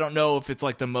movie, but I don't know if it's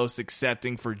like the most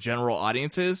accepting for general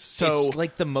audiences. So it's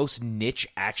like the most niche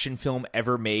action film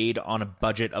ever made on a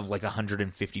budget of like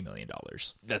 $150 million.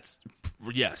 That's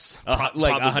yes,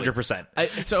 like 100%.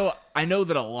 So I know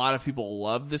that a lot of people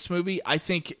love this movie. I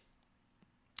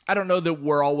don't know that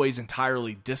we're always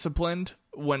entirely disciplined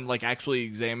when like actually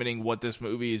examining what this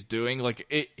movie is doing.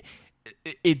 Like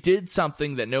it did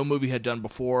something that no movie had done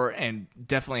before and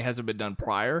definitely hasn't been done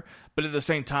prior. But at the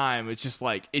same time, it's just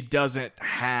like it doesn't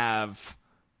have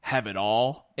it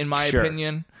all, in my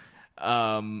opinion.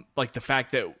 Like the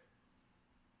fact that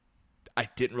I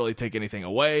didn't really take anything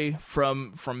away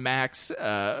from Max.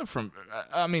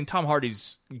 I mean, Tom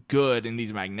Hardy's good and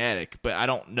he's magnetic, but I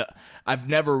don't know. I've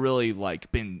never really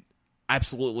like been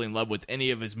absolutely in love with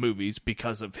any of his movies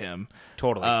because of him.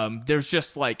 Totally. There's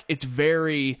just like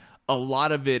a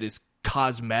lot of it is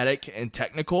cosmetic and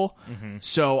technical. Mm-hmm.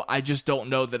 So I just don't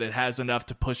know that it has enough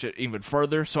to push it even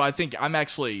further. So I think I'm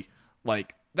actually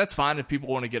like, that's fine if people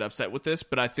want to get upset with this,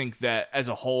 but I think that as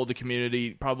a whole, the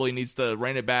community probably needs to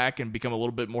rein it back and become a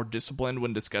little bit more disciplined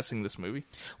when discussing this movie.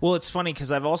 Well, it's funny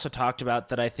because I've also talked about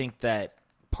that I think that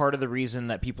part of the reason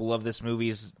that people love this movie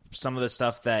is some of the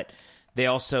stuff that they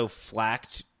also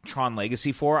flacked Tron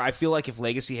Legacy for. I feel like if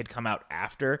Legacy had come out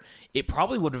after, it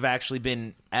probably would have actually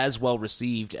been as well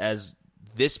received as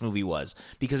this movie was,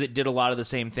 because it did a lot of the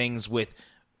same things with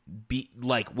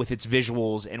its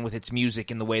visuals and with its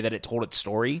music and the way that it told its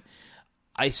story.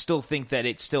 I still think that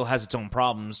it still has its own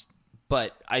problems,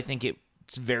 but I think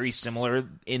it's very similar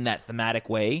in that thematic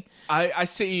way. I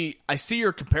see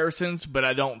your comparisons, but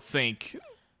I don't think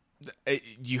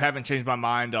you haven't changed my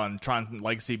mind on Tron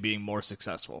Legacy being more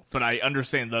successful, but I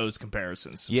understand those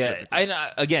comparisons. Yeah,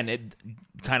 again, it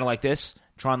kind of like this.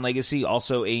 Tron Legacy,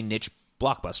 also a niche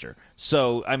blockbuster.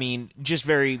 So, I mean, just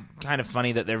very kind of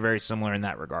funny that they're very similar in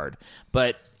that regard.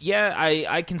 But yeah,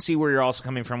 I can see where you're also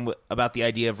coming from about the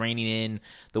idea of reining in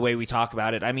the way we talk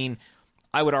about it. I mean,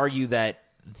 I would argue that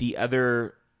the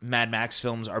other Mad Max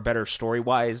films are better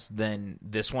story-wise than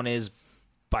this one is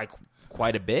by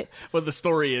quite a bit. Well, the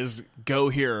story is go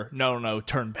here, no,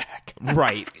 turn back.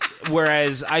 Right.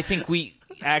 Whereas I think we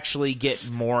actually get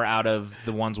more out of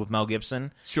the ones with Mel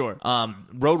Gibson. Sure.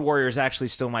 Road Warrior is actually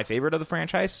still my favorite of the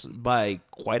franchise by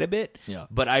quite a bit. Yeah.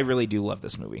 But I really do love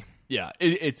this movie. Yeah,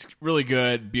 it's really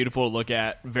good, beautiful to look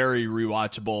at, very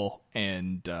rewatchable,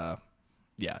 and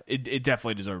it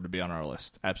definitely deserved to be on our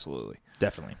list. Absolutely.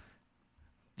 Definitely.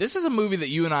 This is a movie that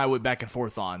you and I went back and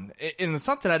forth on, and it's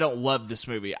not that I don't love this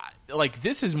movie.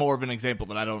 This is more of an example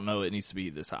that I don't know it needs to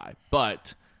be this high,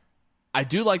 but I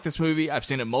do like this movie. I've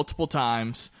seen it multiple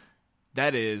times.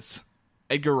 That is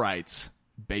Edgar Wright's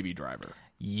Baby Driver.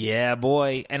 Yeah,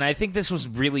 boy. And I think this was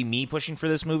really me pushing for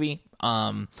this movie,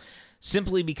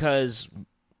 simply because,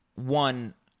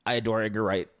 one, I adore Edgar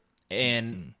Wright,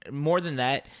 and more than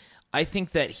that, I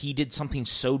think that he did something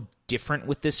so different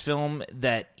with this film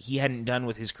that he hadn't done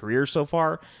with his career so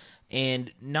far.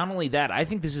 And not only that, I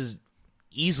think this is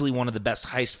easily one of the best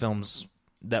heist films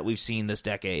that we've seen this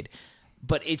decade.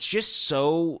 But it's just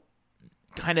so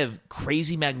kind of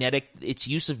crazy magnetic. Its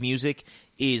use of music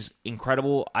is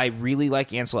incredible. I really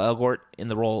like Ansel Elgort in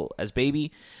the role as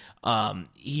Baby.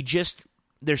 There's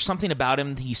something about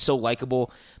him. He's so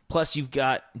likable. Plus, you've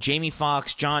got Jamie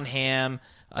Foxx, John Hamm,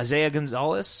 Isaiah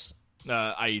Gonzalez.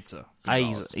 Aitza.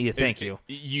 Yeah, thank you.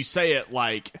 You say it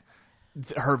like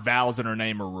her vowels in her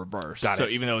name are reversed. Got it. So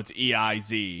even though it's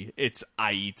E-I-Z, it's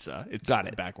Aitza. It's got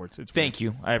it backwards. Thank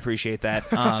you. I appreciate that.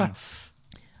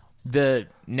 The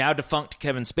now defunct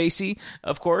Kevin Spacey,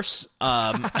 of course,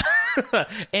 and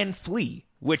Flea,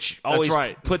 which always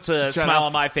puts a smile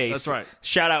on my face. That's right.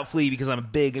 Shout out Flea because I'm a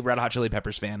big Red Hot Chili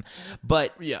Peppers fan.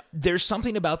 But there's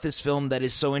something about this film that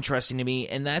is so interesting to me,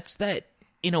 and that's that,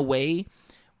 in a way,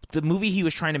 the movie he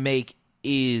was trying to make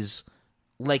is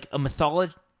like a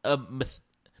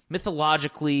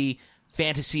mythologically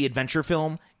fantasy adventure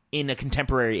film in a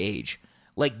contemporary age.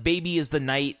 Like, Baby is the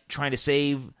knight trying to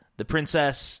save the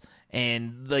princess,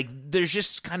 And like, there's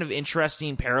just kind of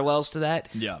interesting parallels to that.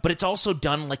 Yeah. But it's also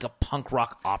done like a punk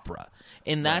rock opera.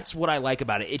 And that's what I like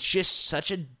about it. It's just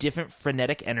such a different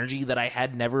frenetic energy that I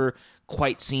had never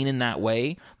quite seen in that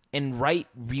way. And Wright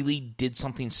really did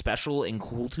something special and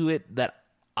cool to it that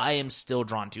I am still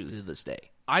drawn to this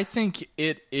day. I think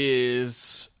it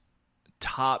is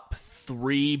top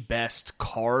 3 best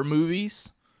car movies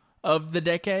of the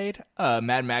decade.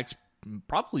 Mad Max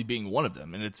probably being one of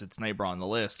them, and it's its neighbor on the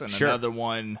list. And another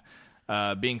one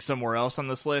being somewhere else on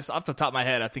this list. Off the top of my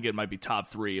head, I think it might be top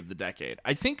 3 of the decade.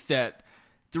 I think that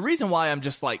the reason why I'm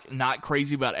just like not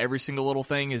crazy about every single little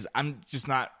thing is I'm just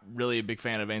not really a big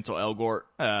fan of Ansel Elgort.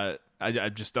 I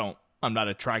just don't. I'm not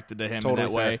attracted to him in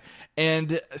that way.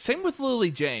 And same with Lily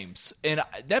James. And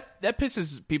that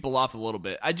pisses people off a little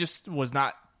bit. I just was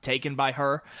not taken by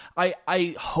her.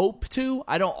 I hope to.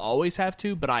 I don't always have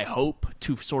to, but I hope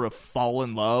to sort of fall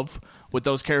in love with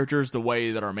those characters the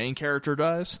way that our main character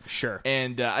does. Sure.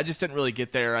 And I just didn't really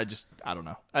get there. I don't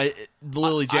know.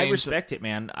 Lily James. I respect it,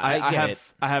 man. I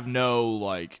have no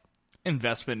like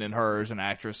investment in her as an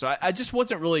actress. So I just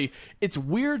wasn't really. It's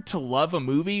weird to love a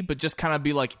movie, but just kind of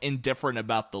be like indifferent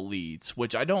about the leads,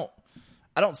 which I don't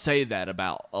say that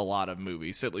about a lot of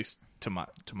movies, at least to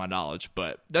my knowledge.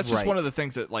 But that's just one of the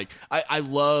things that like I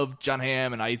love John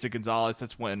Hamm and Isa Gonzalez.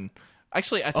 That's when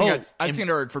actually I think I'd seen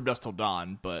her From Dusk Till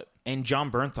Dawn, and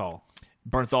John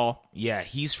Bernthal. Yeah,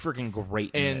 he's freaking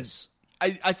great in this.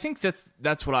 I think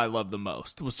that's what I love the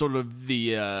most, was sort of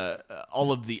the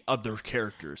all of the other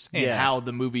characters and how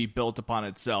the movie built upon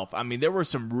itself. I mean, there were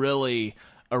some really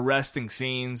arresting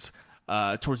scenes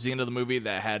towards the end of the movie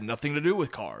that had nothing to do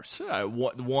with cars.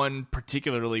 One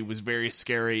particularly was very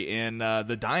scary in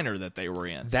the diner that they were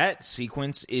in. That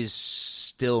sequence is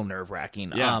still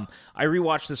nerve-wracking. Yeah. I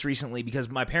rewatched this recently because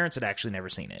my parents had actually never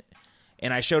seen it.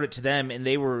 And I showed it to them, and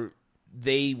they were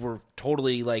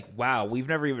totally like, wow, we've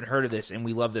never even heard of this, and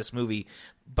we love this movie.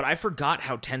 But I forgot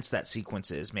how tense that sequence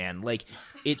is, man. Like,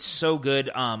 it's so good.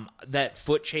 That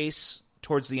foot chase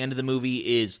towards the end of the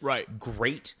movie is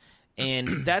great.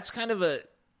 And that's kind of the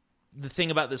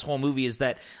thing about this whole movie is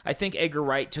that I think Edgar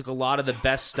Wright took a lot of the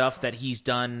best stuff that he's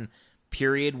done,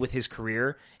 period, with his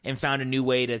career and found a new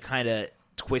way to kind of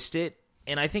twist it.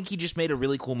 And I think he just made a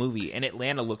really cool movie, and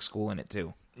Atlanta looks cool in it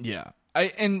too. Yeah.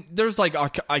 And there's like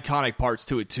iconic parts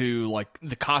to it too, like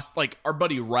like our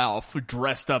buddy Ralph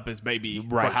dressed up as Baby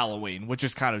for Halloween, which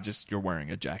is kind of just you're wearing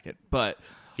a jacket. But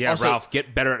yeah, also, Ralph,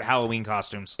 get better at Halloween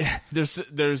costumes. There's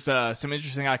some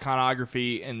interesting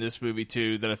iconography in this movie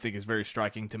too that I think is very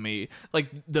striking to me. Like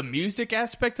the music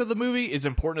aspect of the movie is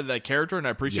important to that character, and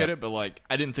I appreciate it. But like,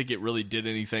 I didn't think it really did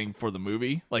anything for the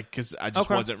movie, like because I just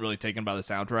wasn't really taken by the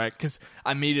soundtrack. Because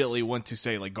I immediately went to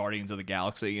say like Guardians of the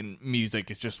Galaxy, and music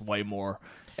is just way more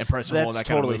impressive. That's that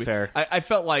kind totally of movie. fair. I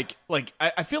felt like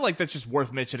I feel like that's just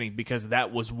worth mentioning because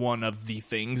that was one of the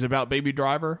things about Baby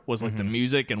Driver was like the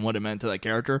music and what it meant to that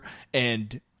character,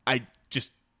 and I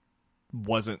just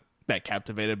wasn't that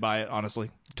captivated by it, honestly.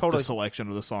 Totally. The selection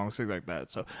of the songs, things like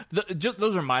that. So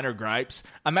those are minor gripes.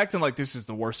 I'm acting like this is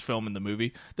the worst film in the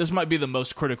movie. This might be the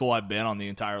most critical I've been on the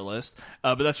entire list,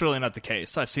 but that's really not the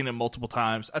case. I've seen it multiple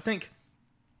times. I think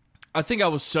I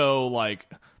was so like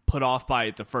put off by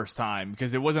it the first time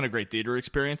because it wasn't a great theater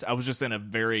experience. I was just in a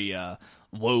very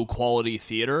low quality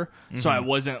theater, so I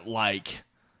wasn't like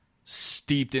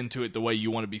steeped into it the way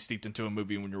you want to be steeped into a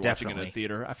movie when you're watching it in a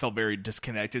theater. I felt very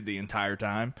disconnected the entire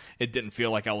time. It didn't feel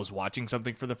like I was watching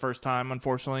something for the first time,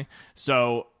 unfortunately.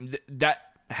 So that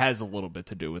has a little bit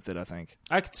to do with it, I think.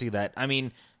 I could see that. I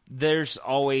mean, there's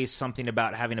always something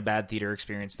about having a bad theater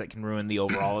experience that can ruin the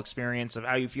overall experience of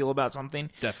how you feel about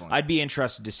something. Definitely. I'd be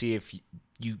interested to see if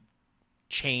you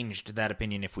changed that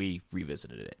opinion if we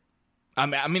revisited it. I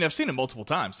mean, I've seen it multiple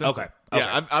times. Since Okay.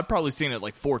 Yeah, I've probably seen it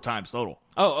like 4 times total.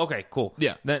 Oh, okay, cool.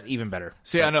 Yeah. That even better.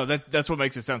 See, I know that's what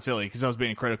makes it sound silly because I was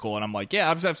being critical, and I'm like,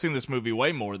 yeah, I've seen this movie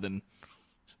way more than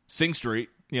Sing Street,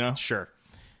 you know? Sure.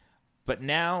 But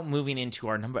now, moving into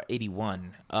our number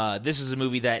 81, this is a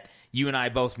movie that you and I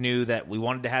both knew that we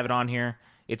wanted to have it on here.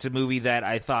 It's a movie that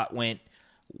I thought went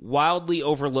wildly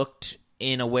overlooked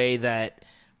in a way that,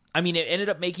 I mean, it ended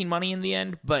up making money in the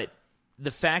end, but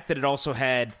the fact that it also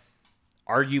had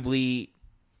arguably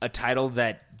a title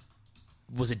that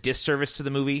was a disservice to the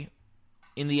movie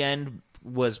in the end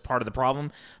was part of the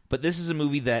problem. But this is a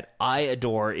movie that I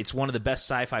adore. It's one of the best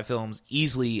sci-fi films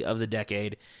easily of the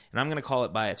decade, and I'm going to call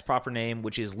it by its proper name,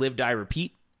 which is Live, Die,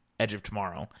 Repeat, Edge of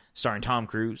Tomorrow, starring Tom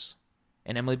Cruise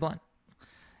and Emily Blunt.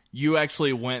 you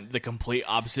actually went the complete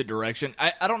opposite direction.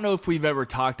 I don't know if we've ever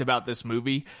talked about this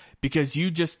movie because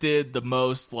you just did the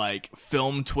most like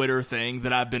film Twitter thing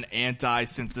that I've been anti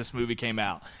since this movie came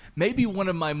out. Maybe one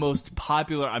of my most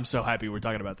popular... I'm so happy we're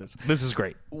talking about this. This is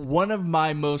great. One of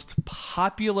my most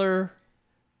popular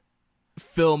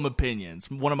film opinions,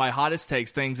 one of my hottest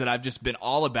takes, things that I've just been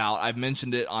all about. I've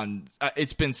mentioned it on...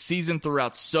 it's been seasoned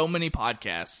throughout so many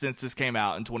podcasts since this came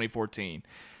out in 2014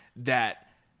 that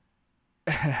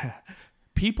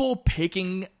people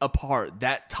picking apart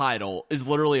that title is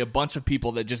literally a bunch of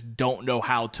people that just don't know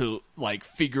how to like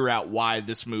figure out why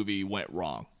this movie went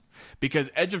wrong. Because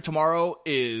Edge of Tomorrow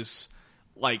is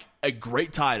like a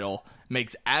great title,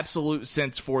 makes absolute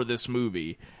sense for this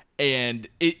movie, and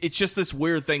it's just this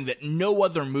weird thing that no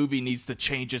other movie needs to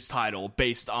change its title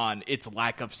based on its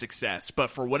lack of success. But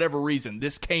for whatever reason,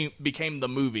 this became the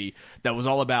movie that was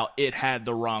all about it had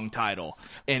the wrong title.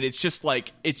 And it's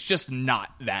just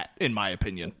not that, in my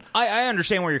opinion. I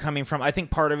understand where you're coming from. I think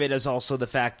part of it is also the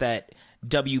fact that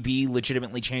WB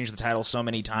legitimately changed the title so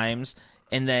many times.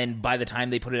 And then by the time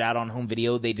they put it out on home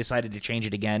video, they decided to change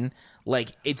it again.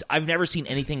 Like, I've never seen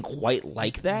anything quite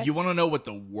like that. You want to know what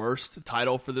the worst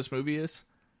title for this movie is?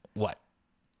 What?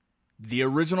 The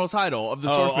original title of the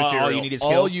source material. All You Need Is Kill?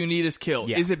 All You Need Is Kill.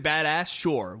 Yeah. Is it badass?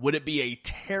 Sure. Would it be a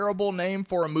terrible name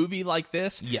for a movie like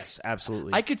this? Yes,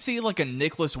 absolutely. I could see like a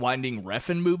Nicholas Winding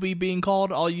Refn movie being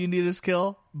called All You Need Is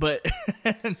Kill, but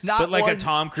not But like one... a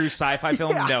Tom Cruise sci-fi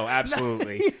film? Yeah. No,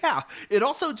 absolutely. Yeah. It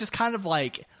also just kind of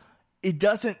like... It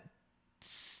doesn't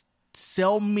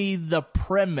sell me the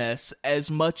premise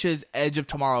as much as Edge of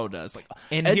Tomorrow does. Like,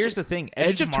 and here's the thing.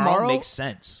 Edge of Tomorrow makes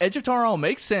sense. Edge of Tomorrow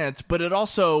makes sense, but it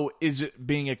also is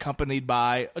being accompanied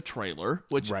by a trailer,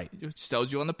 which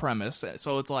tells you on the premise.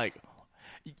 So it's like...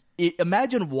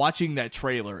 Imagine watching that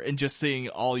trailer and just seeing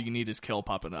All You Need Is Kill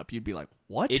popping up. You'd be like,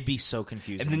 what? It'd be so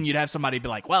confusing. And then you'd have somebody be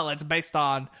like, well, it's based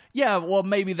on... Yeah, well,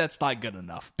 maybe that's not good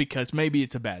enough because maybe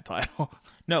it's a bad title.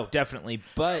 No, definitely.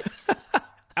 But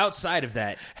outside of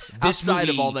that, this outside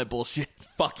movie of all that bullshit,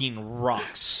 fucking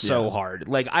rocks so hard.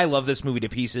 Like, I love this movie to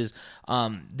pieces.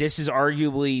 This is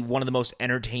arguably one of the most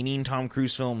entertaining Tom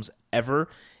Cruise films ever,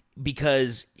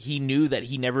 because he knew that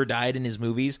he never died in his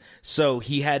movies, so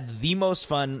he had the most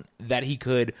fun that he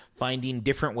could finding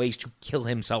different ways to kill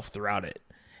himself throughout it.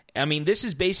 I mean, this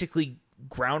is basically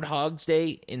Groundhog's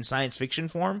Day in science fiction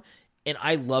form, and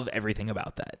I love everything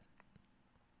about that.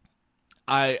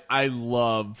 I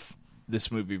love this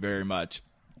movie very much.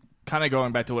 Kind of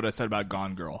going back to what I said about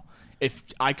Gone Girl. If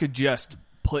I could just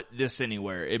put this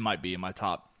anywhere, it might be in my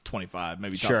top 25,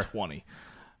 maybe top 20.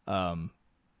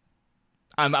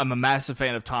 I'm a massive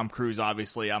fan of Tom Cruise,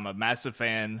 obviously. I'm a massive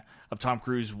fan of Tom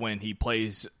Cruise when he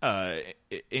plays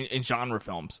in genre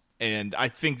films. And I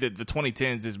think that the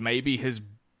 2010s is maybe his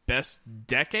best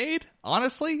decade,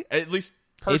 honestly, at least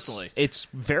personally. It's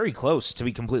very close, to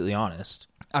be completely honest.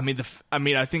 I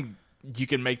mean, I think you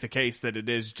can make the case that it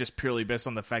is just purely based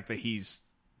on the fact that he's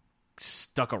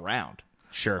stuck around.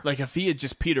 Sure. Like, if he had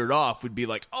just petered off, we'd be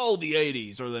like, oh, the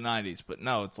 80s or the 90s. But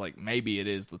no, it's like, maybe it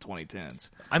is the 2010s.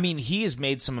 I mean, he has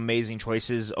made some amazing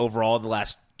choices overall the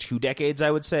last 2 decades,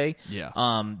 I would say. Yeah.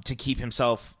 To keep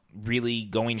himself really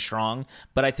going strong.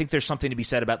 But I think there's something to be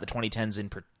said about the 2010s in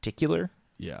particular.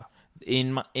 Yeah.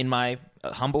 In my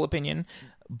humble opinion.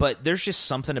 But there's just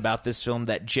something about this film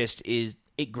that just is...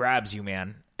 It grabs you,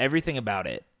 man. Everything about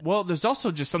it. Well, there's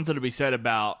also just something to be said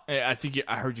about... I think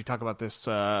I heard you talk about this...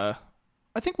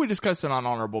 I think we discussed it on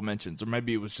Honorable Mentions, or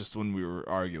maybe it was just when we were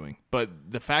arguing. But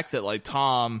the fact that, like,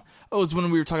 Tom... Oh, it was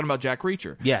when we were talking about Jack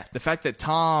Reacher. Yeah. The fact that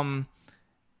Tom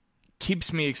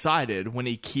keeps me excited when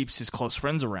he keeps his close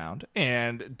friends around.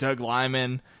 And Doug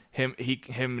Liman, him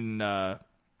and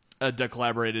Doug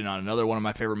collaborated on another one of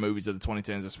my favorite movies of the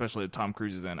 2010s, especially that Tom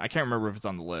Cruise is in. I can't remember if it's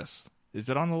on the list. Is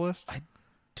it on the list? I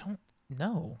don't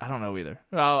know. I don't know either.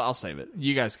 I'll save it.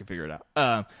 You guys can figure it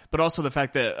out. But also the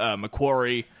fact that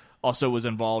Macquarie... also was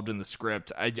involved in the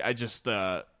script. I just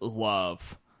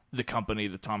love the company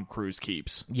that Tom Cruise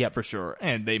keeps. Yeah, for sure.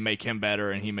 And they make him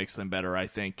better, and he makes them better, I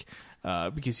think,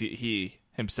 because he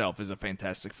himself is a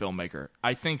fantastic filmmaker.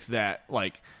 I think that,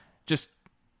 like, just...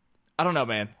 I don't know,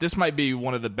 man. This might be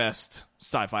one of the best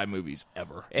sci-fi movies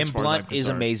ever. And Blunt is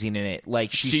amazing in it.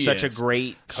 Like, she's such a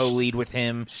great co-lead with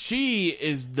him. She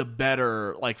is the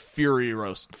better, like,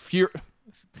 Furiosa.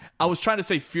 I was trying to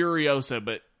say Furiosa,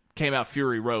 but came out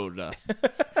Fury Road.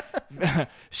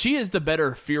 She is the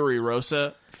better Fury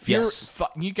Rosa. Yes.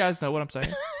 You guys know what I'm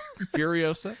saying.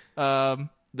 Furiosa.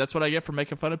 That's what I get for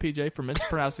making fun of PJ for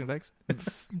mispronouncing things.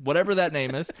 Whatever that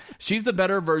name is. She's the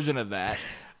better version of that.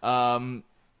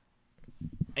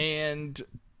 And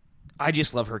I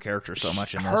just love her character so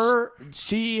much in this.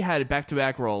 She had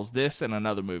back-to-back roles, this and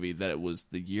another movie that it was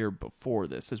the year before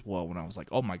this as well, when I was like,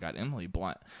 oh my God, Emily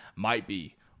Blunt might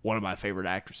be one of my favorite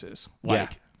actresses.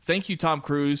 Like, thank you, Tom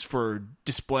Cruise, for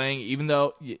displaying, even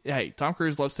though, hey, Tom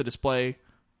Cruise loves to display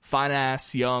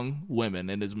fine-ass young women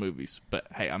in his movies, but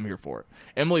hey, I'm here for it.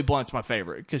 Emily Blunt's my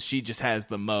favorite because she just has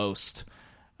the most,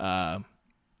 I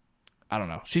don't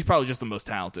know, she's probably just the most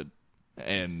talented.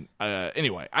 And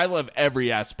anyway, I love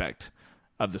every aspect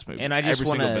of this movie. And I just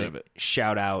want to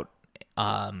shout out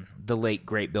the late,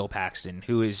 great Bill Paxton,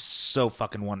 who is so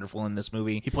fucking wonderful in this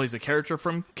movie. He plays a character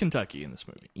from Kentucky in this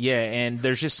movie. Yeah, and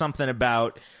there's just something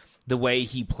about the way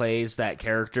he plays that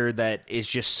character that is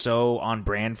just so on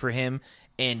brand for him.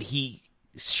 And he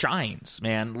shines,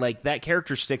 man. Like, that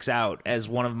character sticks out as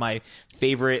one of my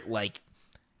favorite, like,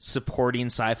 supporting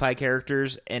sci-fi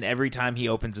characters. And every time he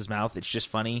opens his mouth, it's just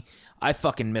funny. I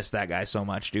fucking miss that guy so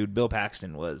much, dude. Bill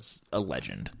Paxton was a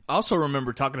legend. I also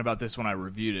remember talking about this when I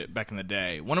reviewed it back in the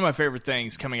day. One of my favorite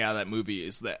things coming out of that movie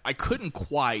is that I couldn't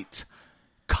quite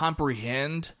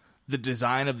comprehend the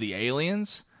design of the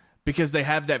aliens, because they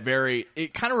have that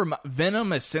it kind of Venom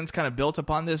has since kind of built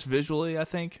upon this visually, I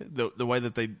think, the way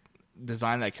that they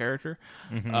design that character,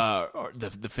 or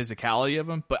the physicality of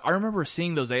them. But I remember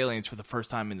seeing those aliens for the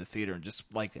first time in the theater and just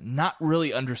like not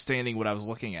really understanding what I was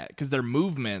looking at, because their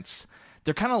movements,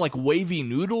 they're kind of like wavy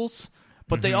noodles,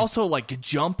 but they also like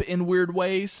jump in weird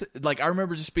ways. Like, I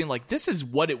remember just being like, this is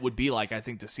what it would be like, I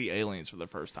think, to see aliens for the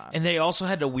first time. And they also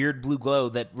had a weird blue glow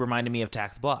that reminded me of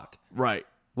Attack the Block. Right.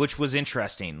 Which was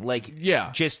interesting. Like,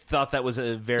 just thought that was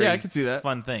a very I could see that.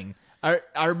 fun thing.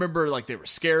 I remember, like, they were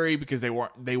scary because they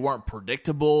weren't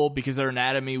predictable, because their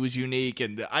anatomy was unique,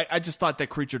 and I just thought that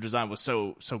creature design was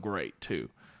so great too.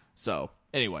 So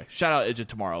anyway, shout out Edge of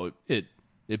Tomorrow.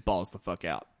 It balls the fuck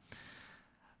out.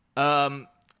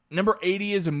 Number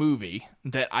 80 is a movie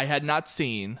that I had not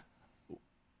seen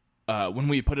when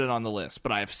we put it on the list,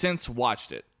 but I have since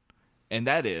watched it, and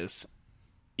that is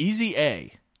Easy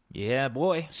A. Yeah,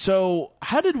 boy. So,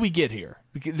 how did we get here?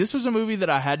 Because this was a movie that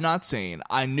I had not seen.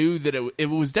 I knew that it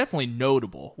was definitely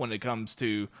notable when it comes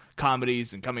to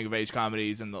comedies and coming-of-age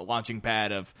comedies and the launching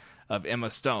pad of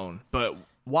Emma Stone. But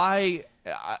why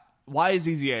is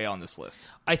Easy A on this list?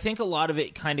 I think a lot of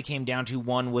it kind of came down to,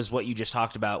 one was what you just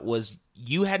talked about, was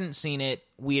you hadn't seen it.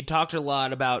 We had talked a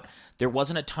lot about there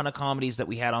wasn't a ton of comedies that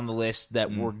we had on the list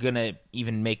that were going to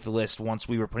even make the list once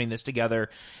we were putting this together.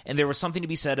 And there was something to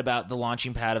be said about the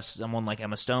launching pad of someone like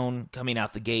Emma Stone coming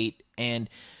out the gate. And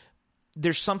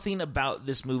there's something about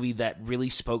this movie that really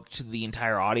spoke to the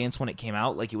entire audience when it came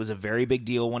out. Like, it was a very big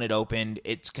deal when it opened.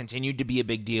 It's continued to be a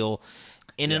big deal.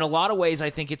 And in a lot of ways,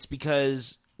 I think it's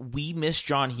because we miss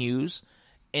John Hughes.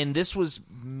 And this was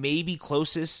maybe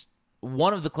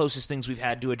one of the closest things we've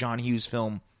had to a John Hughes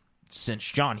film since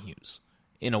John Hughes,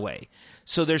 in a way.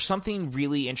 So there's something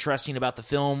really interesting about the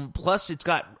film. Plus, it's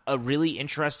got a really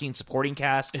interesting supporting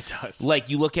cast. It does. Like,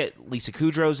 you look at Lisa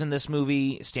Kudrow's in this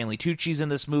movie, Stanley Tucci's in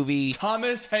this movie.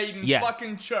 Thomas Hayden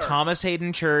fucking Church. Thomas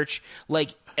Hayden Church.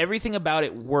 Like, everything about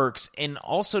it works. And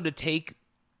also to take,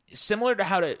 similar to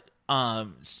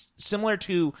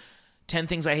 10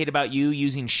 Things I Hate About You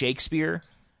using Shakespeare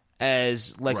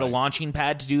as like a launching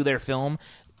pad to do their film,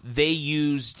 they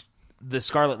used The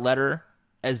Scarlet Letter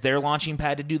as their launching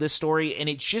pad to do this story, and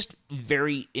it's just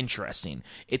very interesting.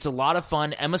 It's a lot of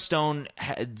fun. Emma Stone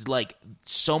had like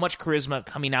so much charisma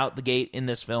coming out the gate in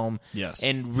this film,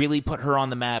 and really put her on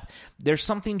the map. There's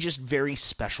something just very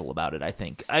special about it, I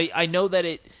think. I know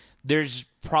that there's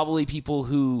probably people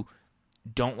who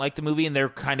don't like the movie and they're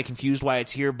kind of confused why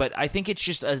it's here, but I think it's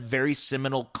just a very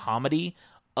seminal comedy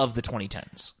of the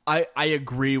 2010s. I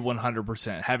agree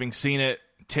 100%. Having seen it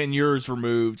 10 years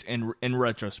removed in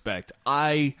retrospect,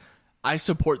 I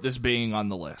support this being on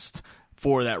the list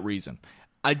for that reason.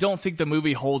 I don't think the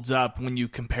movie holds up when you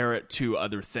compare it to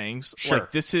other things. Sure. Like,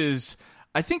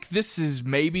 I think this is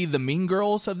maybe the Mean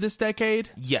Girls of this decade.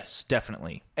 Yes,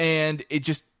 definitely. And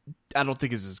I don't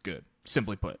think it's as good,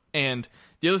 simply put. And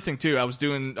the other thing too, I was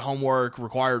doing homework,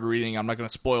 required reading. I'm not going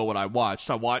to spoil what I watched.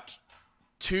 I watched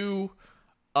two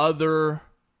other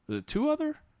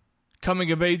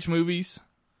coming of age movies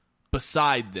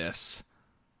beside this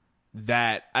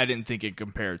that I didn't think it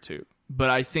compared to. But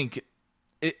I think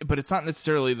but it's not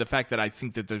necessarily the fact that I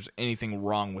think that there's anything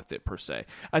wrong with it per se.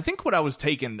 I think what I was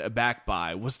taken aback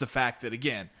by was the fact that,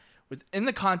 again, within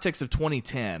the context of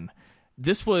 2010,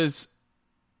 this was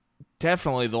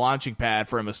definitely the launching pad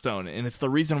for Emma Stone, and it's the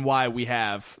reason why we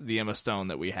have the Emma Stone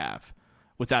that we have,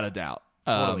 without a doubt.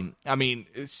 Totally. I mean,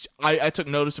 I took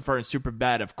notice of her in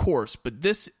Superbad, of course, but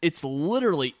it's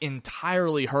literally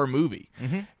entirely her movie.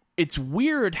 it's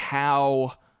weird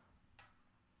how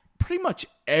pretty much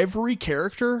every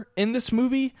character in this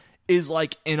movie is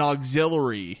like an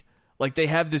auxiliary. Like they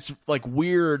have this like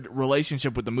weird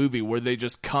relationship with the movie where they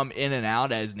just come in and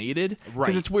out as needed. Right.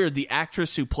 Because it's weird. The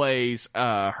actress who plays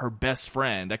her best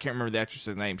friend, I can't remember the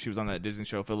actress's name. She was on that Disney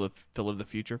show, Phil from the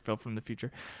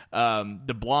Future.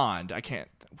 The blonde. I can't.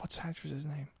 What's the actress's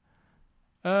name?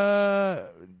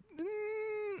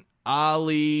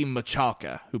 Ali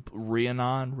Machalka,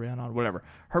 Rhiannon, whatever.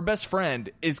 Her best friend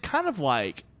is kind of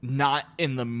like not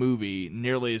in the movie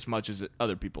nearly as much as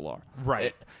other people are.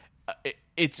 Right.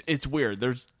 It's weird.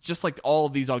 There's just like all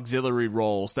of these auxiliary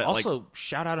roles that also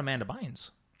shout out Amanda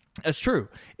Bynes. That's true.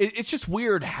 It's just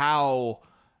weird how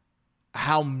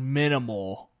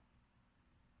minimal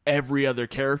every other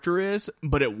character is,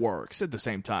 but it works at the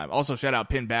same time. Also, shout out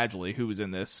Penn Badgley, who was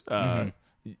in this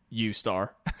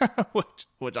U-Star,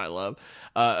 which I love.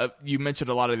 You mentioned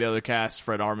a lot of the other cast: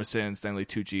 Fred Armisen, Stanley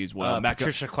Tucci as well,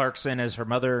 Patricia Clarkson as her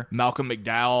mother, Malcolm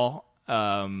McDowell.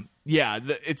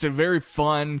 It's a very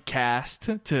fun cast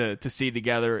to see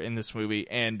together in this movie,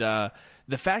 and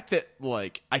the fact that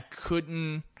like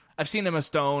I've seen Emma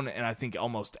Stone in I think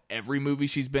almost every movie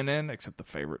she's been in, except the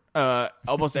favorite.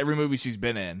 Almost every movie she's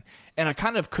been in, and I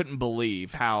kind of couldn't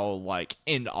believe how like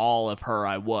in awe of her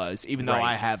I was, even though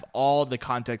I have all the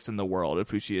context in the world of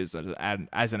who she is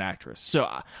as an actress. So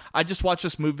I just watched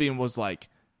this movie and was like,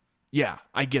 yeah,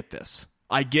 I get this.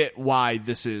 I get why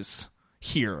this is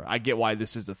here. I get why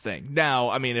this is a thing. Now,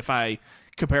 I mean, if I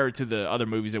compare it to the other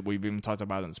movies that we've even talked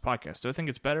about in this podcast, do I think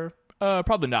it's better?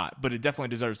 Probably not, but it definitely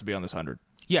deserves to be on this 100.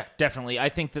 Yeah, definitely. I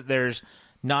think that there's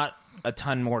not a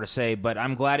ton more to say, but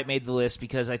I'm glad it made the list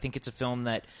because I think it's a film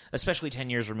that, especially 10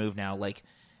 years removed now, like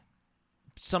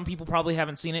some people probably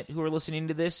haven't seen it who are listening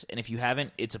to this, and if you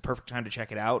haven't, it's a perfect time to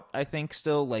check it out, I think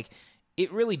still. Like,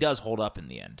 it really does hold up in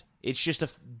the end. It's just a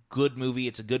good movie.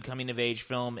 It's a good coming-of-age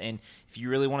film, and if you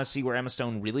really want to see where Emma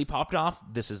Stone really popped off,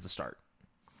 this is the start.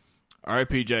 All right,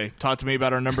 PJ, talk to me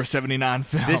about our number 79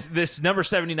 film. This number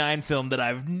 79 film that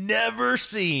I've never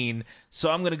seen,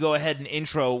 so I'm going to go ahead and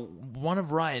intro one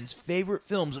of Ryan's favorite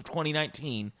films of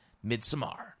 2019,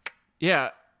 Midsommar. Yeah.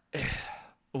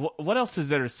 What else is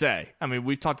there to say? I mean,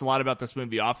 we talked a lot about this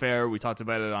movie off air. We talked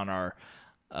about it on our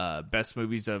best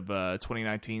movies of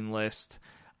 2019 list.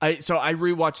 So I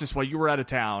rewatched this while you were out of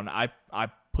town. I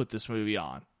put this movie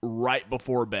on right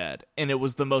before bed, and it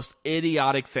was the most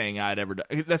idiotic thing I'd ever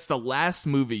done. That's the last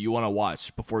movie you want to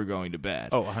watch before going to bed.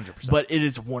 Oh, 100%. But it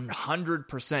is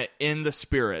 100% in the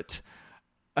spirit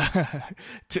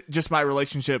to just my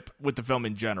relationship with the film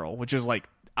in general, which is like,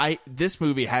 this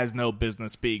movie has no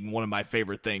business being one of my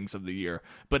favorite things of the year,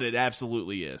 but it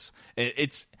absolutely is.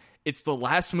 It's the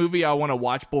last movie I want to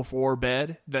watch before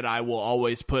bed that I will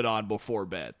always put on before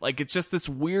bed. Like, it's just this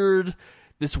weird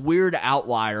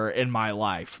outlier in my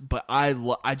life, but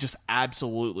I just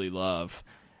absolutely love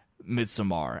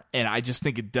Midsommar, and I just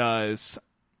think it does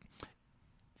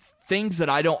things that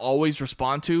I don't always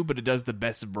respond to, but it does the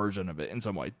best version of it in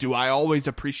some way. Do I always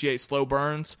appreciate slow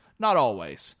burns? Not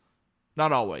always.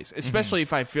 Especially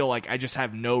if I feel like I just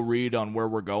have no read on where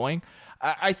we're going.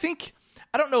 I think,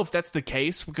 I don't know if that's the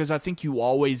case, because I think you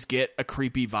always get a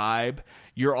creepy vibe.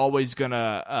 You're always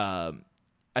gonna,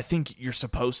 I think you're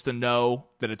supposed to know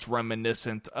that it's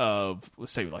reminiscent of,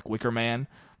 let's say, like Wicker Man.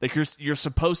 Like you're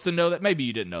supposed to know that. Maybe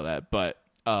you didn't know that, but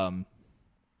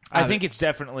I think it's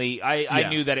definitely. I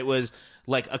knew that it was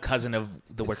like a cousin of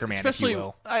the Wicker Man, especially, if you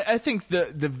will. I think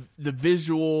the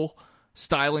visual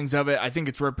stylings of it, I think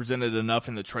it's represented enough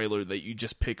in the trailer that you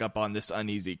just pick up on this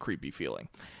uneasy, creepy feeling.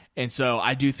 And so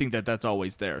I do think that that's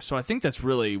always there. So I think that's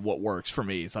really what works for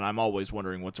me, is that I'm always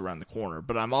wondering what's around the corner.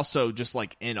 But I'm also just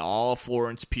like in awe of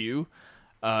Florence Pugh.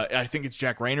 I think it's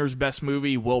Jack Rayner's best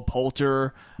movie. Will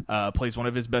Poulter plays one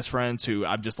of his best friends, who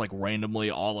I'm just like randomly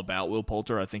all about Will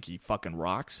Poulter. I think he fucking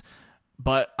rocks.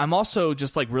 But I'm also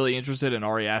just like really interested in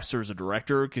Ari Aster as a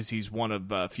director, because he's one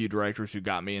of a few directors who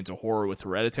got me into horror with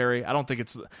Hereditary. I don't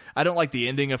like the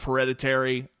ending of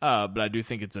Hereditary, but I do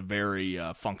think it's a very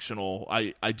functional.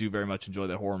 I do very much enjoy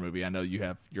that horror movie. I know you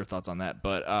have your thoughts on that,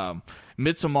 but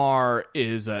Midsommar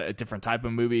is a different type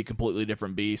of movie, completely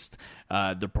different beast.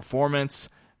 The performance,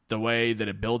 the way that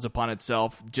it builds upon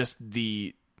itself, just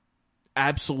the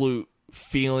absolute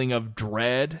feeling of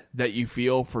dread that you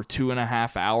feel for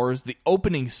 2.5 hours. The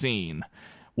opening scene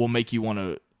will make you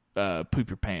want to poop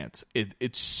your pants.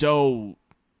 It's so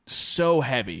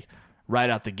heavy right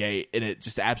out the gate, and it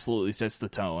just absolutely sets the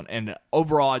tone. And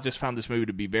overall, I just found this movie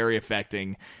to be very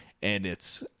affecting, and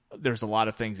there's a lot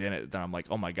of things in it that I'm like,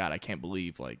 oh my god, I can't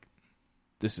believe like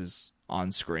this is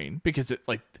on screen, because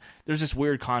there's this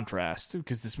weird contrast,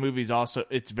 because this movie's also,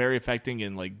 it's very affecting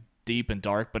and like deep and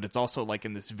dark, but it's also like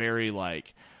in this very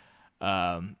like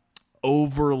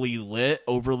overly lit,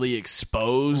 overly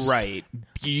exposed, right,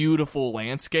 beautiful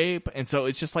landscape. And so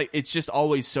it's just like, it's just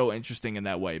always so interesting in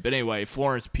that way. But anyway,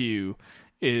 Florence Pugh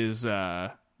is the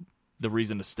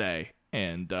reason to stay.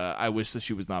 And I wish that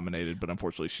she was nominated, but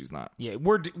unfortunately she's not. Yeah,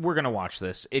 we're going to watch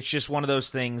this. It's just one of those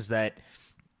things that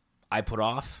I put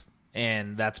off,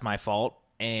 and that's my fault.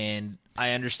 And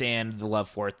I understand the love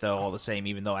for it, though, all the same,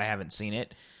 even though I haven't seen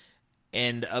it.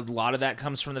 And a lot of that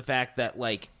comes from the fact that,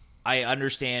 like, I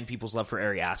understand people's love for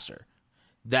Ari Aster.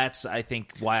 That's, I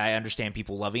think, why I understand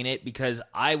people loving it, because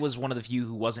I was one of the few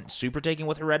who wasn't super taken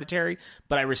with Hereditary,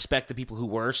 but I respect the people who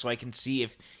were, so I can see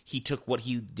if he took what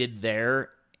he did there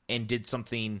and did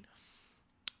something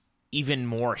even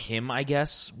more him, I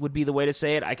guess, would be the way to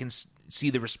say it. I can see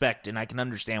the respect, and I can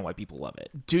understand why people love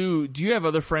it. Do you have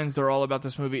other friends that are all about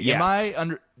this movie?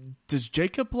 Yeah. Does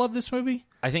Jacob love this movie?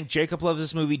 I think Jacob loves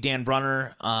this movie. Dan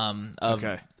Brunner, of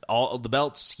all of the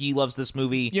Belts, he loves this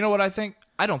movie. You know what I think?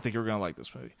 I don't think you're going to like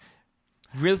this movie.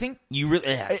 You really think? You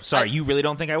really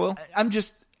don't think I will? I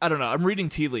don't know. I'm reading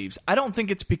tea leaves. I don't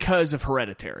think it's because of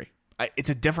Hereditary.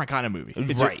 It's a different kind of movie.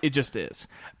 Right. It just is.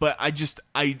 But I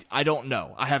don't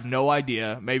know. I have no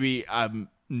idea. Maybe I'm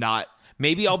not.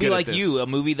 Maybe I'll be like you, a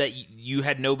movie that you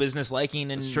had no business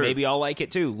liking, and maybe I'll like it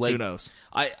too. Like, who knows?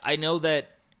 I know that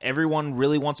everyone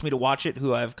really wants me to watch it,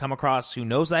 who I've come across, who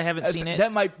knows I haven't seen it.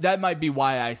 That might be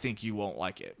why I think you won't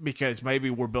like it, because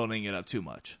maybe we're building it up too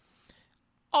much.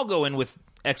 I'll go in with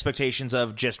expectations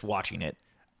of just watching it.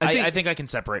 I think I can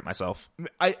separate myself.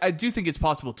 I do think it's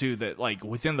possible too that like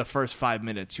within the first 5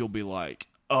 minutes you'll be like,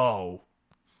 oh,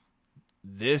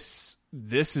 this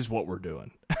is what we're doing.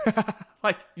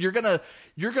 Like you're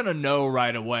gonna know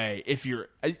right away if you're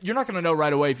not gonna know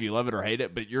right away if you love it or hate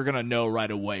it, but you're gonna know right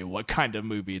away what kind of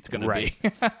movie it's gonna be.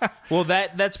 Well,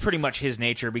 that's pretty much his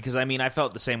nature, because I mean I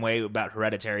felt the same way about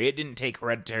Hereditary. It didn't take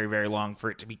Hereditary very long for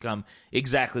it to become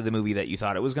exactly the movie that you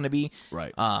thought it was gonna be.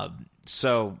 Right.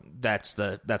 So that's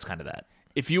kind of that.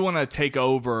 If you want to take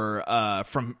over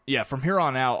from here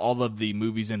on out, all of the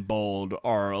movies in bold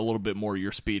are a little bit more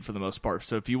your speed for the most part.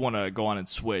 So if you want to go on and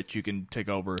switch, you can take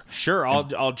over. Sure,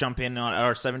 I'll jump in on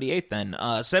our 78 then.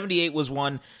 78 was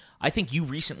one I think you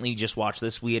recently just watched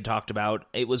this. We had talked about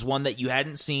it was one that you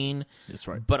hadn't seen. That's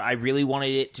right. But I really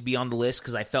wanted it to be on the list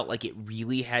because I felt like it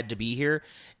really had to be here,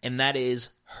 and that is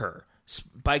Her.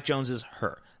 Spike Jonze's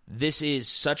Her. This is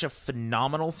such a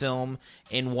phenomenal film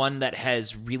and one that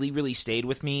has really, really stayed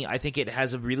with me. I think it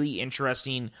has a really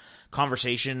interesting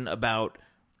conversation about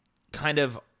kind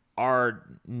of our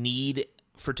need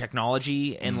for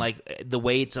technology and like the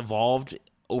way it's evolved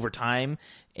over time,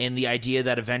 and the idea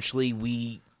that eventually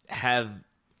we have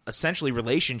essentially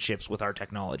relationships with our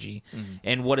technology.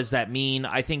 And what does that mean?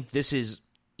 I think this is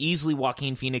easily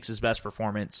Joaquin Phoenix's best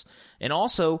performance. And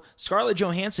also, Scarlett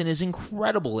Johansson is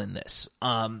incredible in this.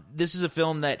 This is a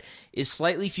film that is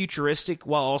slightly futuristic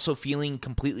while also feeling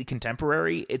completely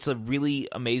contemporary. It's a really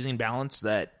amazing balance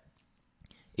that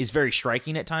is very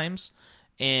striking at times,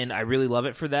 and I really love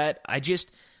it for that. I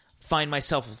just find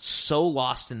myself so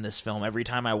lost in this film every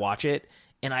time I watch it,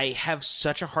 and I have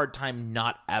such a hard time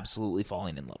not absolutely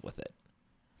falling in love with it.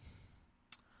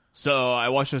 So I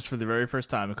watched this for the very first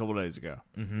time a couple days ago.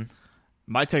 Mm-hmm.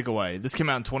 My takeaway, this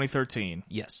came out in 2013.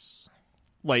 Yes.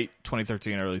 Late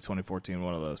 2013, early 2014,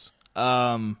 one of those.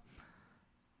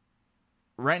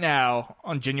 Right now,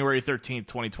 on January 13th,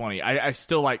 2020, I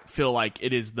still feel like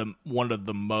it is one of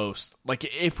the most... Like,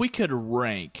 if we could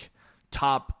rank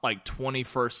top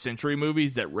 21st century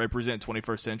movies that represent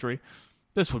 21st century,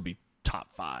 this would be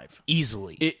top 5.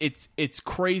 Easily. It's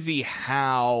crazy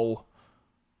how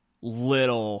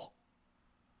little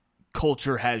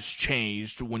culture has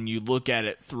changed when you look at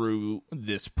it through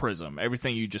this prism.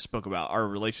 Everything you just spoke about, our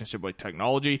relationship with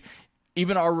technology,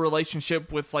 even our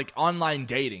relationship with online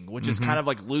dating, which is kind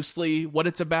of loosely what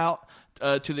it's about,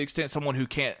 to the extent someone who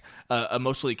can't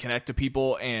emotionally connect to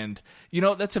people. And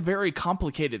that's a very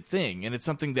complicated thing, and it's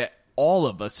something that all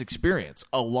of us experience,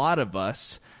 a lot of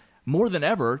us more than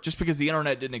ever, just because the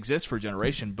internet didn't exist for a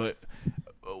generation. But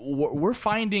we're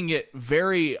finding it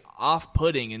very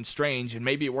off-putting and strange, and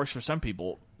maybe it works for some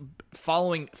people,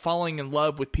 falling in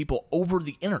love with people over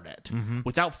the internet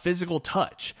without physical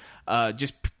touch,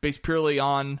 just based purely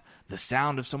on the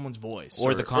sound of someone's voice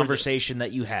or the conversation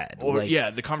that you had,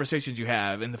 the conversations you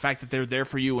have, and the fact that they're there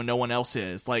for you when no one else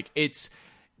is.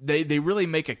 They really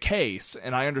make a case,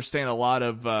 and I understand a lot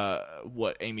of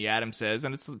what Amy Adams says,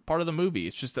 and it's part of the movie.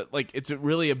 It's just that it's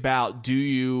really about, do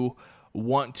you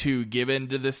want to give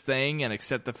into this thing and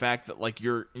accept the fact that like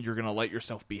you're gonna let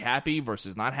yourself be happy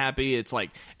versus not happy. It's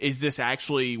like, is this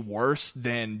actually worse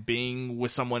than being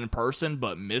with someone in person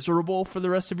but miserable for the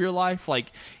rest of your life?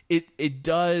 Like it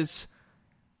does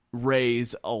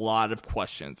raise a lot of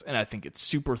questions, and I think it's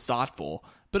super thoughtful.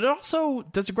 But it also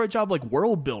does a great job, like,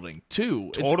 world building,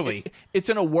 too. Totally. It's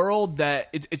in a world that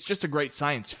it's just a great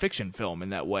science fiction film in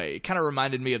that way. It kind of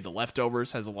reminded me of The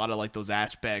Leftovers, has a lot of, like, those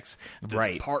aspects.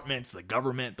 The departments, the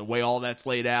government, the way all that's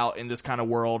laid out in this kind of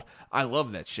world. I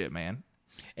love that shit, man.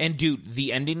 And, dude,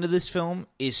 the ending of this film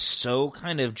is so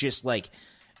kind of just, like,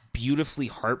 beautifully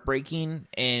heartbreaking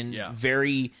and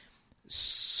very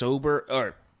sober,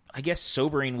 or I guess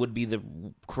sobering would be the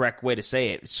correct way to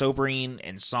say it. Sobering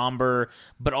and somber,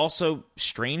 but also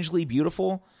strangely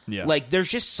beautiful. Yeah. Like, there's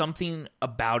just something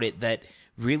about it that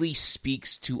really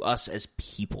speaks to us as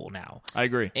people now. I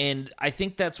agree. And I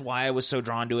think that's why I was so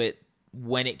drawn to it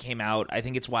when it came out. I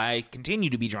think it's why I continue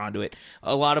to be drawn to it.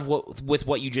 A lot of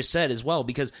what you just said as well,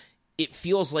 because it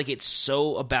feels like it's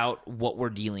so about what we're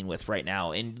dealing with right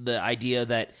now. And the idea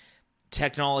that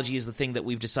technology is the thing that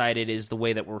we've decided is the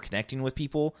way that we're connecting with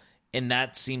people, and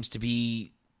that seems to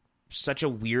be such a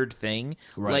weird thing.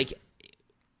 Right. Like,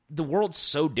 the world's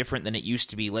so different than it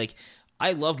used to be. Like,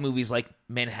 I love movies like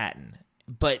Manhattan,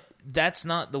 but that's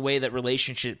not the way that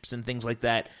relationships and things like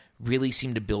that really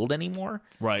seem to build anymore.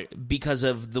 Right. Because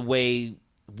of the way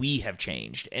we have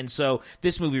changed. And so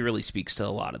this movie really speaks to a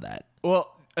lot of that. Well,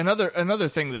 Another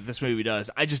thing that this movie does,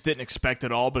 I just didn't expect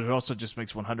at all, but it also just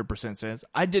makes 100% sense.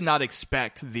 I did not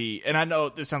expect and I know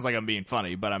this sounds like I'm being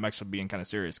funny, but I'm actually being kind of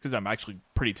serious because I'm actually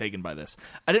pretty taken by this.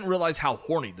 I didn't realize how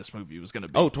horny this movie was going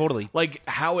to be. Oh, totally. Like,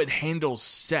 how it handles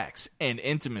sex and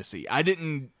intimacy.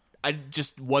 I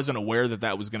just wasn't aware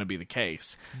that was going to be the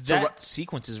case. That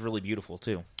sequence is really beautiful,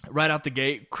 too. Right out the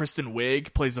gate, Kristen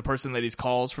Wiig plays the person that he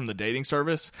calls from the dating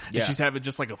service. Yeah. And she's having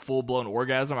just like a full-blown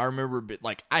orgasm. I remember,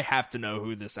 like, I have to know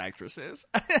who this actress is.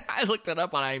 I looked it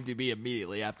up on IMDb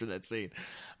immediately after that scene.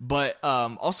 But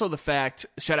also the fact,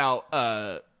 shout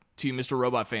out to you, Mr.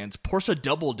 Robot fans, Portia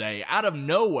Doubleday, out of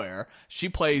nowhere, she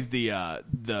plays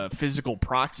the physical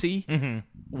proxy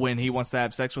when he wants to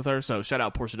have sex with her. So shout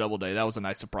out Portia Doubleday. That was a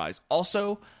nice surprise.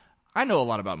 Also, I know a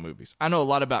lot about movies. I know a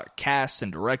lot about casts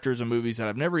and directors of movies that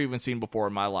I've never even seen before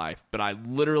in my life, but I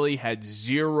literally had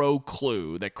zero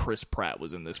clue that Chris Pratt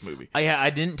was in this movie. I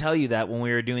didn't tell you that when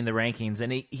we were doing the rankings,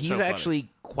 and he's so actually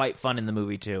quite fun in the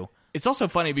movie, too. It's also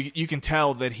funny because you can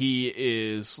tell that he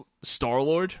is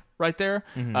Star-Lord right there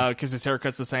because his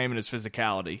haircut's the same and his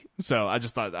physicality. So I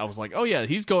just thought, I was like, oh yeah,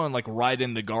 he's going like right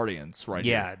into Guardians right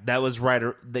here. Yeah, that was right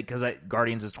because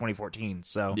Guardians is 2014.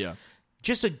 So yeah,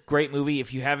 just a great movie.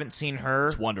 If you haven't seen her,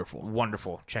 it's wonderful.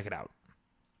 Wonderful. Check it out.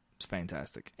 It's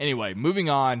fantastic. Anyway, moving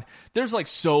on. There's like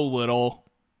so little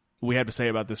we have to say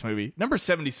about this movie. Number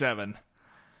 77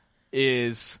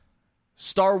 is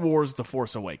Star Wars The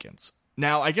Force Awakens.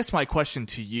 Now, I guess my question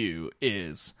to you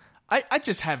is, I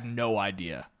just have no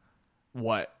idea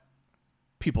what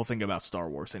people think about Star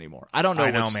Wars anymore. I don't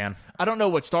know. Man. I don't know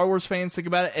what Star Wars fans think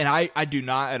about it, and I do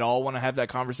not at all want to have that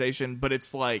conversation, but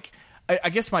it's like, I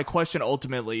guess my question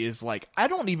ultimately is like, I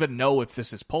don't even know if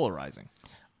this is polarizing.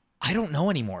 I don't know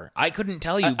anymore. I couldn't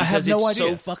tell you because it's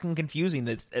so fucking confusing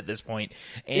at this point.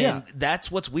 And that's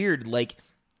what's weird. Like,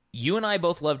 you and I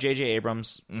both love J.J.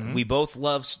 Abrams. Mm-hmm. We both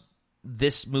love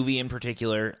this movie in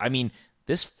particular. I mean,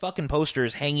 this fucking poster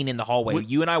is hanging in the hallway.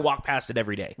 You and I walk past it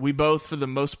every day. We both, for the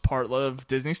most part, love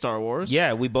Disney Star Wars.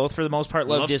 Yeah, we both, for the most part,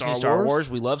 love Disney Star Wars.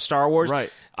 We love Star Wars.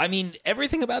 Right. I mean,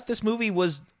 everything about this movie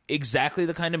was exactly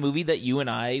the kind of movie that you and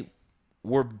I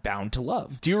were bound to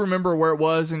love. Do you remember where it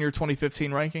was in your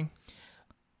 2015 ranking?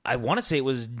 I want to say it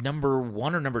was number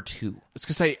 1 or number 2. I was going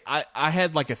to say, I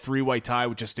had like a 3-way tie,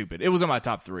 which is stupid. It was in my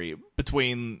top 3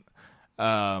 between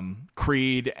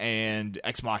Creed and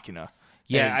Ex Machina.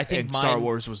 Yeah, I think Star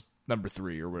Wars was number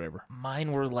 3 or whatever.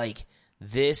 Mine were like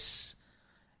this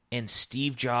and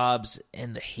Steve Jobs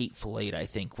and The Hateful Eight, I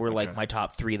think, were like my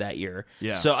top 3 that year.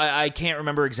 Yeah. So I can't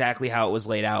remember exactly how it was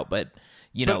laid out, but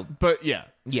you know. But yeah.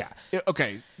 Yeah.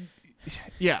 Okay.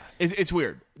 Yeah, it's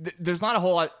weird. There's not a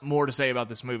whole lot more to say about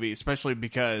this movie, especially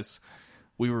because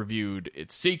we reviewed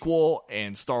its sequel,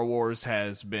 and Star Wars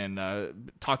has been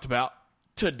talked about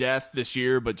to death this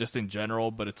year, but just in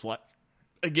general. But it's like,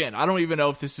 again, I don't even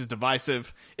know if this is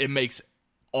divisive. It makes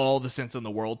all the sense in the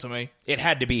world to me. It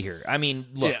had to be here. I mean,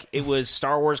 look, It was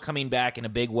Star Wars coming back in a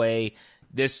big way.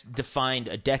 This defined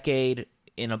a decade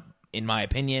in my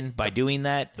opinion, by doing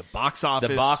that. The box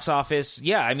office.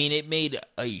 Yeah, I mean, it made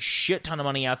a shit ton of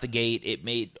money out the gate. It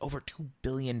made over $2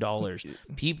 billion.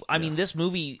 I mean, this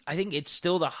movie, I think it's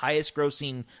still the highest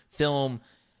grossing film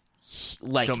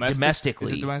like Domestic?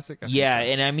 domestically. Is it domestic? Yeah, So.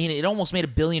 and I mean, it almost made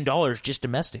 $1 billion just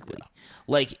domestically. Yeah.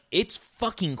 Like, it's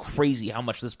fucking crazy how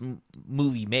much this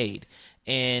movie made.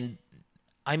 And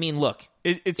I mean, look,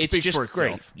 it speaks it's just for itself.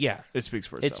 Great. Yeah, it speaks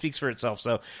for itself. It speaks for itself.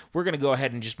 So we're gonna go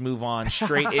ahead and just move on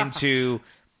straight into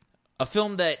a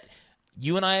film that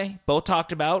you and I both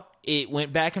talked about. It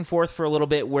went back and forth for a little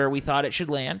bit where we thought it should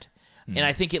land, and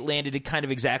I think it landed kind of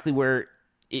exactly where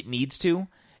it needs to.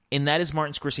 And that is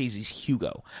Martin Scorsese's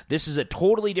Hugo. This is a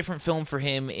totally different film for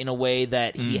him in a way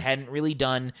that he hadn't really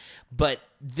done. But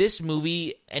this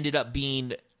movie ended up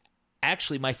being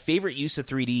actually my favorite use of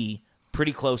 3D,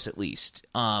 pretty close at least,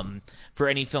 for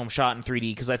any film shot in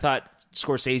 3D, because I thought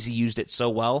Scorsese used it so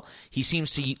well. He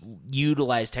seems to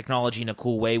utilize technology in a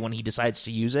cool way when he decides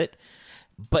to use it.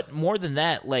 But more than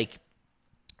that, like,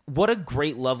 what a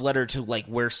great love letter to like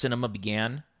where cinema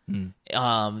began.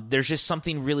 There's just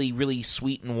something really, really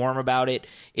sweet and warm about it.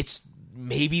 It's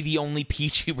maybe the only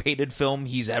PG-rated film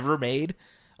he's ever made.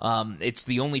 It's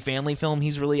the only family film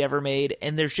he's really ever made.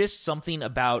 And there's just something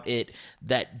about it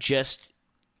that just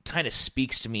kind of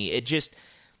speaks to me. It's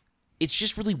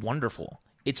just really wonderful.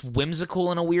 It's whimsical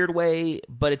in a weird way,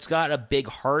 but it's got a big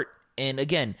heart. And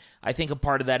again, I think a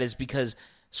part of that is because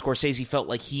Scorsese felt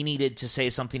like he needed to say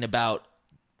something about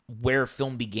where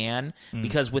film began,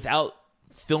 because without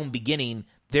film beginning,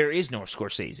 there is no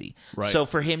Scorsese. Right. So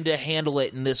for him to handle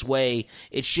it in this way,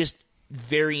 it's just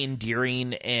very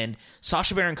endearing. And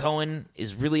Sacha Baron Cohen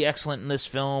is really excellent in this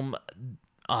film.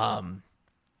 Oh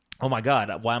my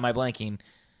God, why am I blanking?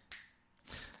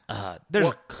 There's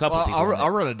a couple people. I'll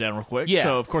run it down real quick. Yeah.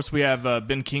 So, of course, we have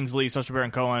Ben Kingsley, Sacha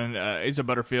Baron Cohen, Asa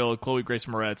Butterfield, Chloe Grace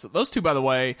Moretz. Those two, by the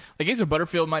way, like Asa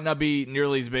Butterfield might not be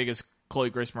nearly as big as Chloe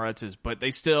Grace Moretz is, but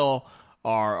they still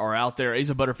are out there.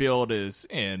 Asa Butterfield is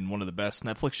in one of the best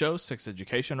Netflix shows, Sex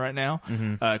Education, right now.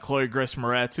 Chloe Grace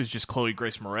Moretz is just Chloe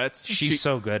Grace Moretz. She's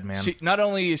so good, man. Not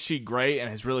only is she great and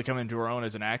has really come into her own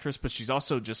as an actress, but she's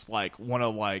also just like one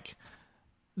of like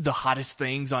the hottest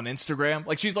things on Instagram.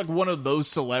 Like, she's like one of those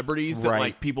celebrities that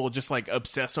like people just like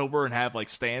obsess over and have like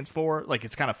stands for. Like,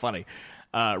 it's kind of funny.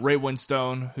 Ray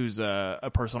Winstone, who's a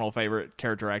personal favorite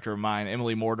character actor of mine,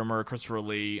 Emily Mortimer, Christopher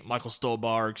Lee, Michael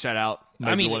Stolbarg, shout out.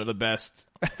 Maybe one of the best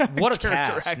what a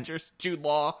character cast. actors. Jude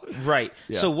Law. Right.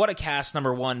 Yeah. So what a cast,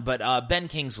 number one. But Ben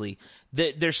Kingsley,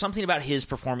 there's something about his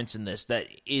performance in this that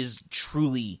is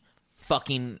truly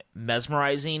fucking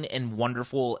mesmerizing and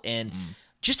wonderful and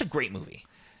just a great movie.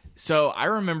 So I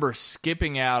remember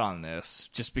skipping out on this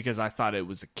just because I thought it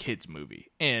was a kid's movie.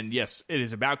 And yes, it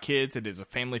is about kids. It is a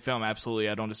family film. Absolutely.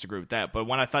 I don't disagree with that. But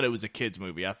when I thought it was a kid's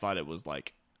movie, I thought it was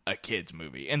like a kid's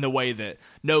movie in the way that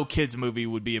no kid's movie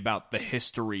would be about the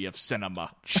history of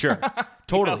cinema. Sure.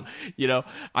 Totally.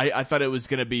 I thought it was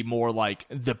going to be more like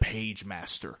The Page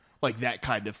Master. Like that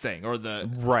kind of thing, or the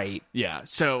right, yeah.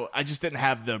 So I just didn't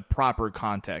have the proper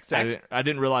context. I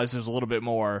didn't realize there's a little bit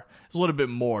more. There's a little bit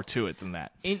more to it than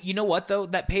that. And you know what though?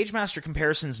 That Pagemaster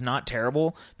comparison's not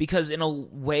terrible, because in a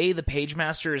way, the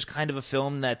Pagemaster is kind of a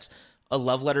film that's a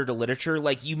love letter to literature.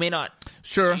 Like, you may not,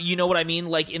 sure, you know what I mean.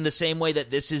 Like, in the same way that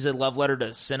this is a love letter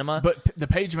to cinema. But the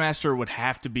Pagemaster would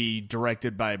have to be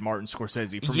directed by Martin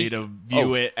Scorsese for me to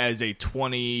view it as a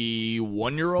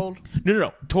 21-year-old.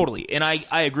 No, totally. And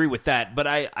I agree with that. But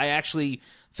I actually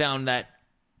found that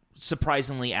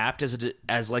surprisingly apt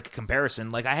as like a comparison.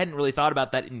 Like, I hadn't really thought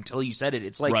about that until you said it.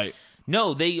 It's like, right.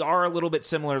 No, they are a little bit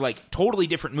similar, like totally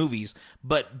different movies,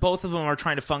 but both of them are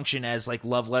trying to function as like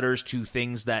love letters to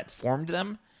things that formed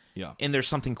them. Yeah. And there's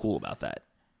something cool about that.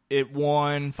 It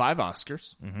won 5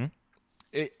 Oscars.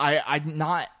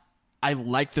 I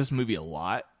like this movie a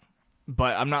lot,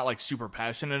 but I'm not like super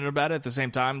passionate about it at the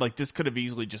same time. Like, this could have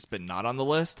easily just been not on the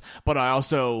list, but I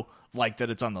also like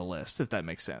that it's on the list, if that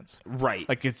makes sense. Right.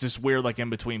 Like, it's this weird, like,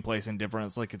 in-between place and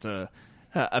difference. Like, it's a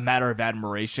matter of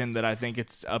admiration that I think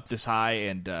it's up this high.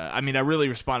 And I mean, I really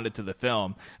responded to the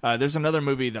film. There's another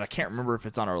movie that I can't remember if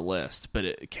it's on our list, but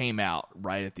it came out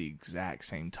right at the exact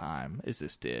same time as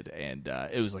this did, and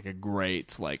it was like a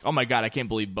great, like, oh my God, I can't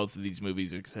believe both of these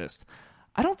movies exist.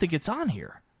 I don't think it's on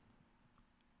here.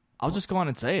 I'll just go on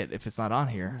and say it if it's not on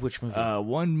here. Which movie?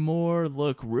 One more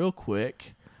look real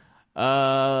quick.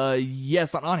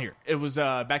 Yes, not on here. It was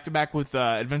back to back with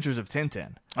Adventures of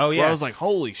Tintin. Oh yeah, where I was like,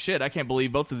 holy shit, I can't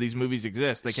believe both of these movies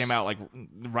exist. They came out like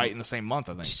right in the same month,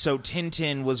 I think. So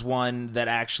Tintin was one that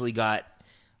actually got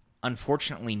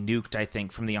unfortunately nuked, I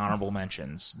think, from the honorable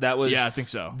mentions. That was, yeah, I think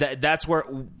so. That's where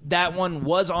that one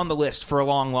was on the list for a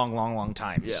long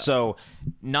time. Yeah. So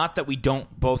not that we don't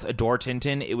both adore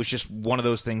Tintin, it was just one of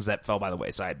those things that fell by the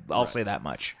wayside. I'll say that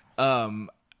much.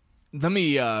 Let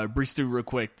me breeze through real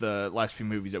quick the last few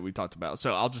movies that we talked about.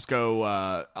 So I'll just go.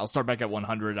 I'll start back at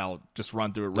 100. I'll just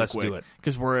run through it real quick. Let's do it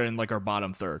because we're in like our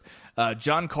bottom third.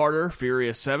 John Carter,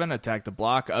 Furious 7, Attack the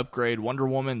Block, Upgrade, Wonder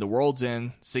Woman, The World's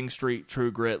End, Sing Street,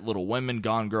 True Grit, Little Women,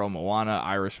 Gone Girl, Moana,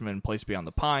 Irishman, Place Beyond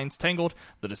the Pines, Tangled,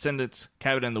 The Descendants,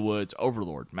 Cabin in the Woods,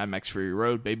 Overlord, Mad Max Fury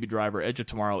Road, Baby Driver, Edge of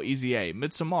Tomorrow, Easy A,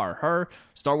 Midsommar, Her,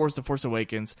 Star Wars: The Force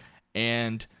Awakens,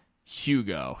 and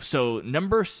Hugo. So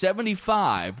number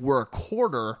 75, we're a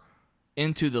quarter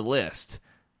into the list.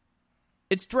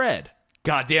 It's Dread.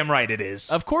 Goddamn right it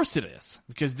is. Of course it is,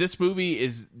 because this movie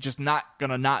is just not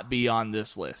gonna not be on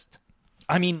this list.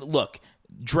 I mean, look,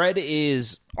 Dread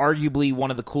is arguably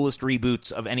one of the coolest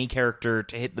reboots of any character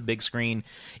to hit the big screen.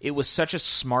 It was such a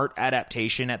smart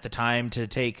adaptation at the time to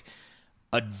take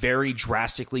a very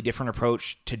drastically different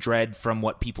approach to Dredd from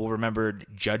what people remembered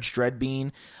Judge Dredd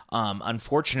being.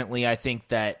 Unfortunately, I think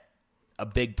that a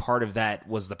big part of that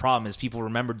was the problem is people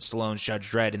remembered Stallone's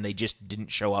Judge Dredd and they just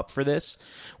didn't show up for this,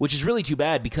 which is really too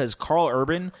bad because Carl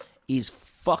Urban is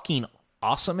fucking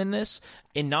awesome in this.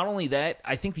 And not only that,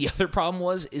 I think the other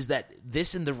problem is that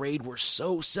this and The Raid were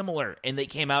so similar and they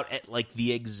came out at like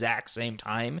the exact same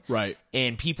time. Right.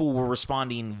 And people were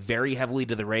responding very heavily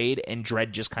to The Raid and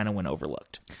Dredd just kind of went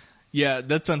overlooked. Yeah,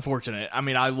 that's unfortunate. I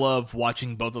mean, I love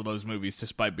watching both of those movies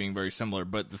despite being very similar.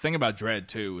 But the thing about Dredd,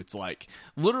 too, it's like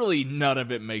literally none of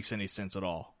it makes any sense at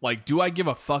all. Like, do I give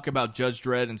a fuck about Judge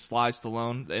Dredd and Sly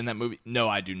Stallone in that movie? No,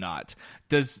 I do not.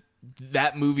 Does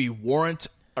that movie warrant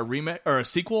a remake or a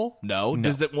sequel? No.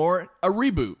 Does it warrant a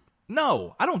reboot?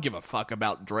 No. I don't give a fuck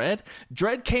about Dredd.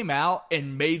 Dredd came out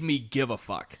and made me give a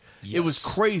fuck. Yes. It was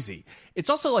crazy.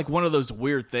 It's also like one of those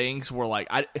weird things where like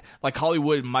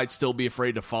Hollywood might still be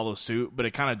afraid to follow suit, but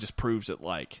it kind of just proves that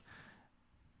like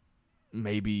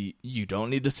maybe you don't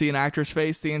need to see an actor's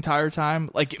face the entire time.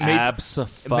 Like maybe,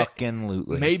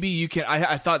 Abso-fucking-lutely. Maybe you can.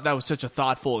 I thought that was such a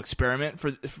thoughtful experiment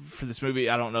for this movie.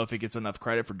 I don't know if it gets enough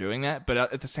credit for doing that, but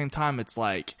at the same time, it's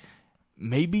like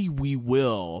maybe we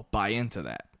will buy into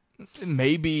that.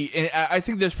 Maybe, and I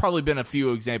think there's probably been a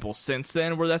few examples since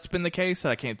then where that's been the case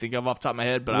that I can't think of off the top of my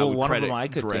head. But I would one credit of them I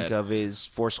could Dredd. think of is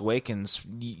Force Awakens.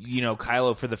 You know,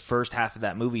 Kylo for the first half of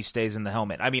that movie stays in the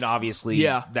helmet. I mean, obviously,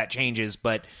 that changes,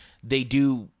 but they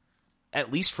do,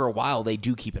 at least for a while, they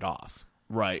do keep it off.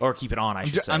 Right. Or keep it on, I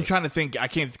should say. I'm trying to think. I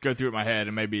can't go through it in my head,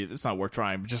 and maybe it's not worth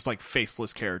trying, but just like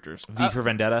faceless characters. V for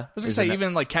Vendetta? I was going to say,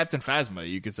 even like Captain Phasma,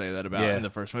 you could say that about in the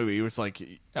first movie. It was like,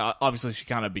 obviously she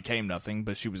kind of became nothing,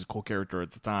 but she was a cool character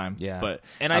at the time. Yeah. But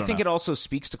and I think it also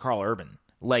speaks to Carl Urban.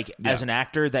 Like, as an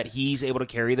actor, that he's able to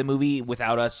carry the movie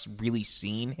without us really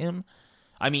seeing him.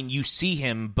 I mean, you see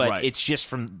him, but it's just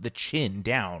from the chin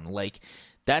down. Like,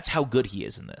 that's how good he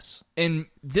is in this. And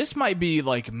this might be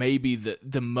like maybe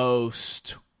the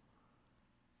most...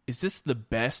 Is this the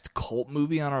best cult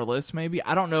movie on our list, maybe?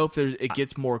 I don't know if it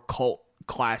gets more cult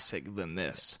classic than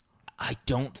this. I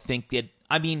don't think that...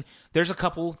 I mean, there's a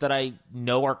couple that I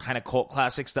know are kind of cult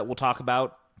classics that we'll talk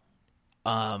about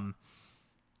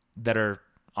that are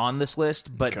on this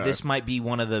list, but this might be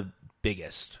one of the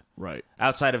biggest. Right.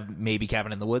 Outside of maybe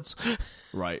Cabin in the Woods.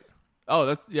 Right. Oh,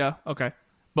 that's... Yeah, okay.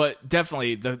 But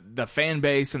definitely the fan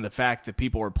base and the fact that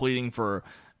people are pleading for...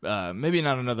 maybe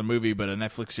not another movie, but a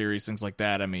Netflix series, things like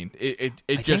that. I mean, it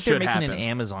just should happen. They're making an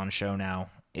Amazon show now.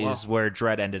 Is where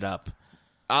Dredd ended up.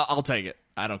 I'll take it.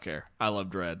 I don't care. I love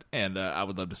Dredd, and I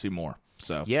would love to see more.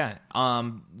 So yeah.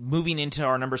 Moving into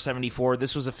our number 74,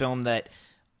 this was a film that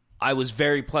I was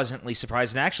very pleasantly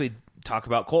surprised. And actually, talk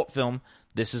about cult film.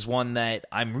 This is one that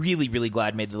I'm really, really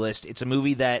glad made the list. It's a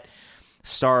movie that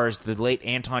stars the late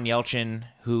Anton Yelchin,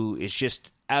 who is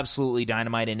just absolutely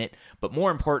dynamite in it, but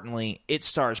more importantly, it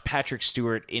stars Patrick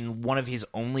Stewart in one of his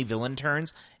only villain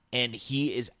turns, and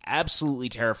he is absolutely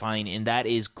terrifying, and that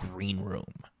is Green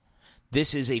Room.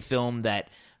 This is a film that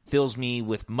fills me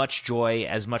with much joy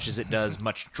as much as it does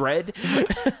much dread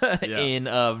in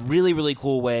a really, really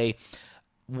cool way.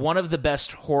 One of the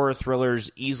best horror thrillers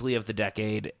easily of the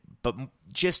decade, but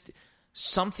just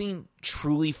something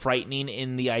truly frightening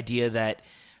in the idea that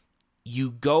you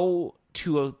go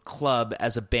to a club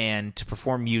as a band to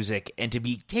perform music and to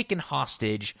be taken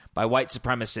hostage by white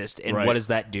supremacists, and what does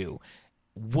that do?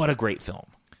 What a great film.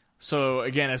 So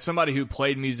again, as somebody who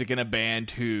played music in a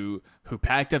band who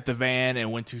packed up the van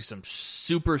and went to some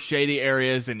super shady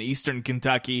areas in eastern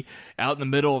Kentucky, out in the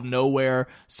middle of nowhere,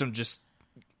 some just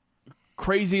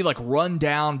crazy like run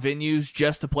down venues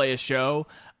just to play a show,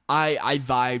 I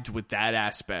vibed with that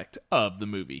aspect of the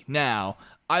movie. Now,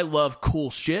 I love cool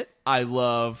shit. I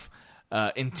love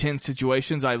intense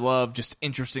situations. I love just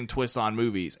interesting twists on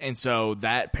movies. And so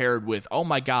that paired with, oh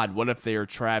my God, what if they are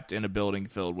trapped in a building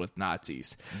filled with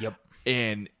Nazis? Yep.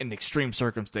 In extreme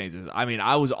circumstances. I mean,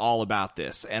 I was all about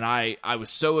this, and I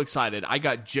was so excited. I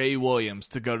got Jay Williams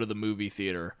to go to the movie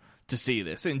theater to see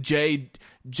this, and Jay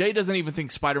doesn't even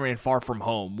think Spider-Man Far From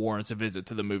Home warrants a visit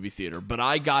to the movie theater, but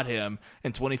I got him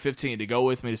in 2015 to go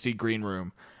with me to see Green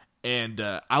Room, and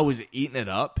I was eating it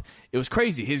up. It was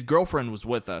crazy. His girlfriend was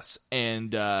with us,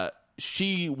 and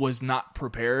she was not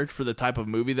prepared for the type of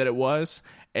movie that it was,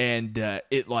 and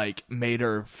it like made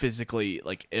her physically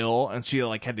like ill, and she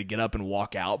like had to get up and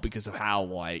walk out because of how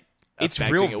like it's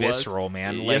real visceral,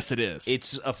 man. Like, yes, it is.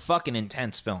 It's a fucking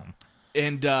intense film.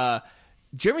 And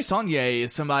Jeremy Saulnier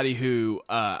is somebody who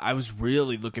I was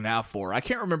really looking out for. I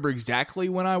can't remember exactly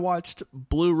when I watched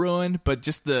Blue Ruin, but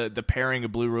just the pairing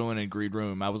of Blue Ruin and Green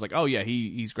Room, I was like, oh yeah,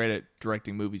 he's great at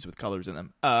directing movies with colors in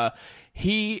them.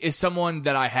 He is someone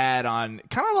that I had on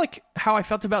kind of like how I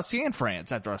felt about San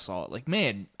France after I saw it. Like,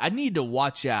 man, I need to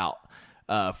watch out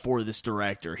for this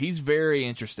director. He's very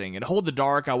interesting. And Hold the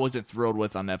Dark, I wasn't thrilled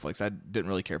with on Netflix. I didn't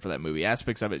really care for that movie.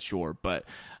 Aspects of it, sure, but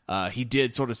he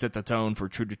did sort of set the tone for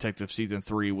True Detective Season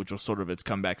 3, which was sort of its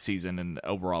comeback season, and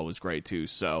overall was great too.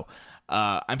 So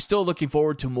I'm still looking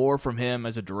forward to more from him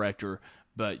as a director,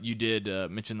 but you did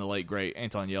mention the late, great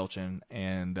Anton Yelchin,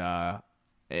 and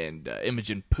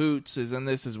Imogen Poots is in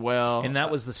this as well. And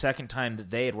that was the second time that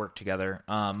they had worked together.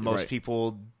 Most right.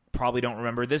 people probably don't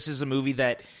remember. This is a movie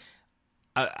that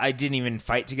I didn't even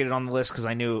fight to get it on the list because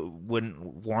I knew it wouldn't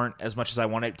warrant as much as I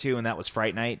wanted it to, and that was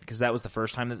Fright Night, because that was the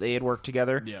first time that they had worked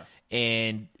together. Yeah.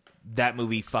 And that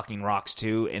movie fucking rocks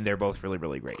too, and they're both really,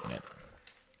 really great in it.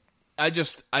 I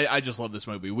just love this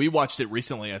movie. We watched it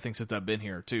recently, I think, since I've been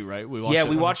here too, right? We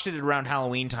watched it around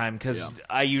Halloween time because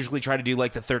I usually try to do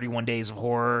like the 31 Days of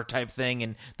Horror type thing,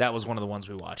 and that was one of the ones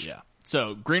we watched. Yeah.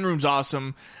 So Green Room's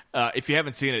awesome. If you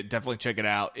haven't seen it, definitely check it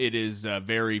out. It is a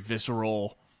very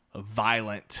visceral,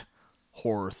 violent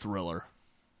horror thriller.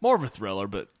 More of a thriller,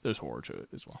 but there's horror to it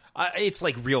as well. It's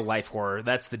like real life horror.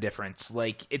 That's the difference.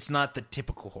 Like, it's not the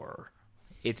typical horror.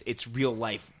 It's real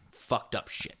life fucked up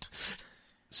shit.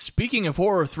 Speaking of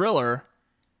horror thriller,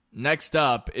 next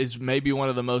up is maybe one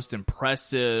of the most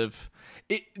impressive.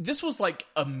 This was like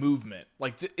a movement.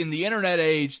 Like in the internet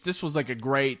age, this was like a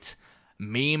great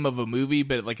meme of a movie,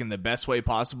 but like in the best way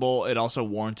possible. It also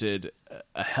warranted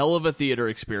a hell of a theater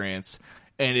experience.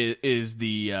 And it is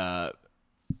the, well,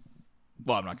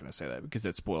 I'm not going to say that because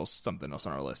it spoils something else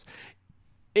on our list.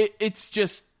 It's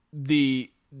just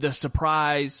the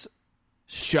surprise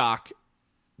shock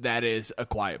that is A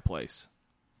Quiet Place.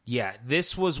 Yeah,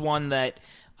 this was one that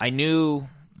I knew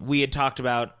we had talked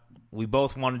about. We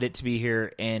both wanted it to be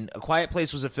here. And A Quiet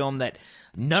Place was a film that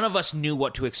none of us knew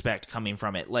what to expect coming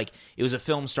from it. Like, it was a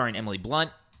film starring Emily Blunt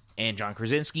and John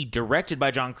Krasinski, directed by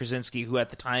John Krasinski, who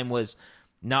at the time was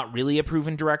not really a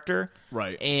proven director.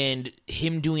 Right. And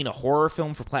him doing a horror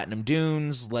film for Platinum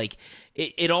Dunes, like,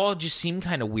 it all just seemed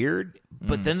kind of weird.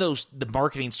 But then the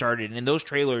marketing started, and those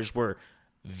trailers were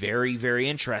very, very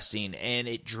interesting, and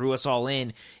it drew us all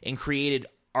in and created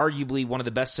arguably one of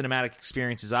the best cinematic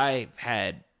experiences I've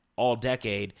had all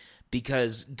decade,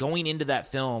 because going into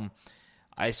that film,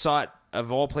 I saw it,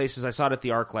 of all places, I saw it at the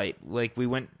ArcLight. Like, we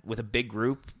went with a big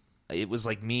group. It was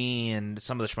like me and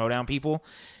some of the Schmodown people.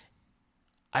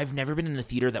 I've never been in a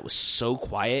theater that was so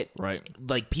quiet. Right.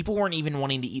 Like, people weren't even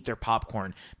wanting to eat their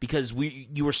popcorn because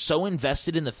you were so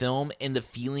invested in the film and the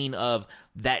feeling of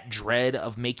that dread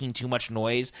of making too much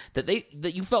noise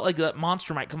that you felt like that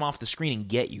monster might come off the screen and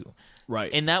get you.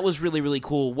 Right. And that was really, really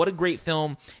cool. What a great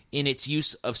film in its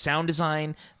use of sound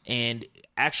design, and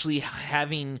actually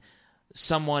having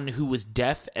someone who was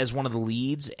deaf as one of the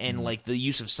leads, and like the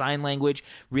use of sign language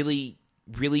really,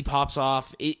 really pops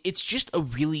off. It's just a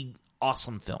really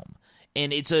awesome film,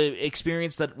 and it's an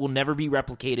experience that will never be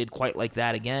replicated quite like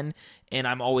that again, and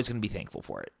I'm always going to be thankful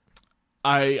for it.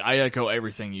 I echo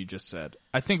everything you just said.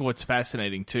 I think what's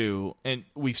fascinating too, and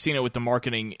we've seen it with the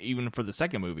marketing even for the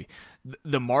second movie,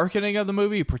 the marketing of the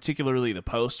movie, particularly the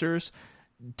posters,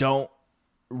 don't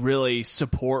really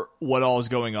support what all is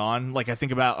going on. Like, I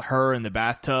think about her in the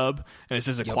bathtub, and it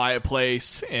says A Quiet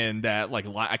Place, and that, like,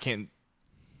 I can't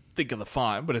think of the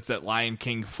font, but it's that Lion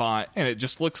King font, and it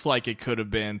just looks like it could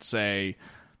have been, say,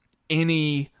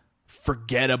 any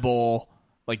forgettable,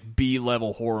 like,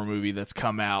 B-level horror movie that's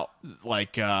come out,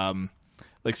 like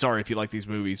sorry if you like these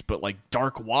movies, but like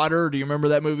Dark Water. Do you remember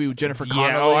that movie with Jennifer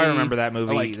Connelly? Yeah, I remember that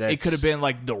movie. Like, it could have been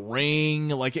like The Ring.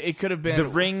 Like, it could have been The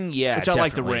Ring, yeah, which definitely. I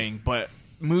like The Ring, but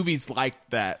movies like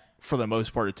that for the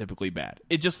most part, are typically bad.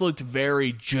 It just looked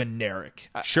very generic.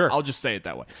 Sure. I'll just say it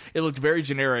that way. It looked very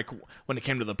generic when it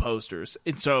came to the posters.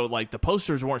 And so, like, the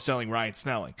posters weren't selling Ryan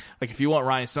Snelling. Like, if you want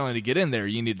Ryan Snelling to get in there,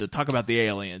 you need to talk about the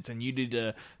aliens, and you need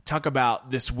to talk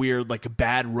about this weird, like,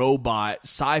 bad robot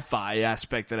sci-fi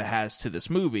aspect that it has to this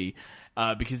movie.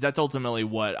 Because that's ultimately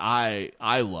what I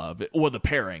love, or the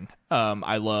pairing.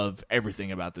 I love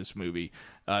everything about this movie.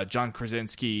 John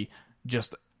Krasinski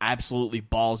just absolutely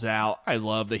balls out. I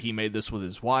love that he made this with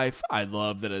his wife. I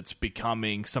love that it's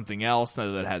becoming something else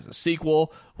now that it has a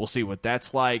sequel. We'll see what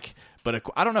that's like. But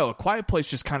I don't know, A Quiet Place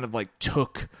just kind of like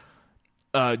took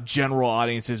general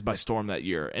audiences by storm that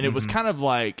year. And it was kind of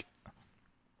like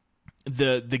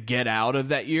the Get Out of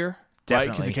that year. Right?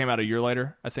 Because it came out a year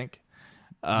later, I think.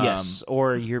 Yes,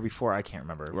 or a year before, I can't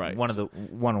remember. Right.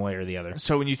 One way or the other.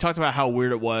 So when you talked about how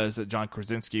weird it was that John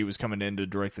Krasinski was coming in to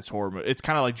direct this horror movie, it's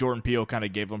kind of like Jordan Peele kind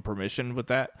of gave him permission with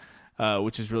that,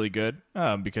 which is really good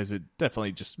because it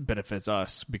definitely just benefits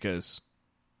us because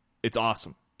it's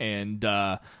awesome. And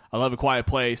I love A Quiet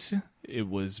Place. It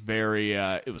was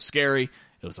it was scary.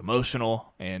 It was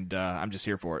emotional, and I'm just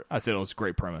here for it. I thought it was a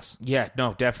great premise. Yeah,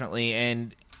 no, definitely.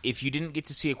 And if you didn't get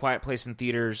to see A Quiet Place in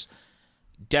theaters,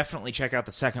 definitely check out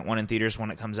the second one in theaters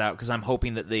when it comes out, because I'm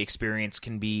hoping that the experience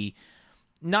can be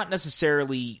not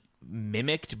necessarily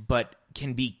mimicked, but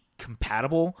can be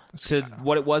compatible to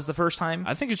what it was the first time.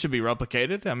 I think it should be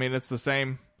replicated. I mean, it's the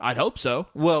same. I'd hope so.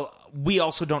 Well, we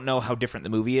also don't know how different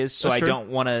the movie is, so That's I true. don't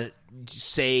want to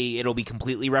say it'll be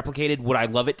completely replicated. Would I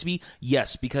love it to be?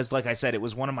 Yes, because like I said, it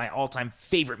was one of my all-time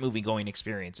favorite movie-going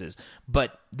experiences.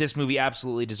 But this movie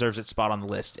absolutely deserves its spot on the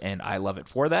list, and I love it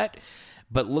for that.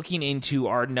 But looking into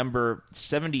our number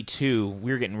 72,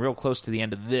 we're getting real close to the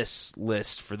end of this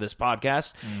list for this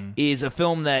podcast, is a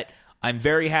film that I'm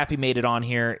very happy made it on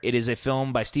here. It is a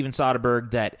film by Steven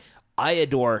Soderbergh that I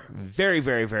adore very,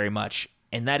 very, very much,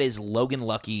 and that is Logan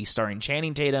Lucky, starring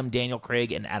Channing Tatum, Daniel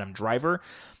Craig, and Adam Driver.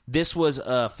 This was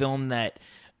a film that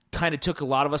kind of took a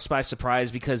lot of us by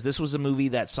surprise because this was a movie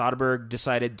that Soderbergh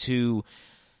decided to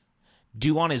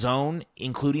do on his own,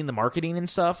 including the marketing and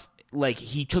stuff. Like,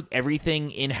 he took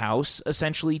everything in-house,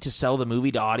 essentially, to sell the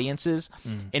movie to audiences.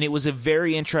 And it was a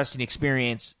very interesting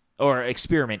experience, or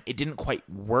experiment. It didn't quite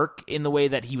work in the way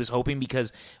that he was hoping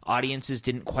because audiences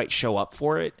didn't quite show up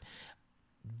for it.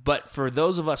 But for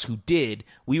those of us who did,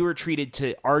 we were treated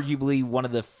to arguably one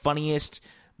of the funniest,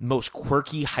 most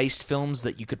quirky heist films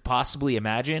that you could possibly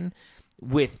imagine,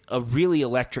 with a really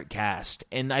electric cast.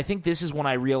 And I think this is when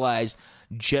I realized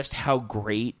just how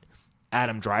great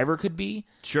Adam Driver could be.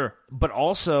 Sure. But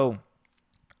also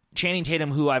Channing Tatum,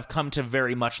 who I've come to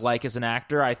very much like as an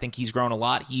actor. I think he's grown a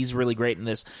lot. He's really great in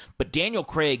this. But Daniel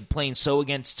Craig, playing so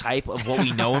against type of what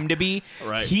we know him to be,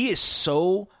 Right. He is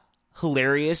so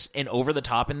hilarious and over the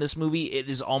top in this movie. It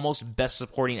is almost best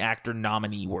supporting actor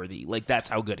nominee worthy. Like, that's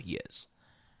how good he is.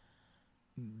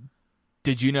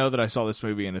 Did you know that I saw this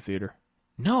movie in a theater?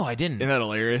 No, I didn't. Isn't that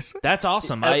hilarious? That's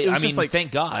awesome. It I was mean, just like,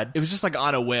 thank God. It was just like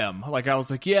on a whim. Like, I was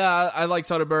like, yeah, I like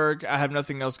Soderbergh. I have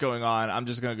nothing else going on. I'm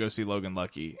just going to go see Logan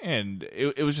Lucky. And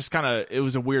it was just kind of, it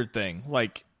was a weird thing.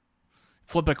 Like,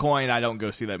 flip a coin, I don't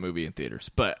go see that movie in theaters.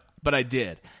 But I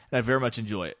did. And I very much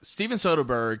enjoy it. Steven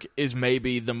Soderbergh is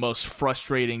maybe the most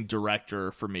frustrating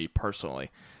director for me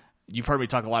personally. You've heard me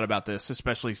talk a lot about this,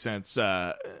 especially since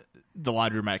The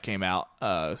Laundromat came out,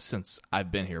 since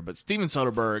I've been here. But Steven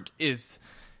Soderbergh is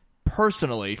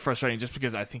personally frustrating just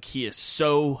because I think he is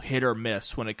so hit or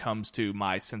miss when it comes to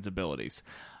my sensibilities.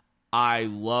 I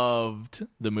loved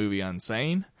the movie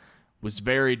Unsane, was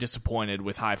very disappointed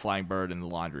with High Flying Bird and The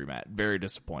Laundromat. Very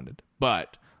disappointed.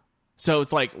 But, so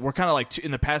it's like, we're kind of like,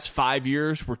 in the past 5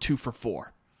 years, we're 2 for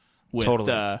 4. With,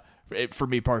 Totally. For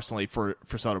me personally, for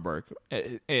Soderbergh.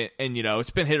 And, you know, it's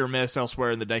been hit or miss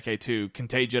elsewhere in the decade, too.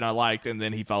 Contagion I liked, and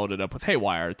then he followed it up with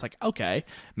Haywire. It's like, okay,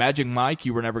 Magic Mike,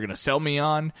 you were never going to sell me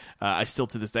on. I still,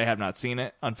 to this day, have not seen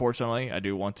it, unfortunately. I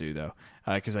do want to, though,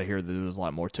 because I hear that there's a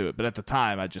lot more to it. But at the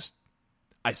time,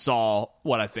 I saw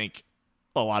what I think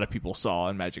a lot of people saw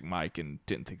in Magic Mike and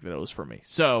didn't think that it was for me.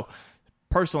 So,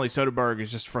 personally, Soderbergh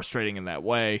is just frustrating in that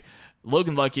way.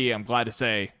 Logan Lucky, I'm glad to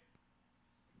say,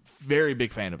 very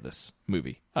big fan of this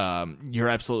movie. You're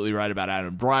absolutely right about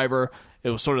Adam Driver. It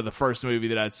was sort of the first movie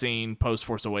that I'd seen post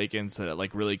Force Awakens that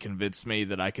like really convinced me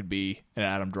that I could be an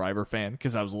Adam Driver fan,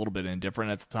 because I was a little bit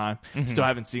indifferent at the time. Still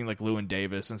haven't seen like Llewyn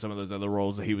Davis and some of those other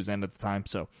roles that he was in at the time.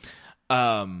 So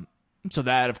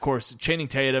that, of course, Channing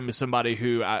Tatum is somebody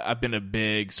who I've been a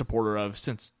big supporter of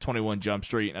since 21 Jump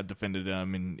Street, and I've defended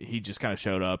him, and he just kind of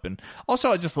showed up. And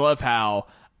also, I just love how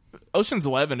Ocean's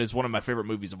 11 is one of my favorite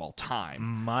movies of all time.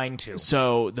 Mine too.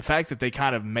 So the fact that they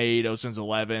kind of made Ocean's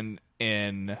 11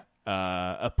 in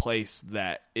a place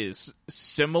that is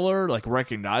similar, like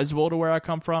recognizable to where I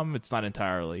come from. It's not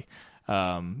entirely,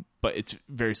 but it's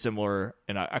very similar,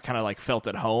 and I kind of like felt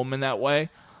at home in that way.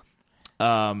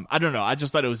 I don't know. I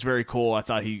just thought it was very cool. I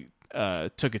thought he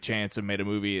took a chance and made a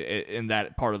movie in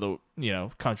that part of the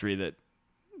country that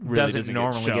really doesn't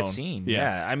normally get seen.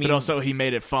 Yeah, I mean, but also he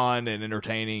made it fun and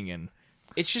entertaining, and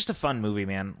it's just a fun movie,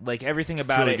 man. Like everything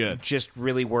about really it good. Just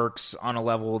really works on a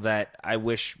level that I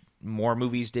wish more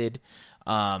movies did.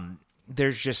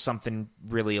 There's just something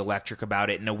really electric about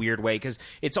it in a weird way, because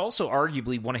it's also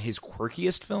arguably one of his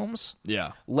quirkiest films.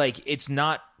 Yeah, like it's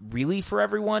not really for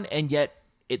everyone, and yet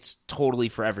it's totally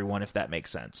for everyone, if that makes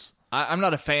sense. I'm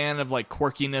not a fan of like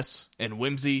quirkiness and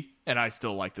whimsy, and I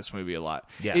still like this movie a lot.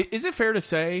 Yeah. Is it fair to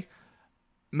say,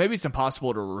 maybe it's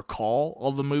impossible to recall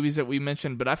all the movies that we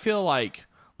mentioned, but I feel like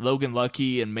Logan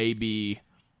Lucky and maybe,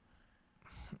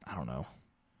 I don't know,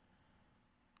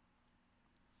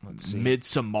 Let's see.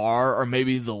 Midsommar are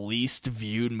maybe the least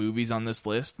viewed movies on this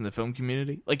list in the film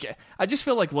community. Like, I just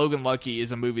feel like Logan Lucky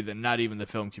is a movie that not even the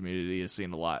film community has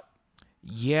seen a lot.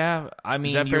 Yeah, I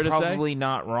mean, you're probably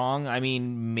not wrong. I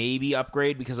mean, maybe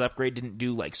Upgrade, because Upgrade didn't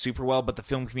do like super well, but the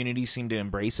film community seemed to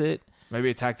embrace it. Maybe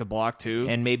Attack the Block too,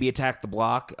 and maybe Attack the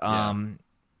Block.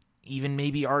 Even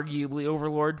maybe arguably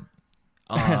Overlord.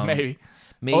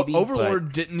 Maybe Overlord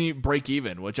but didn't break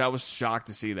even, which I was shocked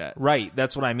to see that. Right,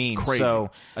 that's what I mean. Crazy. So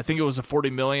I think it was a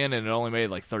 $40 million, and it only made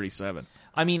like 37.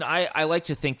 I mean, I like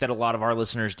to think that a lot of our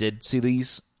listeners did see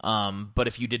these. But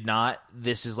if you did not,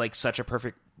 this is like such a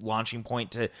perfect launching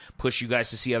point to push you guys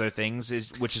to see other things,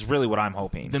 which is really what I'm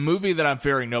hoping. The movie that I'm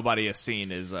fearing nobody has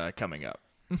seen is coming up.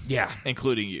 Yeah.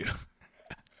 Including you.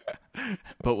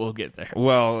 But we'll get there.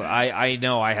 Well, I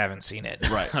know I haven't seen it.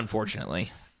 Right.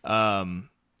 Unfortunately.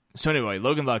 So anyway,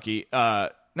 Logan Lucky.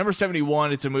 Number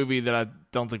 71, it's a movie that I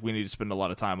don't think we need to spend a lot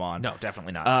of time on. No,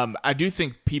 definitely not. I do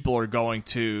think people are going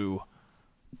to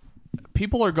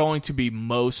be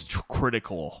most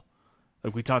critical.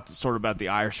 Like we talked sort of about The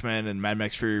Irishman and Mad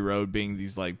Max Fury Road being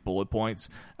these like bullet points.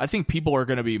 I think people are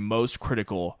going to be most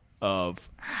critical of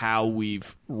how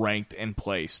we've ranked and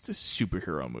placed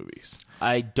superhero movies.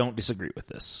 I don't disagree with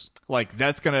this. Like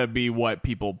that's going to be what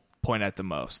people point at the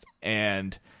most.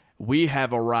 And we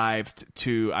have arrived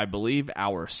to, I believe,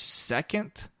 our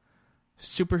second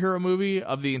superhero movie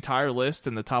of the entire list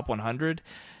in the top 100.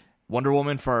 Wonder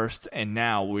Woman first, and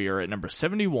now we are at number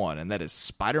 71, and that is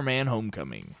Spider-Man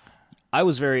Homecoming. I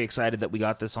was very excited that we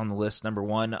got this on the list, number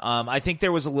one. I think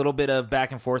there was a little bit of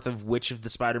back and forth of which of the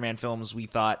Spider-Man films we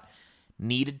thought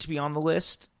needed to be on the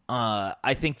list.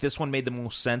 I think this one made the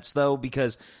most sense, though,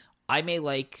 because I may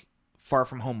like Far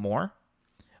From Home more,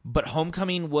 but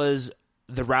Homecoming was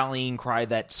the rallying cry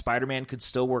that Spider-Man could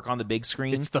still work on the big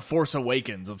screen. It's the Force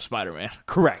Awakens of Spider-Man.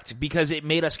 Correct, because it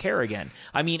made us care again.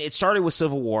 I mean, it started with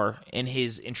Civil War and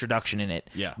his introduction in it.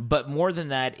 Yeah. But more than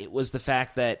that, it was the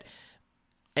fact that,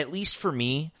 at least for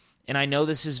me, and I know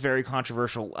this is very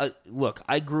controversial. Look,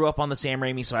 I grew up on the Sam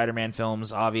Raimi Spider-Man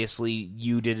films. Obviously,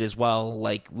 you did as well.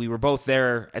 Like, we were both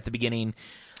there at the beginning.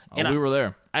 And we were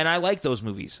there. And I like those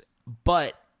movies.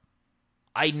 But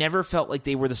I never felt like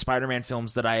they were the Spider-Man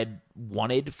films that I had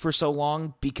wanted for so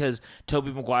long, because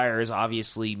Tobey Maguire is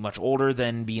obviously much older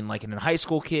than being like a high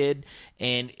school kid,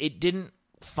 and it didn't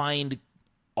find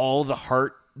all the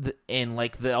heart and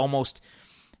like the almost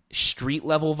street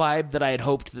level vibe that I had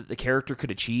hoped that the character could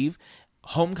achieve.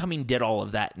 Homecoming did all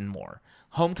of that and more.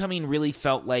 Homecoming really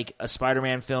felt like a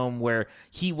Spider-Man film where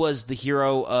he was the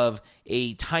hero of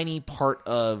a tiny part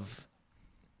of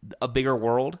a bigger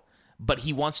world, but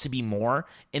he wants to be more,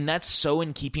 and that's so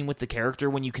in keeping with the character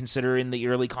when you consider in the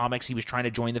early comics he was trying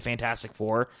to join the Fantastic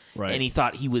Four, right, and he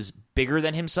thought he was bigger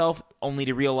than himself, only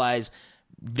to realize,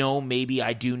 no, maybe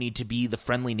I do need to be the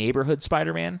friendly neighborhood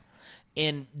Spider-Man.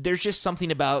 And there's just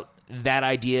something about that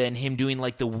idea and him doing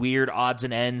like the weird odds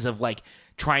and ends of like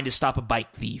trying to stop a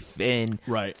bike thief and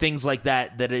things like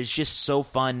that, that is just so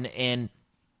fun. And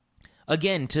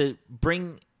again, to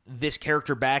bring this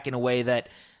character back in a way that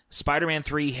Spider-Man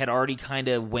 3 had already kind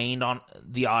of waned on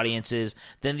the audiences.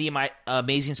 Then the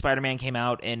Amazing Spider-Man came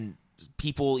out and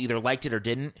people either liked it or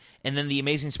didn't. And then the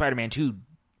Amazing Spider-Man 2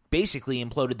 basically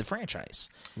imploded the franchise.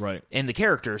 Right. And the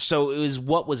character. So it was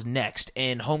what was next.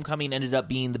 And Homecoming ended up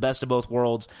being the best of both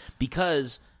worlds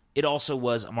because it also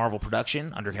was a Marvel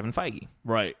production under Kevin Feige.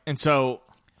 Right. And so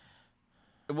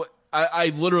I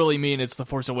literally mean it's the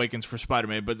Force Awakens for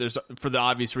Spider-Man, but there's for the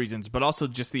obvious reasons, but also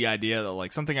just the idea that,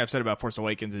 like, something I've said about Force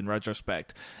Awakens in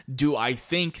retrospect. Do I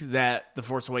think that the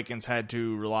Force Awakens had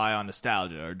to rely on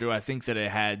nostalgia, or do I think that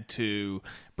it had to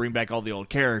bring back all the old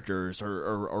characters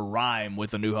or rhyme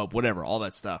with A New Hope, whatever, all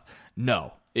that stuff?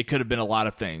 No. It could have been a lot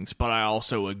of things, but I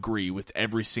also agree with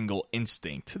every single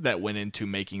instinct that went into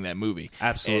making that movie.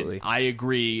 Absolutely. And I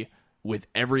agree with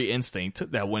every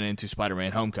instinct that went into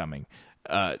Spider-Man Homecoming.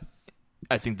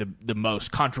 I think the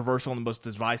most controversial and the most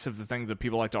divisive, the things that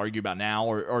people like to argue about now,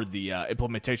 are the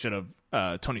implementation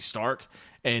of Tony Stark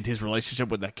and his relationship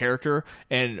with that character.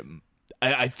 And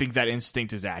I think that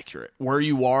instinct is accurate. Where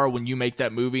you are when you make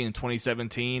that movie in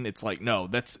 2017, it's like, no,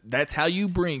 that's how you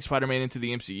bring Spider-Man into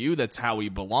the MCU. That's how he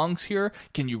belongs here.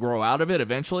 Can you grow out of it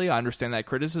eventually? I understand that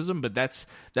criticism, but that's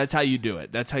how you do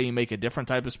it. That's how you make a different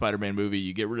type of Spider-Man movie.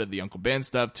 You get rid of the Uncle Ben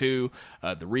stuff too,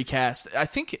 the recast. I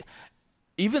think,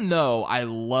 even though I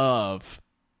love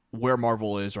where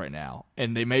Marvel is right now,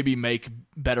 and they maybe make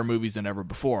better movies than ever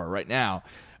before right now,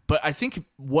 but I think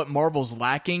what Marvel's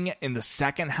lacking in the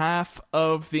second half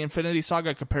of the Infinity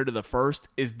Saga compared to the first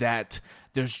is that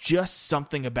there's just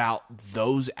something about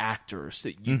those actors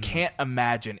that you can't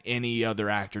imagine any other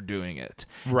actor doing it.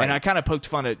 Right. And I kind of poked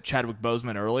fun at Chadwick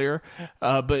Boseman earlier,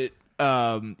 but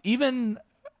even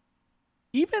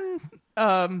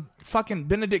fucking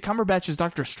Benedict Cumberbatch is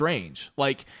Doctor Strange.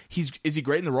 Like, is he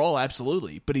great in the role?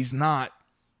 Absolutely, but he's not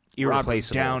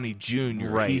irreplaceable. Robert Downey Jr.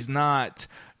 Right. He's not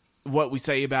what we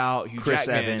say about Hugh Chris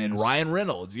Jackman Evans and Ryan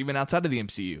Reynolds, even outside of the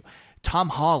MCU. Tom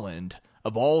Holland,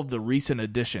 of all of the recent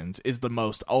additions, is the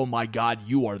most, oh my God,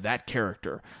 you are that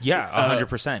character. Yeah,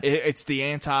 100%. It's the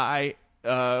anti...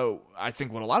 I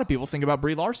think what a lot of people think about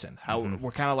Brie Larson, how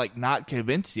we're kind of like not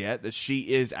convinced yet that she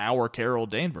is our Carol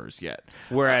Danvers yet.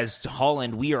 Whereas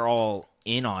Holland, we are all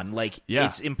in on. Like, Yeah.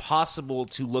 It's impossible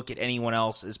to look at anyone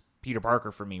else as Peter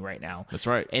Parker for me right now. That's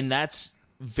right. And that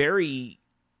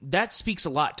speaks a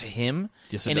lot to him.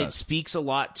 Yes, it and does. it speaks a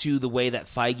lot to the way that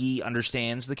Feige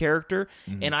understands the character.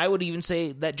 And I would even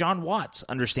say that John Watts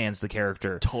understands the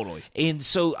character. Totally. And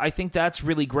so I think that's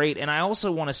really great. And I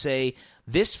also want to say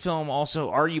this film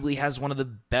also arguably has one of the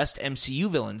best MCU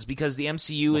villains, because the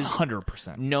MCU is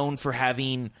 100% known for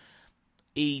having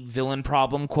a villain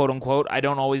problem, quote unquote. I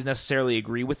don't always necessarily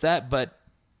agree with that, but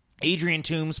Adrian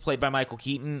Toomes, played by Michael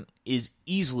Keaton, is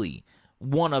easily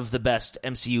one of the best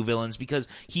MCU villains because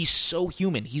he's so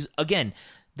human. He's, again,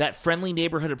 that friendly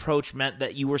neighborhood approach meant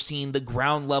that you were seeing the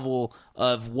ground level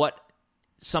of what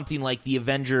something like the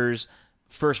Avengers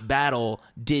first battle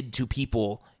did to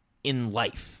people in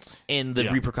life and the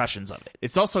repercussions of it.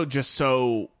 It's also just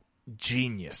so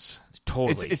genius.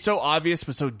 Totally. It's so obvious,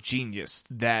 but so genius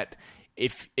that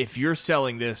if you're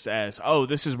selling this as, oh,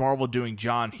 this is Marvel doing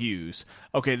John Hughes,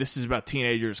 okay, this is about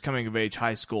teenagers coming of age,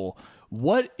 high school.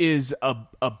 What is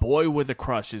a boy with a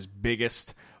crush's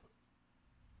biggest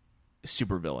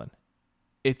supervillain?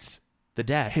 It's the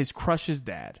dad. His crush's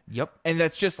dad. Yep. And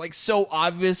that's just like so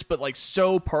obvious, but like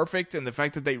so perfect. And the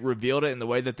fact that they revealed it in the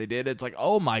way that they did, it's like,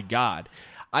 oh my God.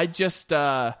 I just,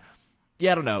 I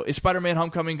don't know. Is Spider-Man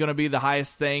Homecoming going to be the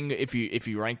highest thing if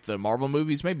you rank the Marvel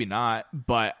movies? Maybe not,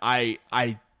 but I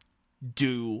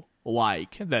do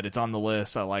like that it's on the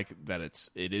list. I like that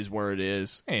it is where it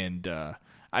is, and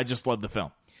I just love the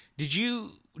film.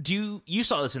 You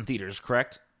saw this in theaters,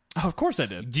 correct? Oh, of course I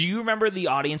did. Do you remember the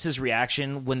audience's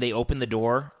reaction when they opened the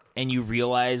door and you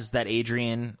realize that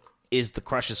Adrian is the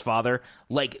Crush's father?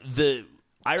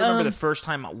 I remember the first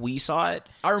time we saw it.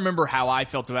 I remember how I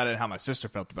felt about it and how my sister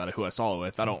felt about it, who I saw it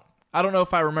with. I don't know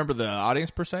if I remember the audience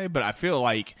per se, but I feel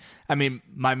like,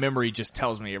 my memory just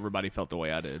tells me everybody felt the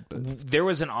way I did. But there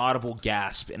was an audible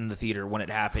gasp in the theater when it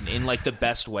happened in like the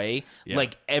best way. Yeah.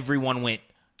 Like everyone went,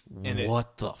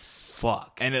 what the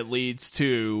fuck? And it leads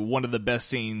to one of the best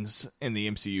scenes in the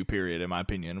MCU period, in my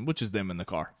opinion, which is them in the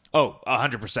car. Oh,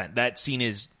 100%. That scene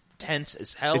is tense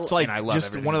as hell. It's like and I love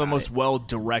just one of the most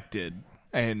well-directed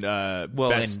and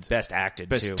best acted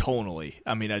best too. Tonally.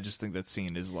 I just think that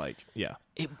scene is like, yeah.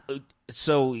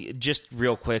 So just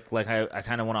real quick, like I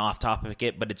kind of want to off topic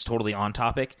it, but it's totally on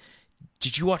topic.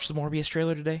 Did you watch the Morbius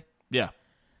trailer today? Yeah.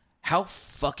 How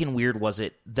fucking weird was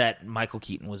it that Michael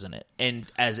Keaton was in it and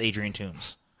as Adrian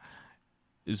Toomes?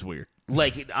 It was weird.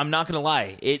 Like, I'm not gonna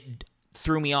lie, it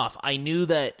threw me off. I knew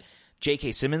that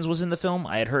J.K. Simmons was in the film.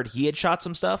 I had heard he had shot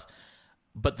some stuff,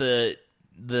 but the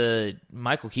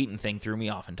Michael Keaton thing threw me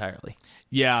off entirely.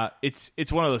 Yeah, it's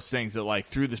one of those things that, like,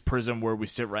 through this prism where we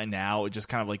sit right now, it just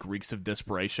kind of like reeks of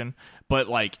desperation. But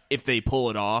like, if they pull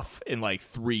it off in like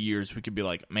 3 years, we could be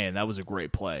like, man, that was a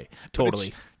great play.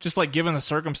 Totally. Just like, given the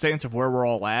circumstance of where we're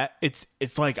all at, it's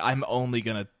like I'm only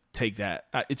gonna take that.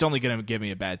 It's only gonna give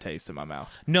me a bad taste in my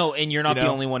mouth. No, and you're not the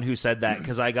only one who said that,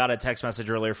 because I got a text message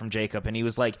earlier from Jacob, and he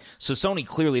was like, so Sony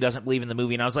clearly doesn't believe in the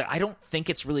movie. And I was like, I don't think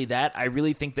it's really that. I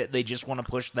really think that they just want to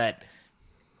push that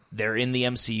they're in the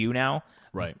MCU now.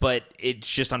 Right. But it's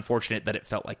just unfortunate that it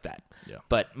felt like that. Yeah.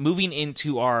 But moving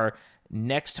into our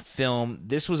next film,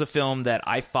 this was a film that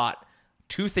I fought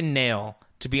tooth and nail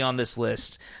to be on this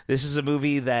list. This is a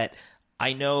movie that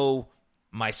I know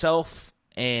myself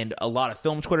and a lot of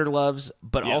film Twitter loves,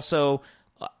 but also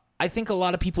I think a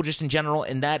lot of people just in general,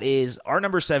 and that is our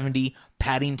number 70,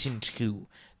 Paddington 2.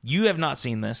 You have not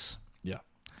seen this. Yeah.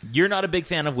 You're not a big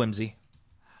fan of whimsy.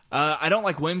 I don't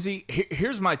like whimsy.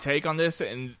 Here's my take on this,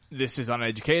 and this is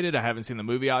uneducated. I haven't seen the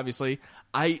movie, obviously.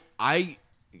 I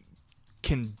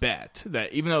can bet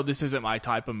that even though this isn't my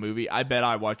type of movie, I bet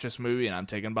I watch this movie and I'm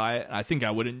taken by it, and I think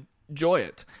I would enjoy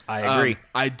it. I agree.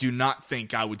 I do not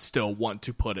think I would still want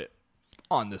to put it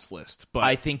on this list, but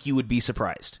I think you would be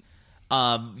surprised.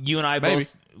 You and I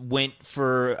both went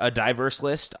for a diverse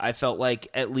list. I felt like,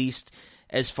 at least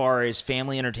as far as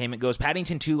family entertainment goes,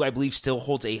 Paddington 2, I believe, still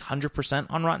holds 100%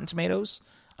 on Rotten Tomatoes.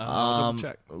 I'll double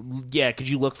check. Yeah, could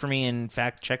you look for me and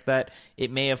fact check that?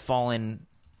 It may have fallen,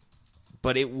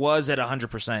 but it was at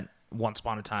 100% once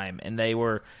upon a time, and they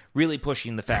were really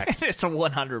pushing the fact. It's a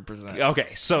 100%.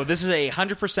 Okay, so this is a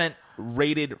 100%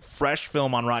 rated fresh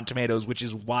film on Rotten Tomatoes, which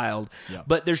is wild. Yeah.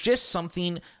 But there's just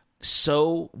something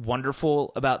so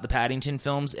wonderful about the Paddington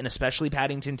films, and especially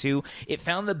Paddington 2. It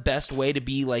found the best way to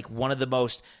be like one of the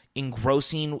most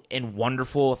engrossing and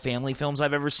wonderful family films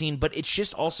I've ever seen, but it's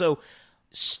just also,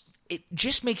 it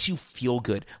just makes you feel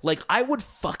good. Like, I would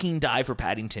fucking die for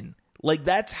Paddington. Like,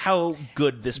 that's how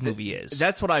good this movie is.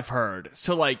 That's what I've heard.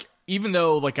 So, like, even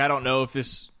though, like, I don't know if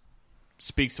this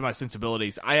speaks to my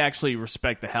sensibilities, I actually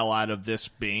respect the hell out of this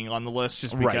being on the list,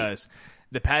 just because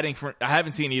the Paddington, I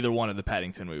haven't seen either one of the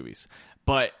Paddington movies,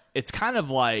 but it's kind of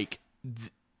like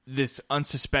this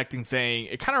unsuspecting thing.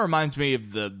 It kind of reminds me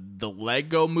of the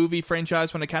Lego movie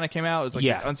franchise when it kind of came out. It was like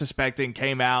this unsuspecting,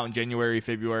 came out in January,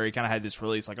 February, kind of had this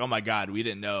release like, oh my God, we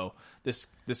didn't know this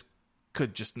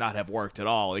could just not have worked at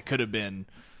all. It could have been,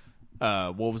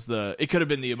 it could have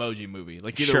been the Emoji Movie.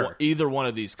 Like either one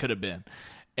of these could have been.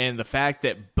 And the fact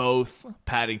that both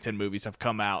Paddington movies have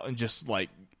come out and just like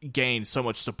gained so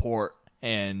much support,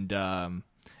 and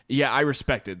I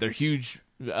respect it. They're huge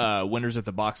winners at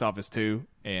the box office too.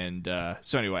 And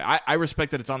so anyway, I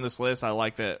respect that it's on this list. I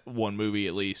like that one movie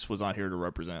at least was on here to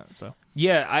represent. So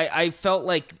yeah, I felt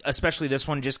like, especially this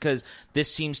one, just because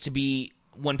this seems to be,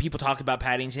 when people talk about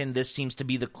Paddington, this seems to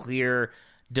be the clear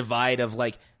divide of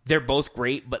like, they're both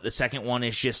great, but the second one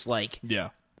is just like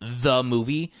the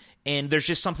movie. And there's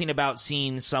just something about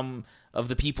seeing some of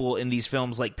the people in these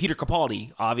films, like Peter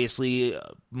Capaldi, obviously,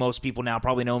 most people now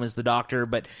probably know him as the Doctor,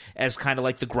 but as kind of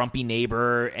like the grumpy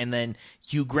neighbor, and then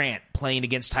Hugh Grant playing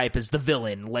against type as the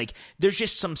villain. Like, there's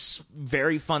just some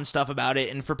very fun stuff about it,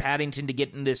 and for Paddington to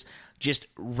get in this just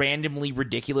randomly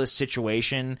ridiculous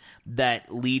situation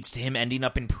that leads to him ending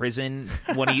up in prison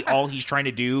when all he's trying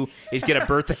to do is get a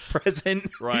birthday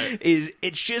present,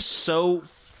 it's just so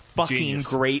fucking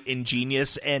great and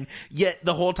genius, and yet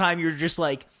the whole time you're just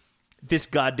like, this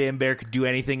goddamn bear could do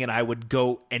anything and I would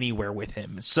go anywhere with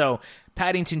him. So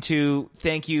Paddington 2,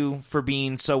 thank you for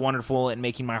being so wonderful and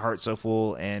making my heart so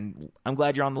full, and I'm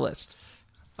glad you're on the list.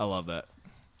 I love that.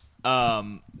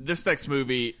 This next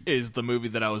movie is the movie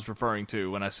that I was referring to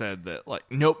when I said that, like,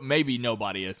 maybe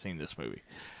nobody has seen this movie.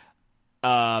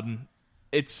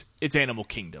 It's Animal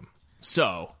Kingdom.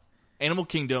 So Animal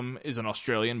Kingdom is an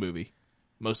Australian movie,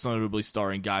 most notably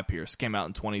starring Guy Pearce. Came out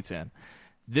in 2010.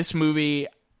 This movie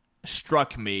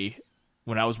struck me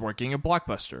when I was working at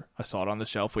Blockbuster. I saw it on the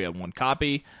shelf. We had one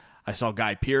copy. I saw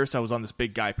Guy Pearce. I was on this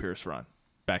big Guy Pearce run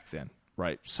back then,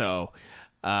 right? So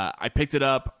I picked it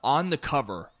up. On the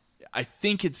cover, I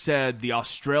think it said the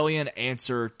Australian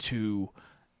answer to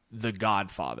The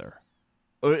Godfather.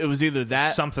 Or it was either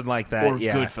that, something like that, or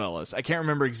Goodfellas. I can't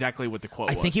remember exactly what the quote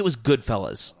was. I think it was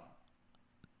Goodfellas.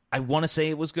 I want to say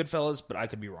it was Goodfellas, but I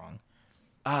could be wrong.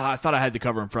 I thought I had the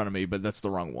cover in front of me, but that's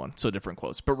the wrong one. So different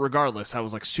quotes. But regardless, I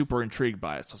was like super intrigued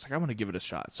by it. So I was like, I want to give it a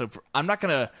shot. So I'm not going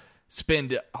to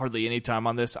spend hardly any time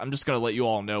on this. I'm just going to let you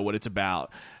all know what it's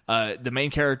about. The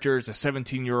main character is a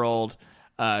 17-year-old.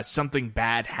 Something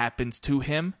bad happens to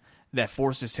him that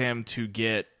forces him to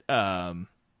get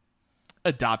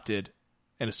adopted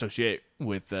and associate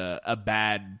with a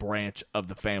bad branch of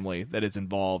the family that is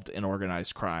involved in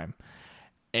organized crime.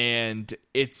 And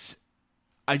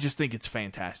I just think it's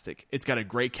fantastic. It's got a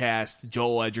great cast.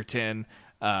 Joel Edgerton,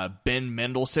 Ben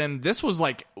Mendelsohn. This was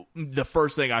like the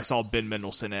first thing I saw Ben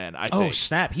Mendelsohn in, I think. Oh,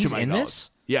 snap. He's in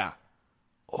this? Yeah.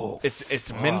 Oh,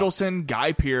 It's Mendelsohn,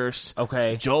 Guy Pearce,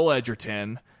 Joel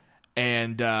Edgerton,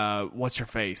 and what's her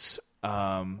face?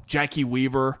 Jackie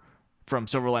Weaver from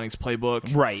Silver Linings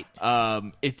Playbook. Right.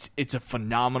 It's a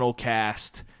phenomenal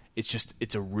cast.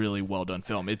 it's a really well done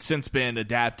film. It's since been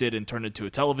adapted and turned into a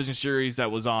television series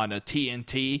that was on a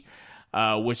TNT,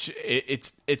 which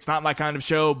it's not my kind of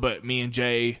show, but me and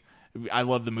Jay, I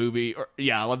love the movie.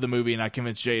 I love the movie, and I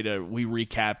convinced Jay we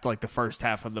recapped like the first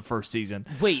half of the first season.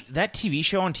 Wait, that TV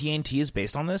show on TNT is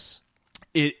based on this?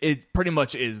 It pretty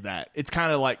much is that. It's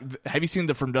kind of like, have you seen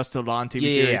the From Dusk Till Dawn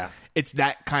TV series? Yeah. It's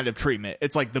that kind of treatment.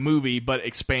 It's like the movie, but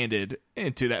expanded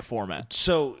into that format.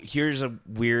 So here's a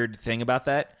weird thing about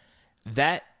that.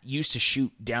 That used to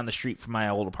shoot down the street from my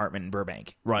old apartment in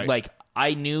Burbank. Right. Like,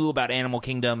 I knew about Animal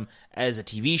Kingdom as a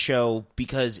TV show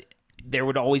because there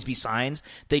would always be signs.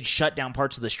 They'd shut down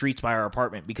parts of the streets by our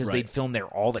apartment because they'd film there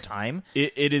all the time.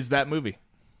 It is that movie.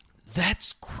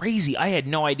 That's crazy. I had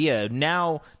no idea.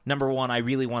 Now, number one, I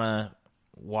really want to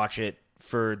watch it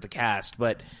for the cast,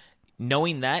 but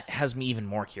knowing that has me even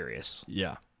more curious.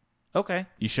 Yeah. Okay.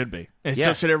 You should be. And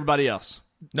so should everybody else.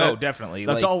 No, definitely.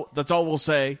 That's all we'll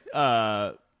say.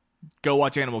 Go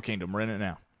watch Animal Kingdom. We're in it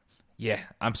now. Yeah,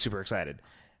 I'm super excited.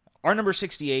 Our number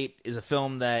 68 is a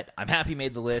film that I'm happy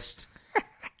made the list.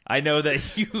 I know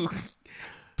that you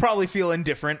probably feel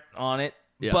indifferent on it,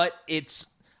 but it's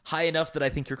high enough that I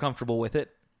think you're comfortable with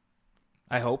it.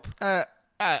 I hope.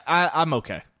 I'm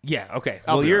okay. Yeah, okay.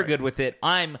 Well, you're good with it.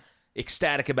 I'm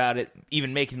ecstatic about it,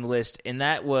 even making the list, and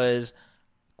that was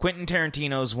Quentin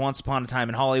Tarantino's Once Upon a Time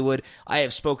in Hollywood. I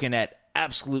have spoken at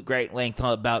absolute great length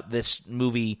about this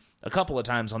movie a couple of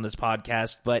times on this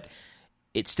podcast, but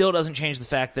it still doesn't change the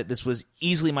fact that this was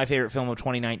easily my favorite film of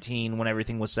 2019 when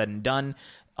everything was said and done,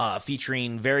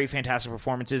 featuring very fantastic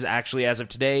performances. Actually, as of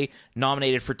today,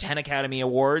 nominated for 10 Academy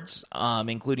Awards,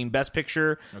 including Best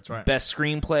Picture, Best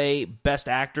Screenplay, Best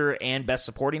Actor, and Best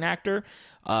Supporting Actor.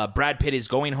 Brad Pitt is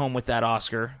going home with that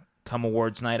Oscar come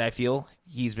awards night, I feel.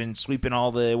 He's been sweeping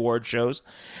all the award shows.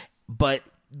 But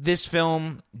this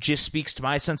film just speaks to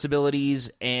my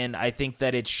sensibilities, and I think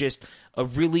that it's just a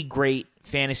really great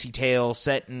fantasy tale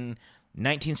set in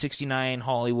 1969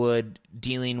 Hollywood,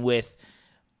 dealing with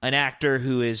an actor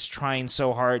who is trying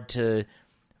so hard to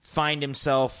find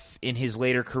himself in his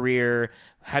later career,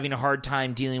 having a hard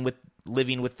time dealing with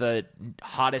living with the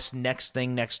hottest next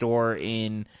thing next door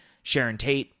in Sharon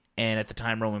Tate, and at the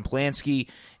time Roman Polanski,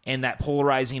 and that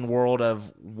polarizing world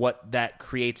of what that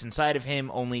creates inside of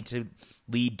him, only to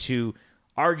lead to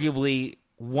arguably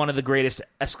one of the greatest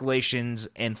escalations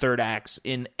and third acts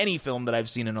in any film that I've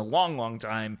seen in a long, long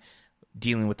time,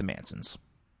 dealing with the Mansons.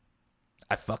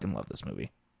 I fucking love this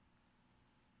movie.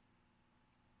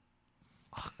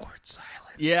 Awkward silence.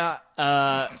 Yeah,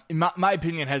 my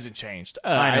opinion hasn't changed.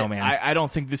 I know, man. I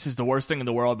don't think this is the worst thing in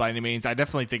the world by any means. I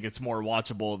definitely think it's more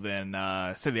watchable than,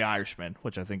 say, The Irishman,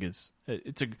 which I think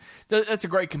that's a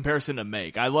great comparison to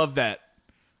make. I love that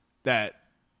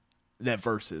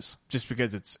versus, just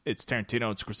because it's Tarantino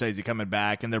and Scorsese coming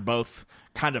back, and they're both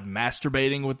kind of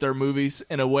masturbating with their movies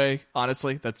in a way.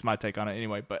 Honestly, that's my take on it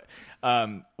anyway. But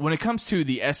when it comes to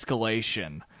the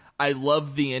escalation, I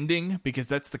love the ending because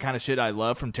that's the kind of shit I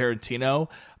love from Tarantino,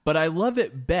 but I love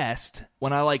it best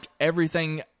when I like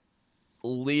everything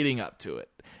leading up to it.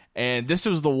 And this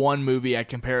was the one movie I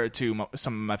compare it to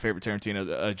some of my favorite Tarantino,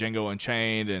 Django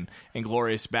Unchained and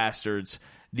Inglourious Bastards.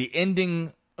 The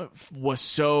ending was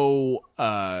so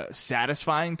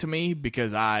satisfying to me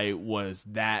because I was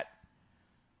that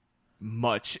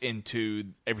much into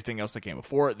everything else that came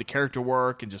before it, the character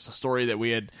work and just the story that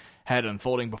we had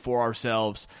unfolding before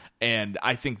ourselves. And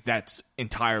I think that's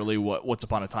entirely what Once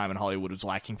Upon a Time in Hollywood was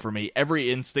lacking for me.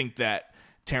 Every instinct that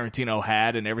Tarantino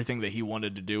had and everything that he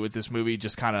wanted to do with this movie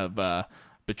just kind of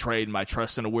betrayed my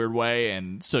trust in a weird way.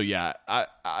 And so, yeah,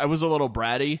 I was a little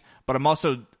bratty, but I'm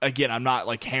also, again, I'm not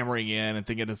like hammering in and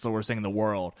thinking it's the worst thing in the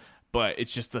world, but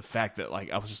it's just the fact that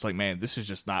like I was just like, man, this is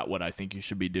just not what I think you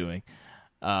should be doing,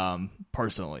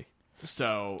 personally.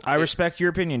 So I respect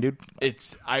your opinion, dude.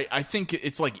 I think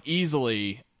it's like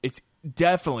it's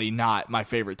definitely not my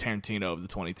favorite Tarantino of the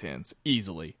 2010s,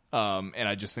 easily. And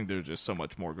I just think there's just so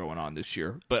much more going on this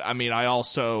year. But I mean,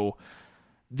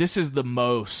 this is the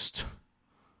most,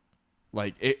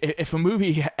 like, if a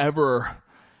movie ever,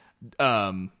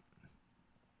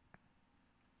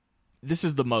 this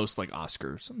is the most like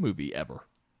Oscars movie ever.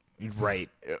 Right.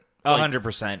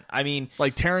 100%. I mean,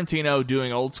 like Tarantino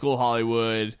doing old school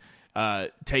Hollywood,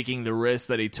 taking the risk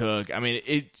that he took. I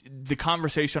mean, the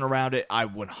conversation around it, I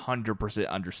 100%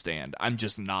 understand. I'm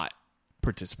just not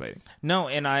participating. No,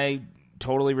 and I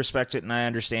totally respect it and I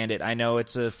understand it. I know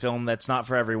it's a film that's not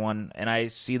for everyone, and I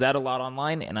see that a lot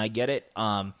online, and I get it.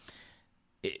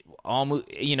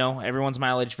 Everyone's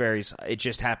mileage varies. It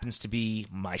just happens to be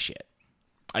my shit.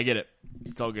 I get it.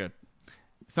 It's all good.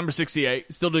 It's number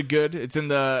 68. Still did good. It's in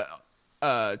the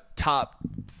top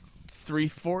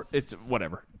 3/4. It's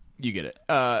whatever. You get it.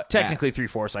 Technically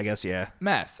 3/4, I guess. Yeah.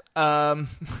 Math.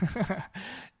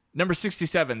 Number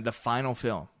 67, the final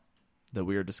film that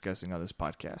we are discussing on this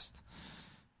podcast.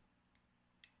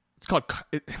 It's called.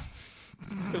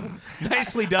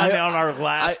 Nicely done on our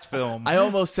last film. I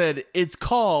almost said it's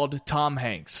called Tom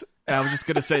Hanks. And I was just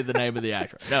going to say the name of the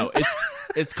actor. No,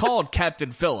 it's called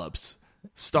Captain Phillips,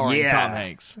 starring Tom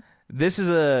Hanks. This is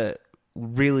a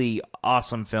really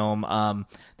awesome film.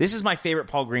 This is my favorite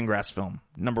Paul Greengrass film,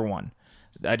 number 1.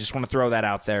 I just want to throw that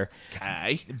out there.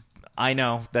 Okay. I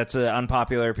know that's an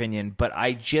unpopular opinion, but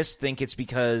I just think it's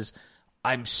because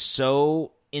I'm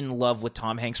so in love with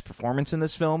Tom Hanks' performance in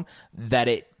this film that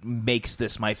it makes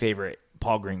this my favorite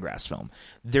Paul Greengrass film.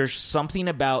 There's something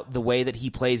about the way that he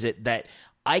plays it that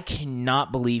I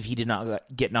cannot believe he did not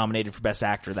get nominated for Best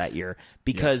Actor that year,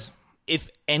 because if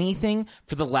anything,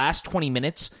 for the last 20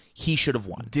 minutes, he should have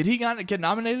won. Did he not get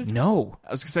nominated? No.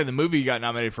 I was going to say the movie got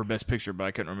nominated for Best Picture, but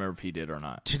I couldn't remember if he did or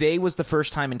not. Today was the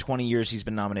first time in 20 years he's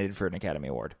been nominated for an Academy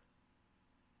Award.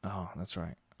 Oh, that's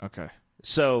right. Okay.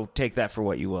 So take that for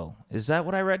what you will. Is that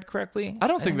what I read correctly? I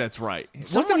don't think that's right.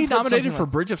 Someone Wasn't he put nominated something for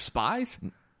like- Bridge of Spies?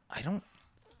 I don't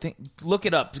think. Look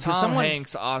it up. Because Tom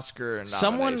Hanks Oscar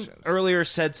someone nominations. earlier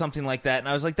said something like that, and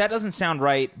I was like, that doesn't sound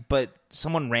right, but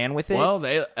someone ran with it. Well,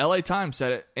 the LA Times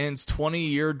said it ends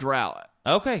 20-year drought.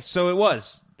 Okay, so it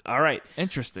was. All right.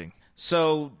 Interesting.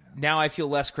 So now I feel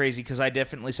less crazy because I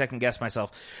definitely second-guessed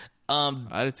myself.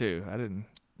 I did too. I didn't.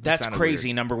 That's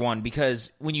crazy, number one,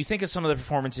 because when you think of some of the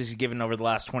performances he's given over the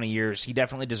last 20 years, he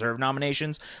definitely deserved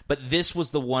nominations, but this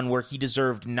was the one where he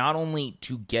deserved not only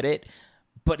to get it,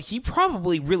 but he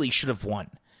probably really should have won.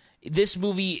 This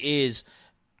movie is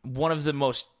one of the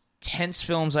most tense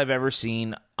films I've ever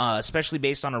seen, especially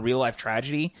based on a real-life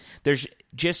tragedy. There's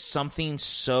just something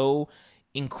so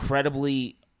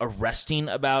incredibly arresting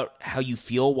about how you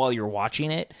feel while you're watching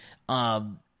it.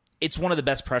 It's one of the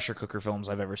best pressure cooker films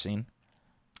I've ever seen.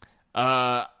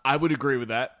 I would agree with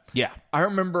that. Yeah. I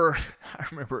remember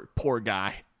poor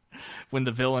guy when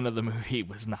the villain of the movie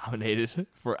was nominated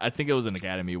for, I think it was an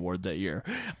Academy Award that year.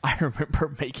 I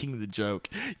remember making the joke,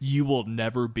 "You will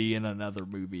never be in another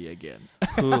movie again."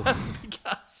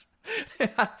 Because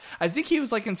I think he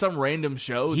was like in some random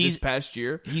show this past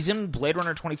year. He's in Blade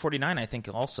Runner 2049, I think,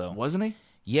 also. Wasn't he?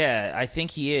 Yeah, I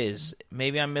think he is.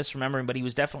 Maybe I'm misremembering, but he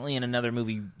was definitely in another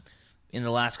movie in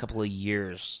the last couple of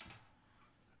years.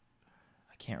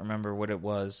 I can't remember what it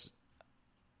was.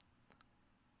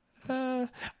 I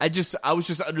was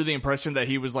just under the impression that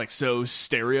he was like so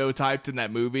stereotyped in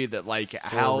that movie that like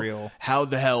how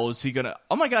the hell is he gonna?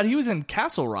 Oh my god, he was in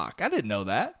Castle Rock. I didn't know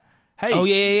that. Hey, oh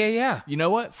yeah. You know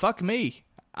what? Fuck me.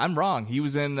 I'm wrong. He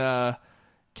was in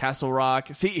Castle Rock.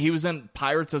 See, he was in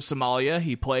Pirates of Somalia.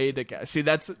 He played. See,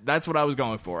 that's what I was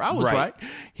going for. I was right.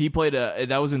 He played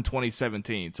that was in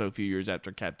 2017, so a few years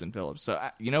after Captain Phillips. So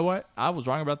you know what? I was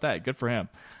wrong about that. Good for him.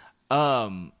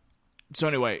 So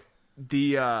anyway,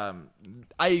 I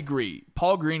agree.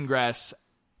 Paul Greengrass,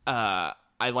 I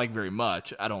like very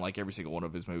much. I don't like every single one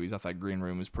of his movies. I thought Green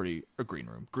Zone was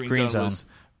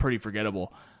pretty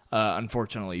forgettable.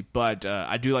 Unfortunately, but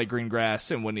I do like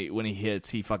Greengrass, and when he hits,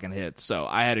 he fucking hits. So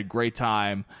I had a great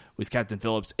time with Captain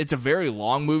Phillips. It's a very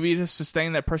long movie to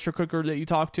sustain that pressure cooker that you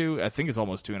talked to. I think it's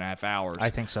almost 2.5 hours. I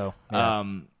think so. Yeah.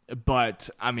 But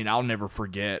I mean, I'll never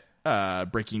forget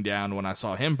breaking down when I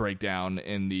saw him break down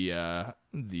in the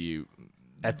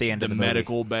at the end the of the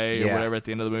medical movie. bay or whatever at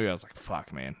the end of the movie. I was like,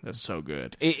 fuck, man, that's so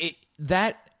good.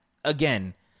 That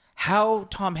again, how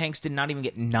Tom Hanks did not even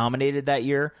get nominated that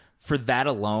year for that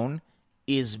alone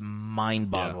is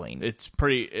mind-boggling. Yeah, it's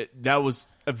pretty. That was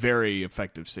a very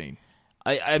effective scene.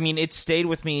 I mean, it stayed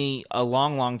with me a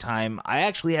long, long time. I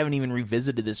actually haven't even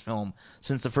revisited this film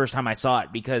since the first time I saw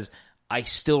it because I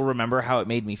still remember how it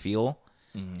made me feel.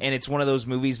 Mm-hmm. And it's one of those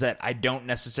movies that I don't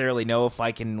necessarily know if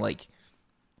I can like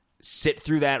sit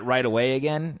through that right away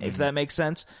again, if that makes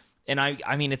sense. And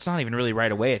I mean, it's not even really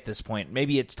right away at this point.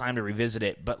 Maybe it's time to revisit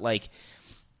it, but like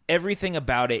everything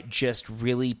about it just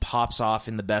really pops off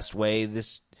in the best way.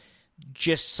 This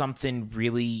just something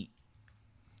really,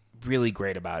 really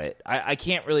great about it. I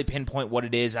can't really pinpoint what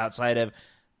it is outside of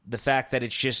the fact that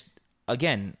it's just,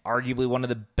 again, arguably one of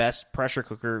the best pressure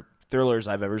cooker thrillers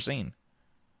I've ever seen.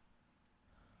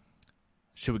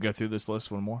 Should we go through this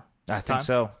list one more? I think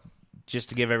so. Just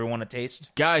to give everyone a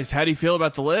taste. Guys, how do you feel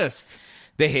about the list?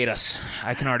 They hate us.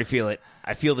 I can already feel it.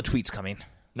 I feel the tweets coming.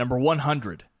 Number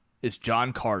 100 is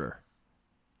John Carter.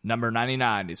 Number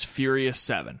 99 is Furious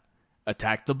 7,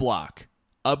 Attack the Block,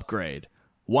 Upgrade,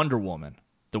 Wonder Woman,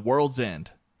 The World's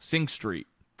End, Sing Street,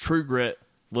 True Grit,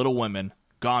 Little Women,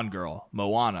 Gone Girl,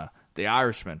 Moana, The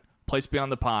Irishman, Place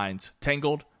Beyond the Pines,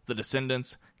 Tangled, The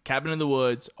Descendants, Cabin in the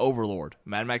Woods, Overlord,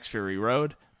 Mad Max Fury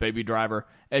Road, Baby Driver,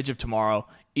 Edge of Tomorrow,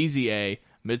 Easy A,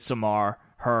 Midsommar,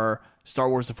 Her, Star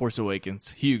Wars The Force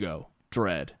Awakens, Hugo,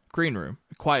 Dread, Green Room,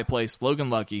 A Quiet Place, Logan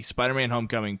Lucky, Spider-Man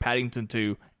Homecoming, Paddington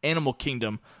 2, Animal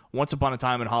Kingdom, Once Upon a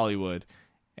Time in Hollywood,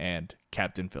 and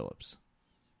Captain Phillips.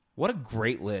 What a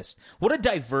great list. What a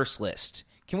diverse list.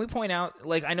 Can we point out,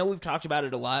 like, I know we've talked about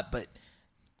it a lot, but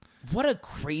what a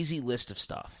crazy list of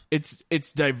stuff. It's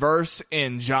diverse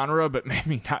in genre, but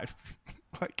maybe not,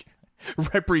 like,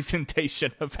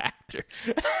 representation of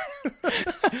actors.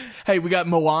 Hey, we got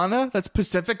Moana. That's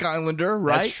Pacific Islander,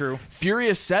 right? That's true.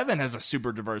 Furious 7 has a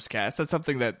super diverse cast. That's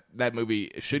something that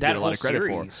movie should get a lot of credit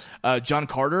for. John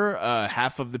Carter,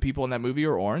 half of the people in that movie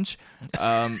are orange.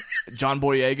 John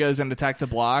Boyega is in Attack the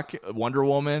Block. Wonder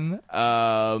Woman.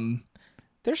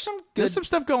 There's some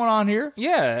stuff going on here.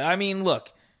 Yeah, I mean,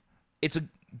 look, it's a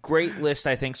great list,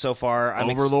 I think, so far.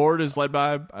 Overlord is led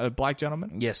by a black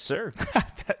gentleman. Yes, sir.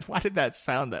 Why did that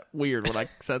sound that weird when I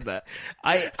said that?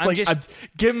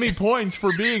 Give me points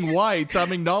for being white.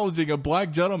 I'm acknowledging a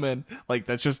black gentleman. Like,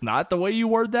 that's just not the way you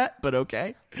word that, but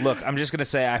okay. Look, I'm just going to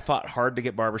say I fought hard to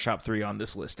get Barbershop 3 on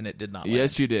this list, and it did not land.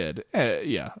 Yes, you did.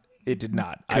 Yeah. It did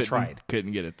not. I tried.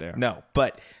 Couldn't get it there. No,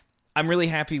 but I'm really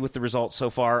happy with the results so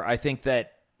far. I think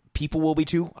that people will be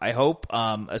too, I hope,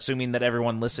 assuming that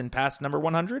everyone listened past number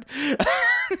 100.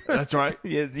 That's right.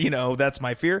 You know, that's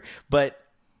my fear. But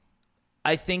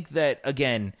I think that,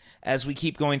 again, as we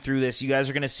keep going through this, you guys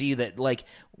are going to see that, like,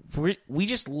 we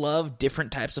just love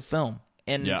different types of film.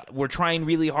 And we're trying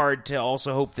really hard to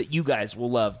also hope that you guys will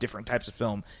love different types of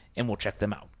film, and we'll check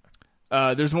them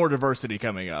out. There's more diversity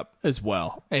coming up as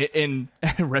well in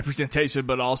representation,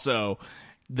 but also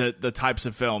the types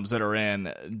of films that are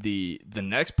in the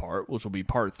next part, which will be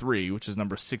part 3, which is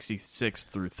number 66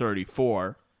 through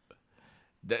 34.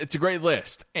 It's a great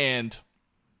list. And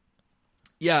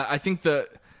yeah, I think the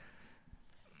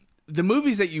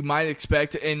movies that you might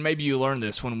expect, and maybe you learned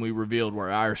this when we revealed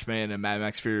where Irishman and Mad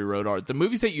Max Fury Road are, the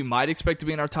movies that you might expect to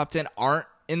be in our top 10 aren't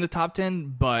in the top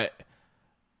 10, but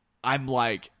I'm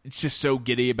like, it's just so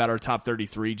giddy about our top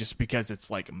 33 just because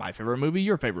it's like my favorite movie,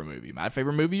 your favorite movie, my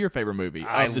favorite movie, your favorite movie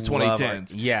of the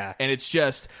 2010s. Yeah. And it's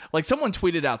just like someone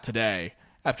tweeted out today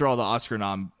after all the Oscar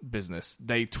nom business.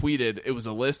 They tweeted it was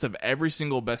a list of every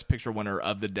single Best Picture winner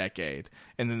of the decade.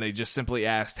 And then they just simply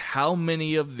asked, how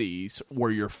many of these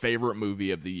were your favorite movie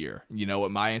of the year? You know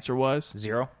what my answer was?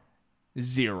 0.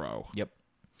 Yep.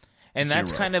 And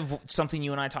that's kind of something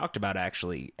you and I talked about,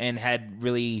 actually, and had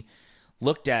really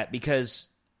looked at, because,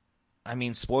 I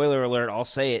mean, spoiler alert, I'll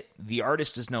say it, the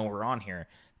artist is nowhere on here,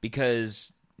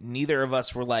 because neither of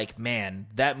us were like, man,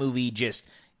 that movie just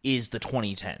is the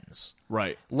 2010s.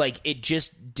 Right. Like, it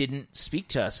just didn't speak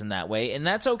to us in that way, and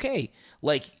that's okay.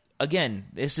 Like, again,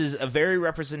 this is a very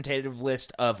representative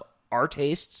list of our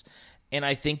tastes, and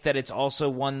I think that it's also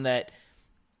one that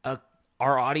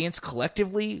our audience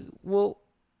collectively will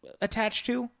attach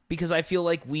to, because I feel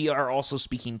like we are also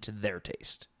speaking to their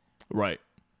taste. Right.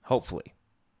 Hopefully.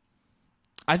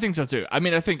 I think so too. I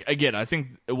mean, I think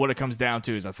what it comes down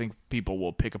to is I think people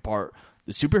will pick apart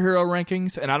the superhero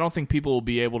rankings, and I don't think people will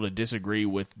be able to disagree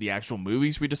with the actual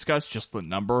movies we discuss, just the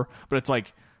number. But it's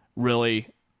like, really,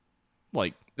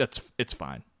 like, it's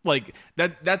fine. Like,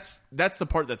 that's the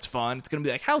part that's fun. It's going to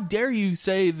be like, how dare you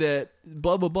say that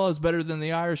blah, blah, blah is better than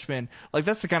The Irishman? Like,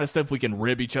 that's the kind of stuff we can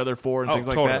rib each other for and things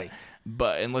like that.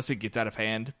 But unless it gets out of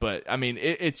hand. But, I mean,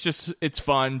 it's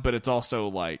fun, but it's also,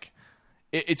 like,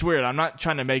 it's weird. I'm not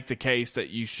trying to make the case that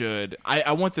you should.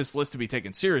 I want this list to be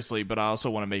taken seriously, but I also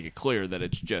want to make it clear that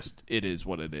it is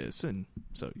what it is. And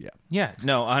so, yeah. Yeah,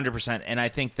 no, 100%. And I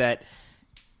think that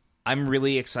I'm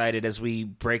really excited as we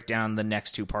break down the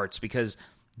next two parts, because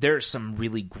there's some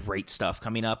really great stuff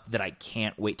coming up that I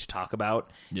can't wait to talk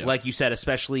about. Yeah. Like you said,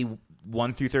 especially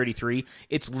 1 through 33,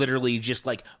 it's literally just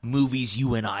like movies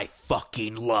you and I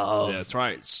fucking love. Yeah, that's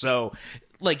right. So,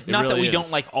 like, not really that we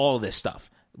don't like all of this stuff.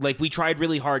 Like, we tried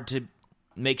really hard to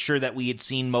make sure that we had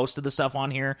seen most of the stuff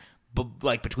on here, but,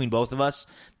 like, between both of us,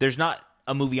 there's not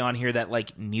a movie on here that,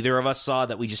 like, neither of us saw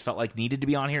that we just felt like needed to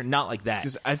be on here. Not like that.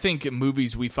 Because I think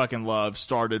movies we fucking love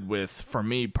started with, for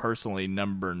me personally,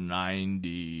 number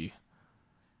 96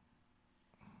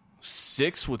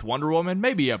 with Wonder Woman.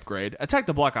 Maybe Upgrade. Attack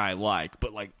the Block I like,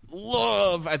 but, like,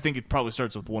 love, I think it probably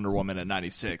starts with Wonder Woman at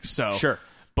 96. So, sure.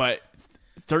 But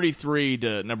 33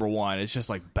 to number 1, it's just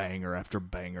like banger after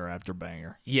banger after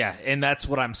banger. Yeah, and that's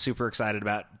what I'm super excited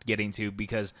about getting to,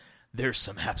 because there's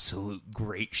some absolute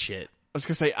great shit was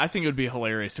gonna say, I think it would be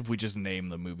hilarious if we just name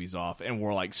the movies off and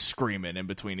we're like screaming in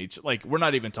between each. Like we're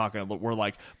not even talking. We're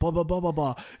like blah blah blah blah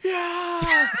blah.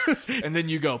 Yeah, and then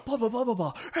you go blah blah blah blah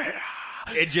blah. Yeah.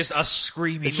 It's just us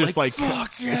screaming. It's just like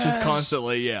fuck yes! It's just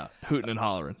constantly hooting and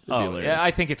hollering. Yeah,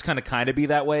 I think it's gonna kind of be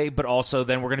that way, but also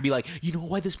then we're gonna be like, you know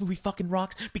why this movie fucking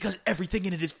rocks? Because everything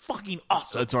in it is fucking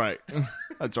awesome. That's right.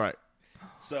 That's right.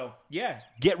 So yeah,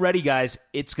 get ready, guys.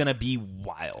 It's gonna be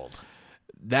wild.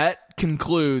 That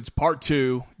concludes part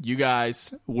 2. You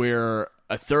guys, we're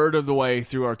a third of the way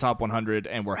through our top 100,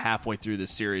 and we're halfway through this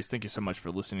series. Thank you so much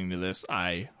for listening to this.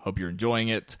 I hope you're enjoying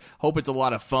it. Hope it's a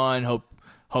lot of fun.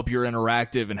 Hope you're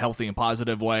interactive in healthy and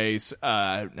positive ways.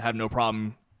 Have no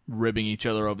problem ribbing each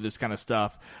other over this kind of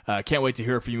stuff. Can't wait to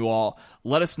hear from you all.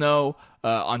 Let us know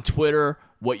on Twitter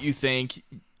what you think.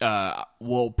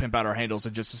 We'll pimp out our handles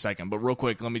in just a second. But real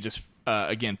quick, let me just,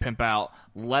 again, pimp out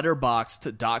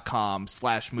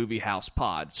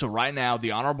letterboxd.com/moviehousepod. So right now,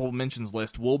 the honorable mentions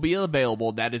list will be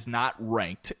available. That is not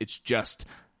ranked. It's just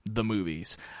the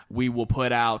movies. We will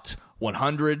put out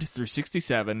 100 through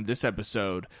 67, this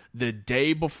episode, the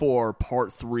day before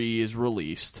part 3 is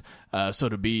released. So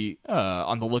to be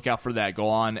on the lookout for that, go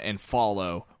on and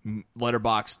follow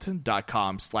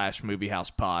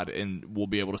letterboxd.com/moviehousepod, and we'll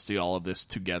be able to see all of this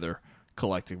together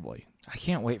collectively. I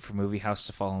can't wait for Movie House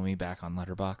to follow me back on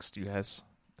Letterboxd, you guys.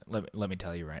 Let me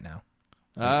tell you right now.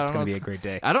 It's going to be a great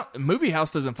day. Movie House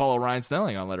doesn't follow Ryan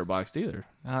Snelling on Letterboxd either.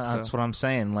 That's what I'm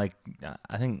saying. Like,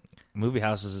 I think Movie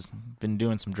House has been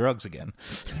doing some drugs again.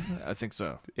 I think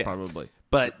so. Yeah. Probably.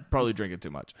 But probably drinking too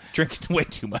much. Drinking way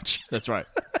too much. That's right.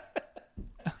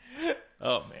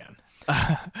 Oh, man.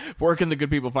 Where can the good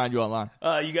people find you online?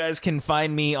 You guys can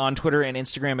find me on Twitter and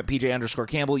Instagram at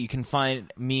PJ_Campbell. You can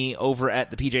find me over at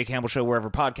the PJ Campbell Show,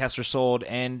 wherever podcasts are sold,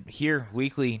 and here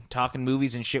weekly talking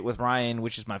movies and shit with Ryan,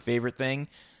 which is my favorite thing.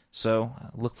 So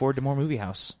look forward to more Movie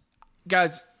House,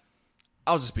 guys.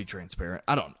 I'll just be transparent.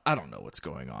 I don't know what's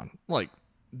going on. Like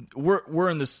we're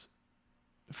in this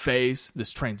phase,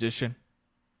 this transition.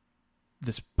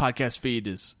 This podcast feed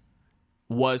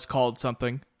was called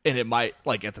something. And it might,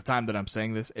 like at the time that I'm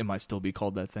saying this, it might still be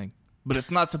called that thing. But it's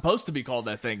not supposed to be called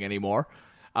that thing anymore.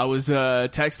 I was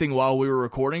texting while we were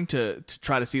recording to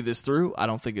try to see this through. I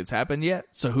don't think it's happened yet.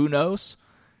 So who knows?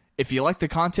 If you like the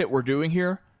content we're doing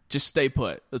here, just stay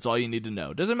put. That's all you need to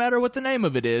know. Doesn't matter what the name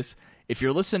of it is. If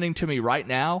you're listening to me right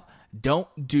now, don't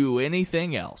do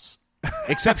anything else.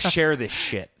 Except share this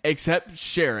shit. Except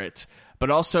share it.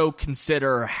 But also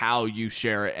consider how you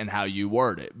share it and how you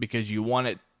word it. Because you want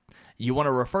to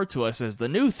refer to us as the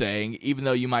new thing, even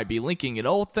though you might be linking an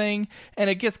old thing,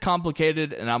 and it gets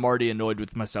complicated, and I'm already annoyed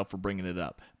with myself for bringing it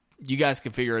up. You guys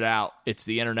can figure it out. It's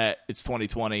the internet. It's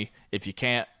 2020. If you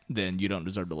can't, then you don't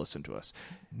deserve to listen to us.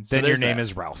 Then your name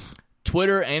is Ralph.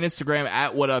 Twitter and Instagram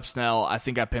at WhatUpSnell. I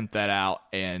think I pimped that out,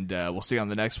 and we'll see you on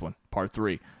the next one, part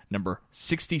 3, number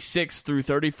 66 through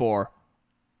 34.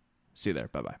 See you there.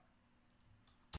 Bye-bye.